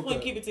did this broke point,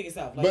 up. keep it to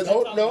yourself. Like, But don't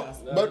hold talk no. to us.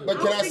 But I can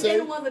don't I think they say?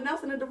 the ones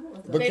announcing a divorce.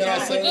 But can I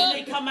But say? then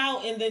they come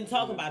out and then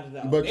talk about it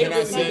though. But can I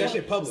Make say? that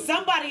shit public.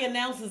 Somebody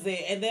announces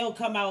it and they'll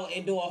come out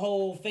and do a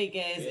whole fake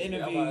ass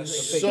interview.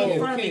 So-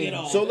 confirming it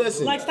all. so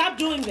listen. Like, stop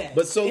doing that.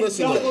 But so It's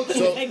listen, y'all though. go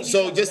through and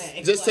so take just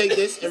me just back. take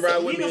this and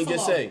ride with me Leave and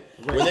us just alone. say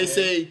when they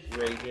say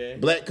Ray J.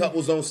 black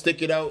couples don't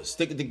stick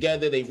it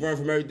together, they run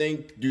from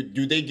everything.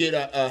 Do they get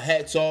a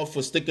hats off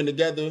for sticking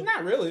together?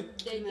 Not really.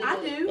 I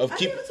do. Of I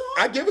keep, give it to him.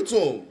 I give it to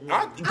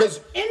them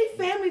because Any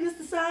family that's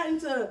deciding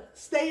to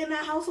stay in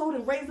that household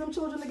and raise them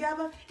children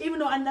together, even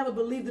though I never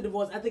believed the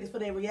divorce, I think it's for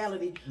their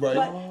reality. Right.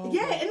 But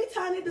yeah,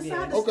 anytime they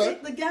decide to Okay.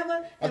 stick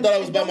together, I thought I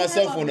was by don't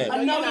myself have on that.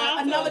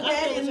 Another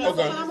dad and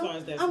another Okay.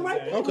 mama, I'm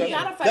right there. okay, We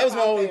gotta fight that was my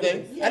for our only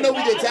family. thing. I know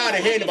we get tired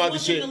of hearing about I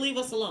this just want you shit. to leave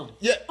us alone.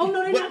 Yeah. Oh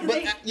no, they're not.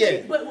 But,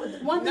 yeah. But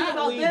one thing Not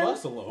about leave them,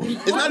 us alone.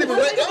 It's not even.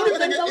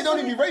 It don't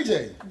even be Ray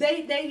J.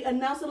 they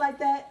announce it like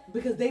that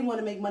because they want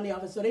to make money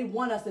off it, so they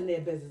want us in their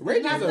business. Ray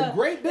It's not J's a the-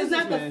 great It's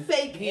not the businessman.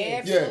 fake.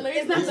 Yeah,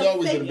 It's not he's the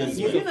always fake. been a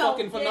businessman.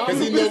 Fucking Because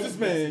phenomenal he knows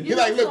businessman. He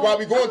like, look, while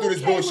we going through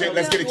this bullshit,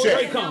 let's get a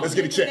check. Let's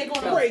get a They're check.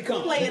 gonna Great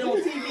company. play it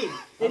on TV.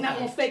 They're not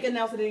gonna fake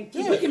announce it and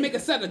keep We it. can make a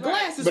set of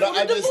glasses But for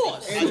I the just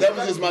divorce. that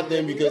was just my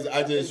thing because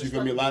I just you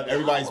feel me a lot.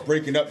 Everybody's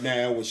breaking up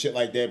now with shit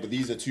like that, but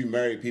these are two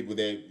married people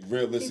that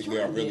realistically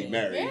are really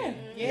married,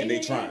 and they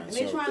trying. And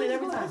they So trying it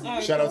every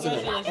time. shout out to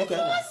them. Okay.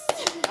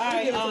 All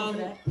right, Give it to them for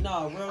that.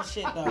 no, real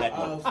shit though. Black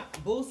woman.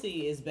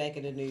 Boosie is back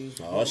in the news.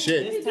 Oh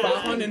shit. This time,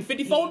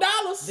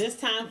 $554. this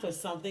time for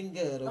something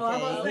good, Oh, I'm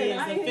okay? about to He say, is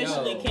I ain't hear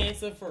officially that.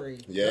 cancer free.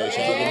 Yeah, shout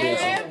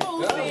Yeah, out to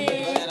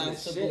Boosie. Shout out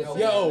to Boosie.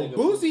 Yo,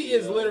 Boosie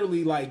is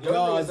literally like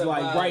God's niggas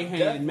like about right hand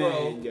death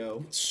row. man,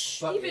 yo.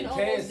 Fucking Even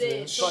almost cancer,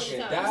 dead so many fucking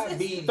times.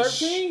 diabetes.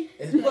 13?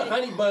 And he put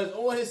honey buns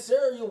on his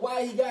cereal.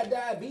 Why he got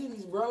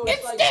diabetes, bro?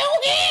 It's like, still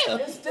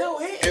here. It's still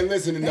here. And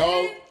listen, and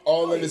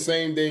all in the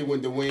same day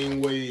when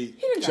Dwayne Wade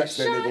got checks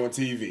that shot. nigga on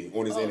TV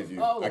on his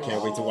interview. I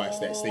can't wait to watch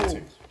that. Stay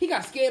tuned. He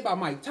got scared by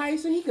Mike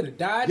Tyson. He could have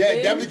died. Yeah,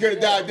 then. definitely could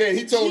have died then.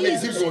 He told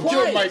niggas he was gonna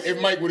kill Christ. Mike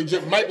if Mike would have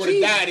jumped. Mike would have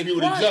Jesus died if he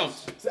would have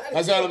Christ. jumped.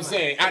 That's all I'm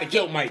saying. I'd have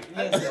killed Mike.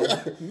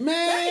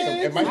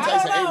 Man. And Mike I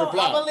Tyson don't ain't know.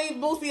 replied. I believe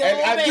Boosie a And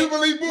little I bit. do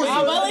believe Boosie.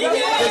 I believe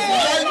it.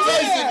 Because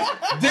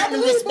Mike Tyson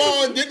didn't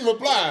respond, didn't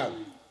reply.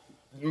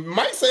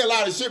 Mike say a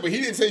lot of shit, but he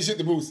didn't say shit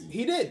to Boosie.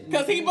 He did.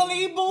 Because he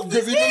believed Boosie.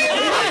 Because he say,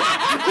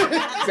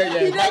 yeah,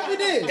 He if Mike- definitely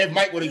did. If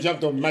Mike would have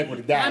jumped on me, Mike would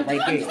have died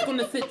right I'm just there.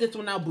 gonna sit this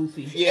one out,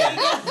 Boosie. Yeah.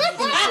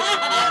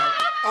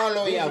 I don't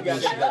know. Yeah,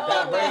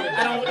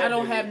 I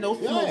don't have no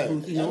smoke, yeah.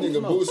 Boosie. That No nigga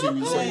smoke. Boosie,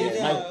 we say, Yeah.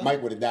 yeah,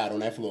 Mike would have died on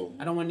that floor.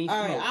 I don't want any All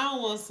right, smoke. I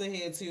don't want to sit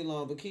here too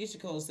long, but Keisha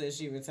Cole said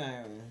she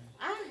retiring.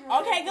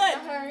 Okay, good. I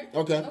heard.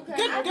 Okay.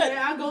 Good.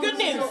 I'll go Good listen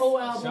to news. the whole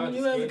album.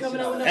 You ever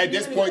coming out with At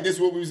this point, this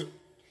is what we was.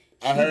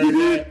 I heard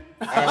that.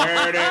 I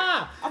heard it.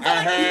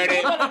 I heard For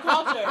it. the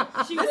culture.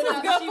 This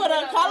is good for the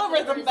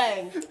colorism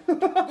thing.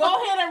 Go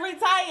ahead and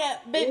retire,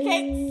 Big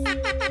Cakes.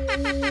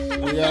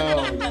 Yo.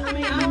 I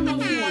mean, I don't know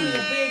if you wanted a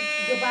big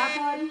goodbye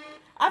party.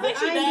 I think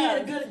she I ain't does.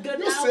 had a good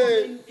You album.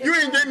 said you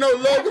ain't getting no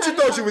love. What you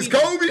thought you was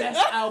Kobe?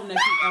 Best album that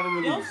she ever Yo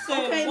released. said,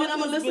 Okay, what then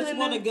I'ma this listen bitch to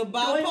want a them.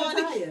 goodbye Go ahead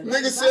and party? retire.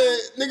 Nigga said,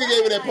 nigga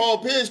gave her that Paul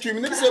Pierce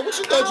treatment. Nigga said, what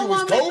you thought you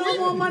was I don't want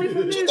no more money Kobe?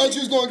 from What you music. thought you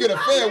was gonna get a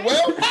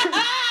farewell?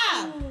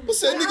 I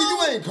said, nigga,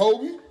 you ain't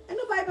Kobe. Ain't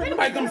nobody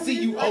Nobody come see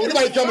you. Ain't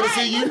nobody coming to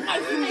see you.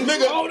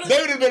 Nigga,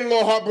 they would have been a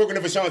little heartbroken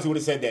if Ashanti would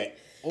have said that.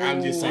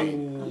 I'm just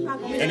saying.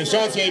 And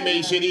Ashanti ain't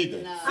made shit either.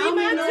 See,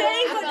 my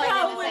things are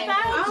come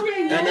without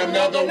you. And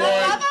another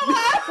one.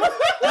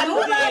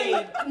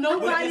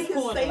 Nobody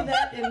can say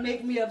that and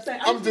make me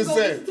upset. I'm just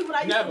saying.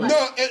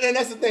 No, and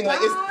that's the thing. Like,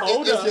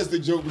 Hold it's just a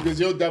joke because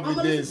Yo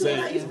definitely did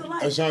say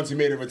Ashanti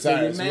made it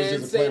retire. So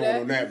it's just a play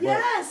on that. But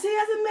Yes, he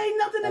hasn't made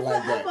nothing in I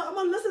like forever. that. I'm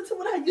gonna listen to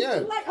what I used yeah,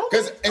 to like.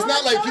 because it's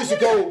not like Keisha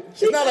Cole.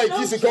 It's not like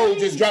Keisha Cole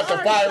just dropped a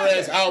fire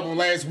ass album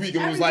last week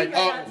and was like,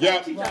 oh,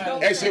 yep,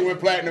 that shit went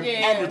platinum.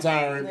 I'm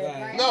retiring.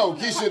 No,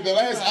 Keisha, the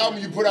last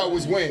album you put out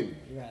was when?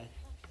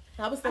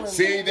 I was still in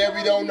See, that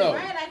we don't know.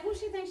 Right, like who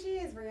she thinks she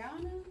is,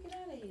 Rihanna? Get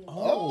out of here.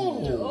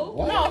 Oh,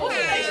 wow. No, who do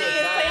you think she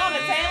is? Teyana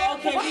Taylor?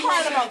 Okay, I'm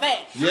crying about that.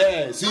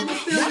 Yeah, see,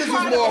 niggas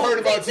was more hurt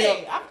about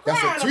Tiana. I'm That's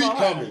crying a tweet about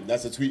her. coming.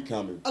 That's a tweet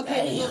coming.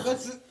 Okay,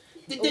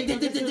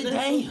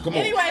 Damn. Come on.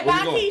 Anyway, where bye,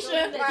 we going?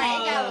 Keisha.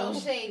 Right, got a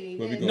little shady.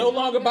 Where we going? No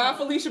longer bye,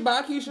 Felicia.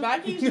 Bye, Keisha. Bye,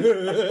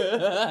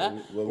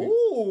 Keisha. Where we-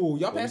 Ooh, y'all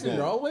Where we passing it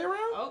going? all the way around?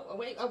 Oh,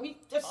 wait, are we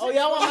just... Oh,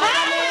 y'all want my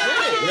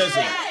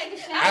Listen,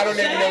 I don't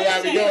even know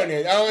why we doing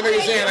this. I don't know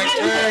what saying like,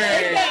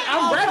 hey.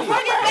 I'm ready.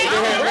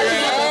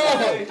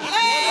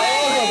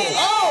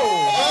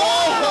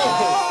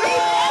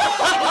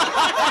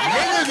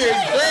 Niggas is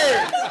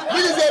bad.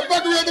 Niggas said,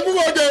 fuck we at the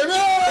football game.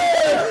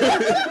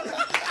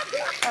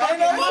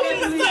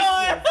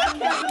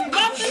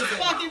 Nothing's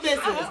fucking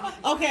business.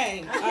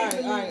 Okay. All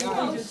right.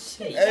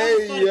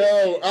 Hey,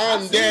 yo,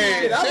 I'm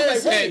dead. I was like,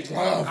 Shit wait, said,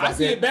 I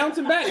see it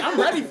bouncing back. I'm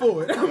ready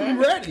for it. I'm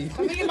ready. Let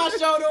me get my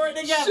shoulder right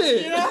together.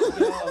 Shit. You know?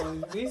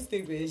 Yo, we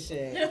stupid as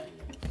shit.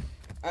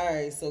 All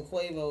right, so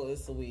Quavo is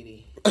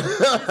Saweetie.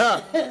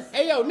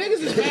 Hey, yo,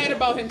 niggas is mad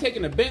about him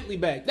taking a Bentley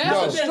back.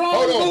 That's a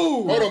strong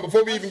hold move. on,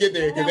 before we even get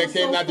there, because that was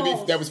came so not to be,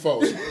 false. that was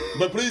false.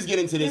 But please get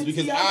into this,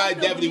 because MTI I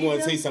don't definitely believe want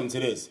to him. say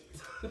something to this.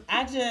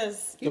 I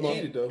just He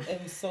cheated, though.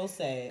 am so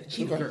sad.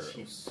 Cheat girls.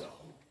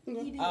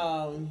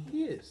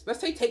 Yes. Let's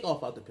take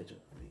off out the picture.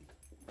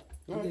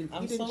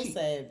 I'm so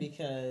sad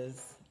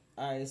because,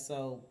 all right,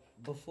 so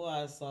before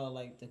I saw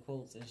like the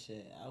quotes and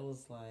shit, I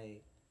was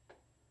like,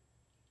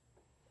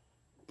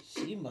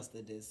 she must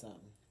have did something.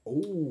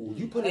 Oh,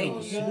 you put it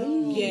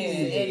on.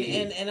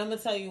 Yeah, and I'm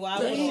gonna tell you why. I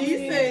put on She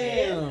Sweetie.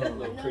 said. I'm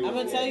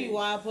gonna tell you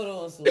why I put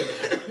on Sweetie.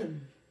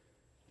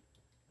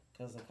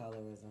 Because of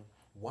colorism.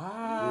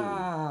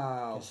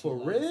 Wow. For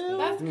likes real?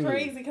 That's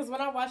crazy because when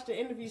I watched the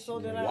interview, so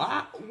did I.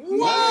 Wow. You know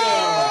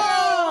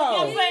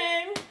what I'm Wow.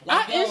 saying?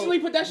 I instantly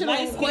put that shit on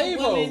light-skinned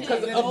Quavo women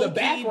because of low-key the be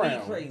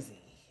background. Crazy.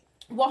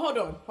 Well, hold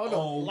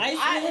on.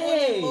 Light-skinned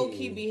Hey. women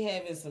low-key be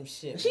having some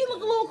shit. She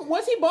looked a little.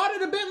 Once he bought her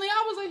the Bentley,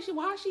 I was like,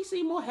 why she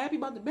seem more happy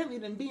about the Bentley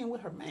than being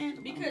with her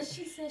man? Because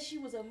she said she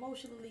was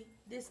emotionally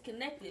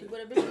disconnected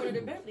with a bitch with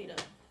the Bentley,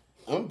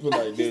 though. I'm put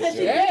like this,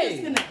 yo.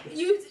 Hey.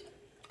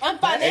 I'm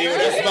fine. Hey, yo,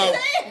 that's about.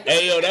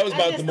 Hey, yo, that was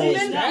about the most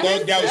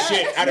thugged out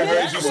shit I done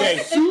heard you say.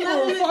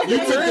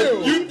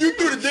 You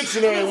threw the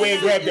dictionary away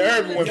and grabbed the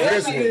urban one for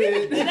this one.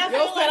 And I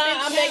feel like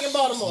I'm back in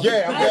Baltimore.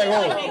 Yeah, I'm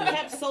back they home.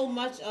 kept so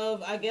much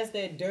of, I guess,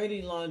 that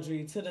dirty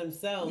laundry to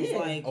themselves. Yeah.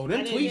 Like, Oh,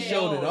 them I didn't tweets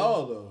showed it know.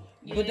 all though.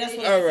 But that's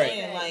what All I'm right.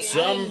 saying. Like,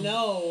 So I didn't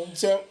know.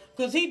 So,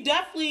 Because he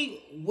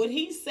definitely, what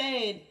he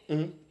said,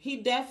 he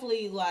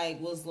definitely, like,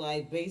 was,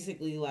 like,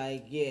 basically,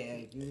 like,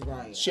 yeah, you're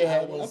right. Shit I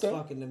happened. was Okay.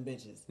 fucking them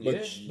bitches.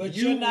 but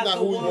You're not the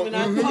who we woman want.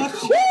 I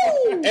thought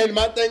you And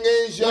my thing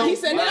is, yo, When he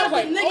said that, I was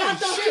like, Nigga, I oh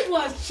thought shit. she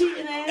was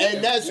cheating ass.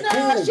 and that's she cool.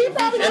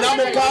 probably And I'm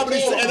didn't gonna probably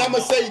say say, and I'm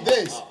gonna say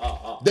this: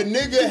 the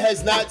nigga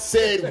has not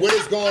said what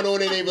is going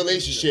on in their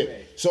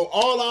relationship. So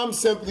all I'm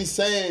simply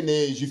saying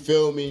is, you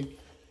feel me?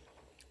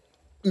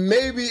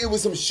 Maybe it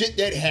was some shit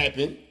that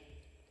happened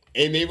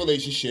in their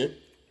relationship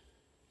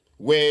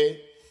where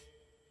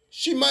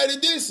she might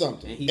have did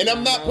something, and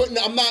I'm not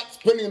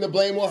putting the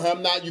blame on her.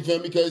 I'm not, you feel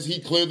me? Because he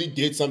clearly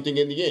did something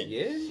in the end.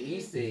 Yeah,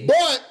 she said.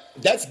 But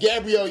that's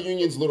Gabrielle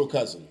Union's little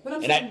cousin. But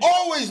I'm And I saying-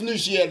 always knew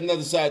she had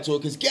another side to it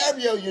because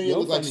Gabrielle Union Yo,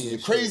 looked like funny she's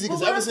as crazy But because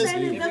what ever I'm since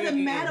saying is, it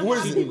doesn't matter What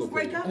why is it? people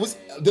break up. was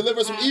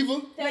Deliver Some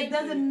Evil, It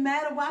doesn't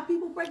matter why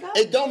people break up.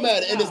 it don't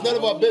matter, and it's none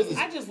of our business.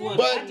 I just want,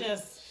 But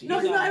No,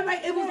 you know,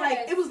 everybody,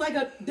 it was like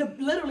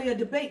literally a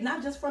debate,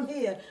 not just from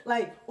here.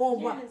 Like,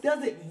 on what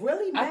does it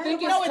really matter? I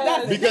think it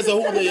doesn't. because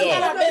of who they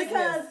are.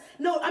 Because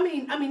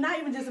I mean, not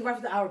even just in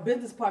reference to our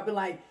business part, but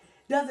like,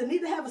 does it need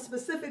to have a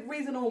specific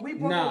reason on we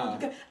broke Nah. up?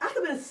 Because I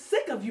could have been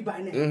sick of you by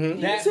now.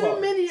 That Too part.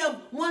 many of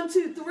 1,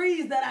 2,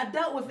 3s that I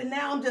dealt with, and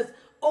now I'm just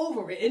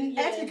over it. And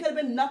actually, could have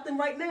been nothing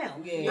right now.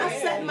 Yeah. I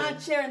sat in my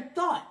chair and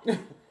thought.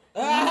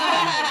 I'm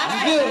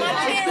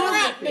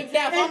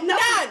No,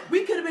 done.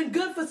 we could have been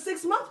good for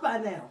 6 months by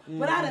now.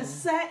 But I done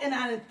sat and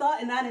I done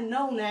thought and I didn't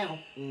know now.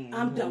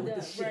 I'm done with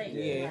this shit. Right.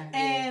 Yeah.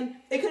 And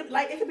it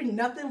could be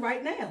nothing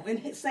right now.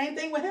 And same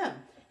thing with him.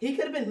 He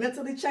could have been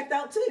mentally checked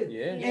out too.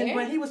 Yeah. And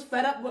when he was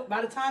fed up,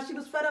 by the time she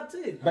was fed up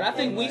too. But I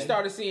think we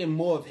started seeing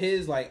more of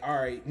his, like, all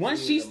right,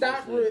 once she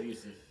stopped tweeting,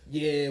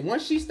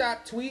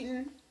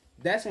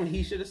 that's when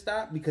he should have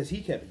stopped because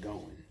he kept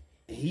going.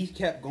 And he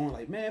kept going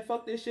like, man,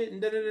 fuck this shit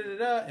and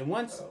da-da-da-da-da. And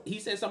once he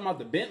said something about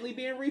the Bentley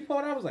being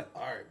repoed, I was like,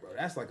 all right, bro,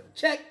 that's like a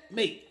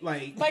checkmate.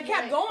 Like, But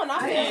kept going. I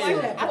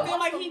feel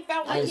like he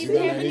felt like he see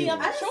didn't that have any either.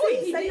 other I didn't see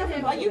choice. he say nothing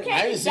about Like, you that. I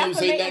can't didn't see him say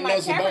defamating nothing my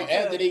else about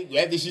character.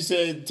 after she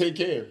said take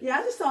care. Yeah,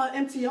 I just saw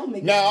MTO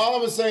make Now all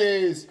I'm gonna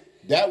say is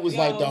that was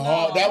like the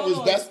hard.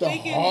 That's the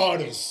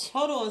hardest.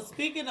 Hold on.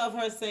 Speaking of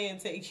her saying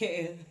take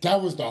care,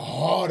 That was the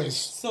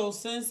hardest. so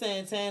since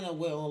Santana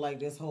went on like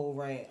this whole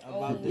rant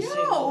about the shit.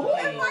 Yo, who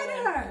going on,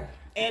 invited her?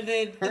 and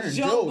then Her and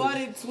Joe Joey.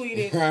 Budden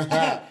tweeted,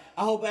 I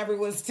hope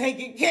everyone's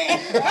taking care.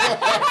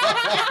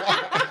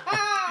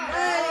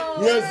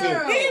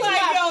 Listen, He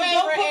like,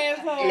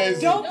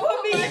 listen. don't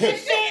put me in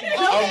this shit.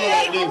 I'm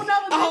like this.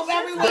 I hope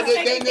everyone's But the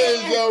taking thing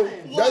is, care. yo,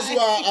 that's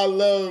why I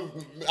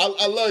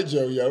love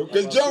Joe, yo,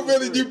 because Joe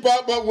really do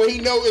pop up when he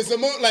know it's a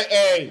mood. Like,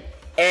 hey,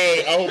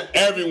 I hope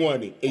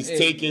everyone is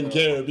taken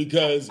care of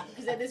because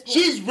Because at this point,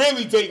 She's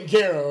really taken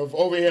care of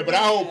over here, but I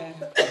hope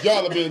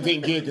y'all are being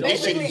taken care of because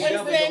this shit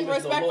is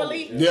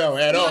respectfully. yo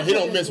at all. He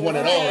don't miss one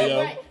at all, yo.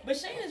 Right. But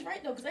Shayna's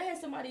right though, because I had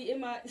somebody in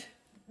my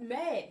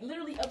mad,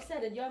 literally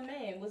upset. A young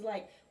man was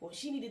like, "Well,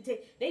 they need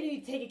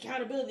to take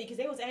accountability because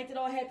they was acting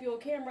all happy on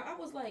camera." I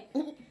was like,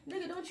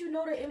 "Nigga, don't you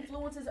know that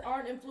influences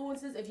aren't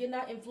influences if you're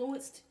not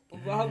influenced?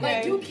 Okay.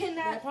 Like you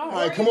cannot." All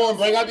right, come on,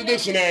 bring out the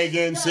dictionary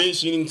again. See,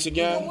 she didn't The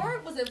again.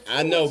 word was influence.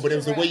 I know, but it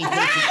was the way you put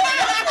it.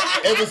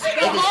 It was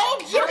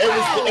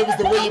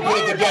the way you put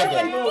it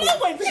together.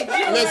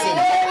 Listen,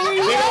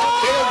 they don't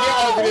get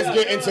all of this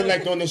good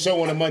intellect on the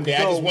show on a Monday.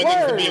 I just want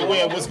them to be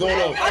aware of what's going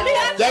on.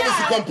 That was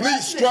a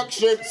complete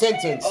structured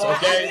sentence,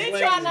 okay? I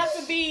try not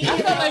to be.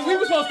 I felt like we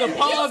were supposed to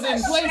pause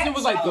in place. It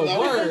was like the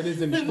word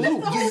is influence.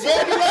 You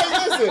feel me?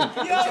 Like, listen,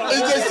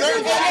 it's just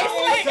certain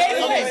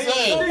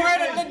The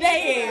word of the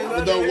day is.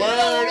 The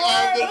word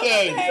of the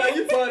day So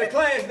you part of the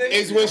class, nigga.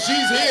 is when she's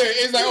here.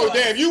 It's like, oh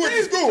damn, you went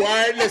to school. All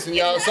right, listen,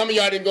 y'all. Some of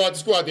y'all didn't go out to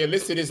school out there.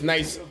 Listen to this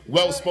nice,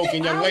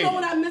 well-spoken young I lady. don't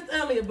know what I missed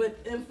earlier, but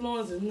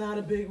influence is not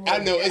a big word. I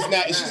know it's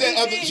not.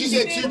 She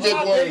said two big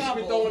words,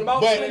 but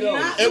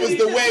it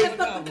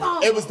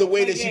was the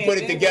way that she put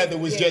it together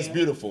was just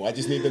beautiful. I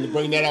just need them to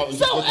bring that out and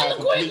just look how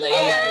complete.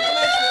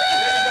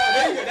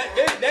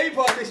 There you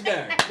part of this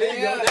now. There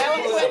you go.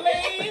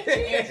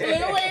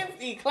 Influence,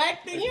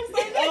 eclectic, you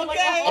say that?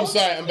 Okay. I'm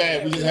sorry, I'm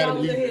bad. We just had I a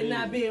was here week.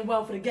 not being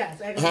well for the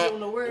gas. I don't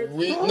know words.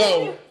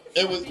 No,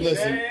 it was.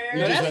 Listen, we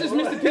No, just that's had- just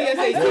Mr.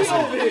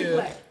 PSAT over here.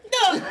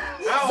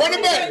 run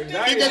it back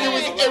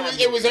because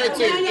it was her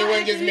too. It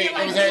wasn't just me. It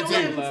was her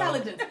too.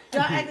 Intelligence.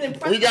 Y'all acting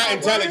impressed. We got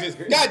intelligence.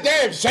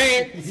 Goddamn,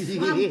 Shane.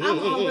 I'm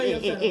already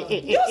upset about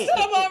it. You said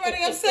I'm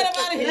already upset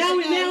about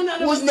it. Now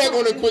Who's not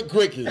gonna quit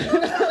quickie?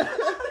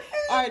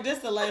 All right, this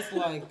is the last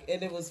one,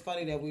 and it was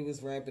funny that we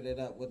was wrapping it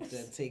up with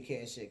the take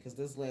care shit because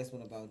this last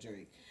one about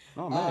Drake.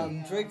 Oh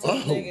man. Drake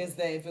told niggas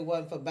that if it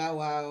wasn't for Bow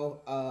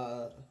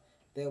Wow,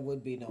 there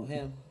would be no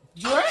him.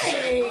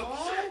 Drake.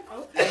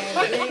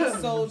 And Big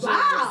Soulja was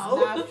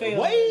not feeling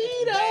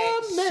Wait a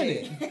that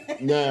minute.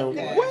 shit. No.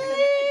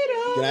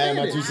 Can I add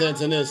my 2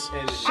 cents in this?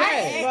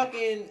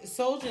 Fucking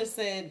Soulja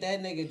said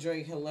that nigga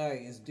Drake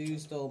hilarious.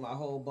 Dude stole my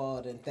whole ball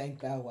and thank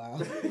Bow Wow.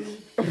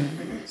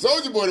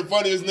 Soulja Boy, the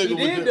funniest nigga. He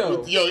did, though.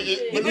 Drake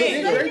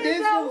did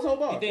steal his whole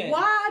bar.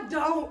 Why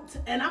don't,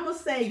 and I'm going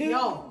to say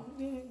y'all,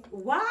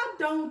 why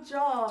don't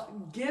y'all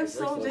give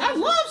Soulja I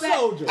love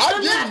Soulja.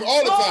 I give him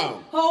all the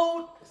time.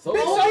 Hold Big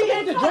Soulja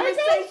to Drake?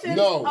 conversation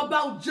No.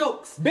 about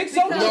jokes. Big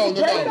Soulja No, to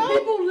Drake? no.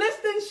 People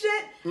listing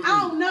shit, I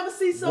don't never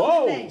see Whoa.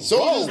 Soulja name.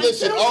 Soulja's list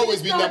should Until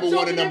always be they start number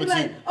one and joking, number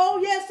they be two. like, oh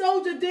yeah,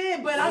 Soulja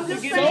did, but I'm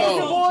just saying.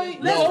 Soulja Boy-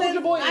 Listen,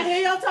 Soulja Boy I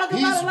hear y'all talking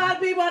about a lot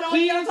of people. I don't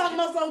hear y'all talking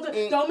about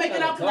Soulja. Don't make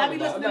it up because I be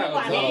listening to about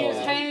my He ears.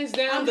 is hands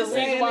down I'm the just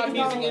reason saying, why niggas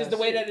music don't- is the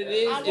way that it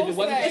is. If it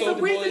wasn't It's for the Soulja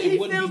Boy, reason he it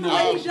wouldn't feels be the no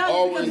way he music.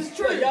 does because it's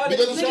true. Y'all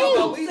Because niggas it's talk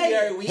about true. Weezy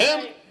every week. Him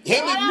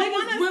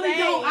Niggas and really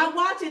don't. I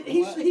watch it.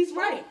 He's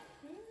right.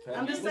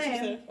 I'm just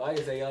saying. I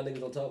can say y'all niggas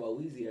don't talk about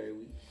Weezy every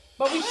week.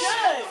 But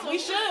we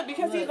should,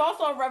 because he's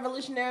also a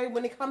revolutionary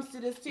when it comes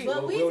to this too.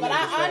 But But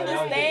I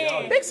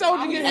understand. Big Soulja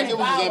I get get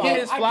what you're saying.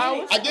 his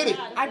flowers. I get it.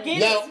 I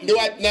get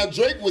it. Now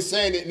Drake was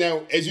saying it.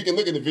 Now, as you can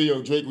look at the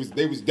video,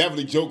 they was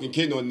definitely joking,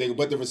 kidding on nigga,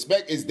 but the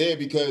respect is there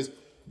because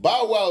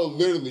Bow Wow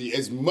literally,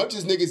 as much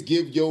as niggas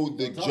give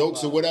the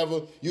jokes or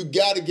whatever, you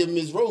gotta give him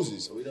his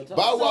roses.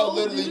 Bow Wow So,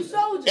 literally, you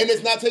Soulja. and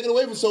it's not taken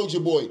away from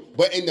Soulja Boy,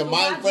 but in the So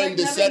mind why frame, Drake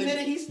the never setting,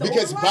 admitted he stole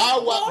because the Bow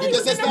line? Wow,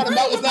 because it's not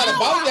about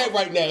that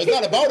right now. It's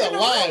not about a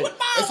line.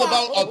 It's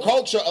about a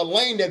culture, a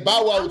lane that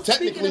Bow Wow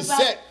technically about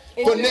set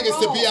for in your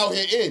niggas to be role. out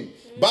here in.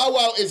 Bow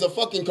Wow is a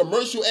fucking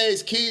commercial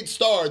ass kid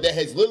star that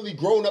has literally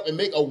grown up and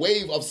make a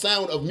wave of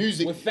sound of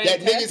music With that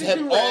niggas fantastic have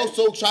duets.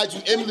 also tried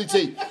to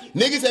imitate.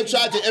 Niggas have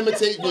tried to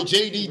imitate what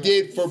JD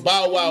did for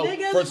Bow Wow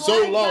Niggas for so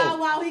like Bow long.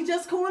 Wow, he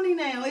just corny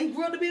now. He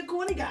grew up to be a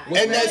corny guy.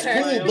 And that's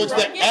cool, but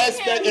the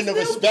aspect and the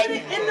respect,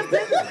 In the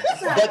business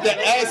side. but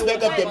the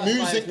aspect of the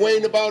music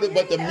weighing about it,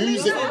 but the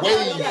music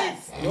wave,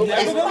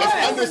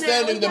 it's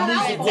understanding the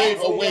music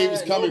wave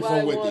is coming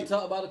from with Nobody it.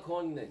 talk about a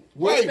corny nigga.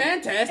 Right.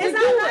 Fantastic. It's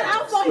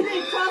not our fault he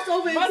didn't cross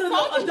over into the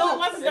Soulja adult.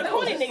 wasn't the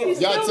corny nigga. He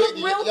still Y'all look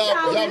take- real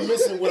y'all childish.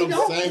 missing what He I'm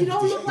don't- saying. He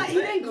don't look like he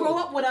didn't grow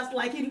up with us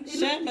like he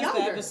Shan missed the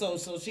younger.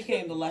 episode, so she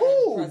came to let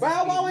Ooh, her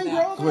Bow Wow ain't grow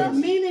up with us?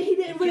 Meaning he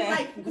didn't really Okay.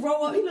 like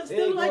grow up. He looked still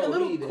didn't like a grow up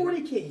little either.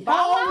 corny kid.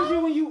 How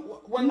old was you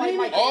when you like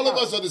Mike? All of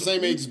us are the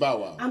same age as Bow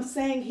Wow. I'm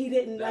saying he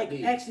didn't like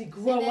actually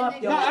grow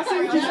up. No, Yo. I see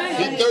what you're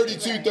saying. He's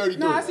 32, 33.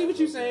 No, I see what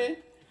you're saying.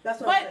 That's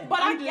what I'm saying.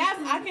 But I guess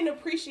I can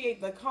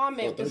appreciate the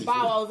comment because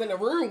Bow Wow's in the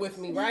room with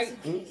me, right?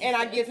 And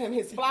I give him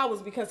his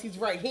flowers because he's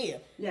right here.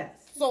 Yes.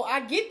 So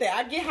I get that.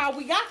 I get how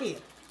we got here.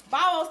 Bow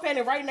Wow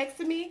standing right next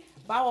to me.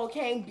 Bow Wow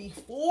came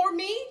before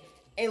me,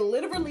 and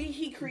literally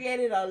he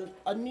created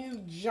a new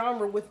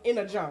genre within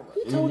a genre.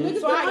 So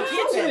I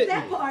get that.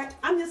 That part,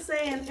 I'm just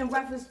saying in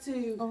reference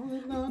to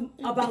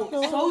about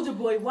Soulja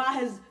Boy, why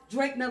has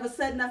Drake never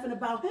said nothing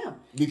about him?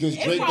 Because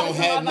Drake don't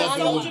have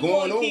nothing what's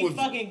going on with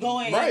fucking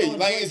going. Right,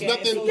 like it's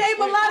nothing. He gave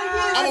a lot of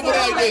years. I'm gonna put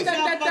it like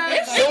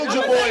this.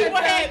 Soulja Boy,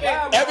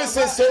 ever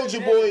since Soulja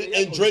Boy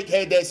and Drake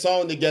had that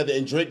song together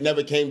and Drake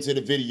never came to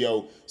the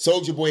video,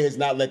 Soulja Boy has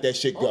not let that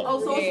shit go.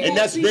 And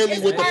that's really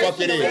what the fuck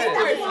it is.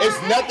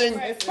 It's nothing.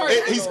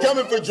 He's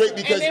coming for Drake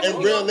because,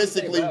 and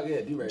realistically,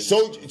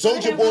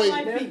 Soulja Boy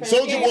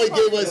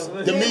gave us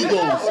the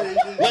Migos.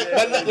 Like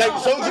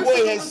Soulja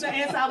Boy has.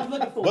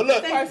 But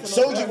look,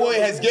 Soulja Boy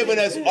has given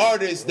us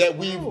artists that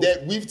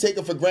we've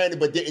taken for granted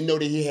but didn't know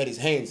that he had his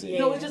hands in.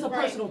 No, it's just a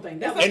personal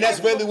thing. And that's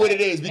really what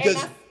it is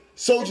because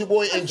Soulja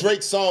Boy and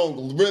Drake's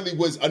song really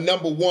was a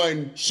number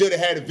one. Should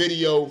have had a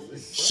video.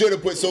 Should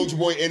have put Soulja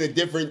Boy in a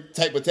different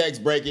type of tax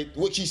bracket,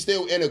 which he's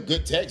still in a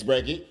good tax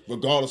bracket,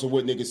 regardless of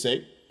what niggas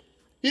say.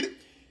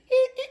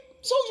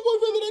 Soulja Boy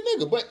really that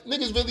nigga, but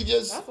niggas really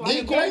just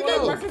didn't quite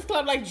know. Breakfast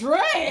Club like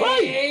Drake.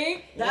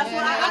 Right. That's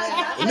what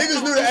I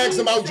niggas knew to ask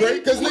him about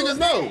Drake because niggas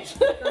know.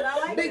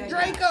 Big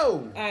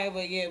Draco. All right,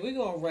 but yeah, we're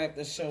gonna wrap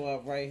the show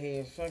up right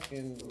here.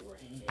 Fucking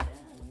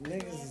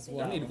niggas is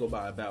wild. I need to go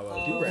buy a Bow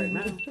Wow do-rag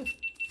now.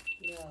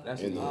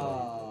 That's me.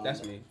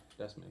 That's me.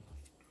 That's me.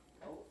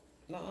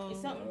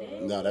 It's something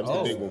dead. No, that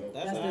was the big one.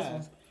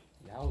 That's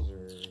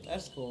Yowzer.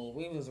 That's cool.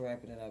 We was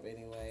wrapping it up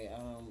anyway.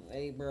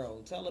 Hey,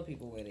 bro, tell the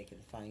people where they can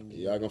find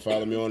you. Y'all can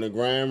follow me on the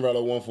gram,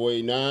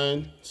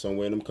 Rella1489,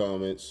 somewhere in them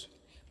comments.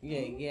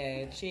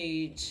 Yeah,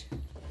 Cheech.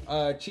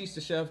 Cheech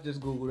the Chef, just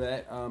Google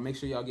that. Make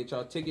sure y'all get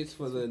y'all tickets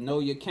for the Know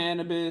Your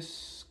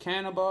Cannabis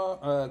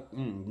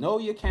Know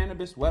Your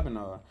Cannabis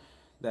webinar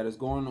that is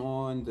going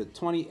on the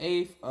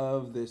 28th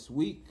of this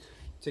week.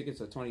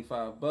 Tickets are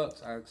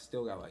 $25. I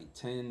still got like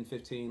 10,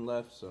 15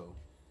 left, so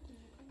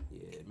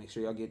yeah, make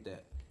sure y'all get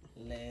that.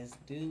 Let's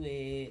do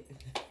it.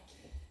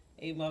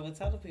 Hey, mama,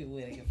 tell the people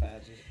where they can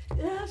find you.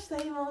 Yeah,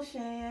 same old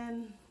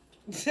Shan.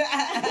 On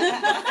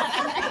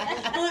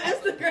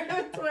Instagram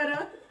and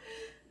Twitter.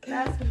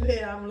 That's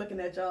where I'm looking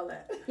at y'all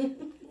at.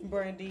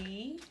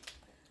 Brandy.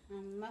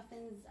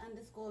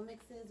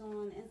 Muffins_mixes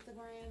on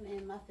Instagram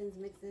and Muffins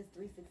Mixes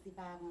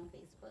 365 on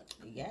Facebook.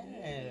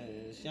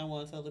 Yes. Y'all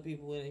want to tell the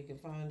people where they can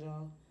find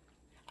y'all?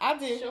 I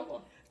did.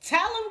 Sure.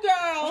 Tell them,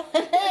 girl.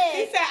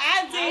 She said,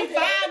 I did.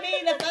 Find me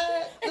the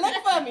fuck. Look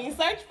for me.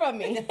 Search for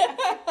me.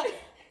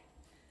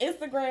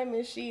 Instagram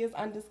is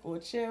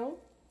 _chill.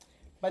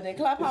 But then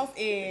Clubhouse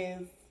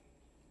is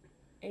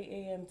 8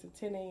 a.m. to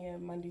 10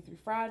 a.m. Monday through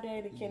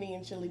Friday. The Kenny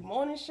and Chili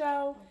Morning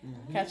Show.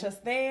 Catch us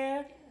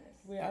there.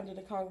 We're under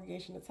the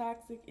Congregation of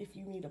Toxic. If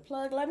you need a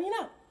plug, let me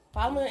know.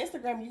 Follow me on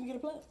Instagram. You can get a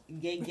plug.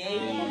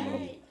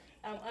 Yeah.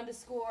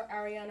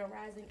 _Ariana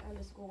Rising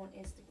 _ on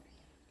Instagram.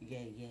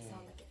 Yeah.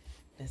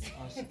 That's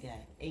all she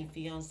got. A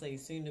fiance,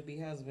 soon to be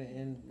husband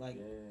in like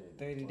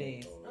 30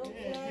 days.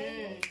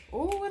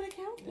 Oh, what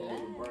account?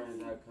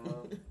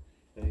 Brand.com.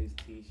 Face,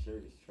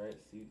 t-shirts,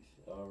 tracksuits.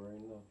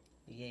 Already know.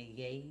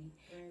 Yeah.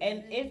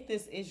 And if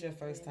this is your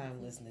first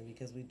time listening,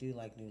 because we do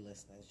like new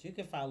listeners, you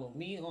can follow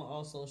me on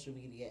all social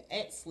media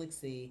at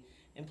SlickC.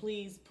 And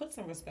please put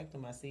some respect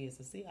on my C. It's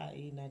a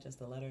C-I-E, not just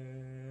a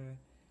letter.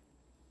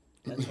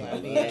 That's why I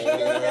mean.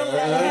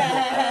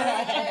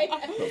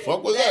 The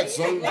fuck was that?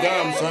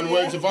 Damn, son,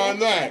 where'd you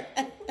find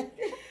that?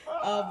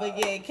 But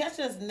yeah, catch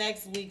us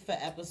next week for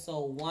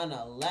episode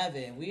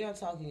 111. We are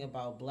talking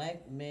about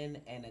black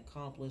men and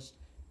accomplished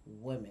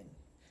women.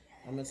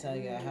 I'm gonna tell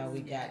you how we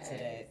got to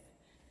that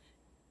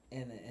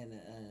in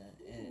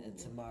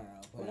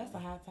tomorrow. Well, that's a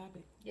hot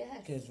topic.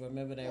 Yes. Because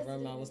remember that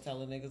rum I was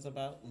telling niggas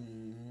about?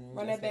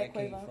 Run that back,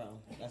 Quavo.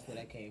 That's where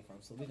that came from.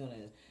 So we're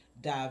gonna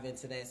dive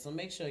into that. So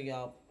make sure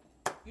y'all,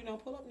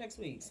 pull up next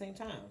week, same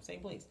time, same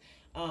place.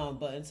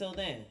 But until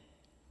then,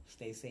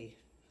 stay safe,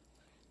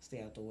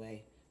 stay out the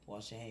way,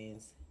 wash your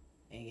hands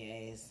and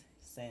your ass,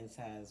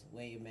 sanitize,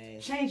 wear your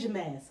mask. Change your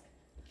mask.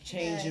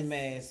 Change your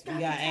mask. We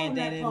gotta add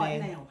that in there.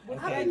 Now.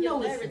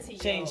 Okay.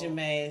 Change your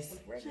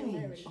mask.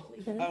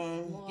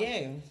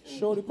 Yeah.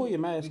 Shorty, pull your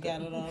mask. We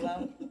got it all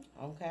out.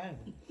 Okay.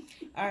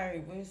 All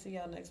right. We'll see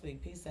y'all next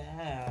week. Peace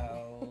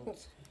out.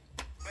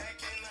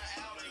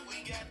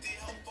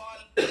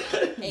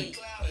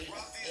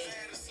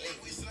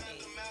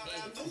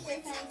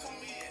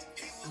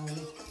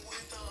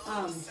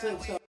 So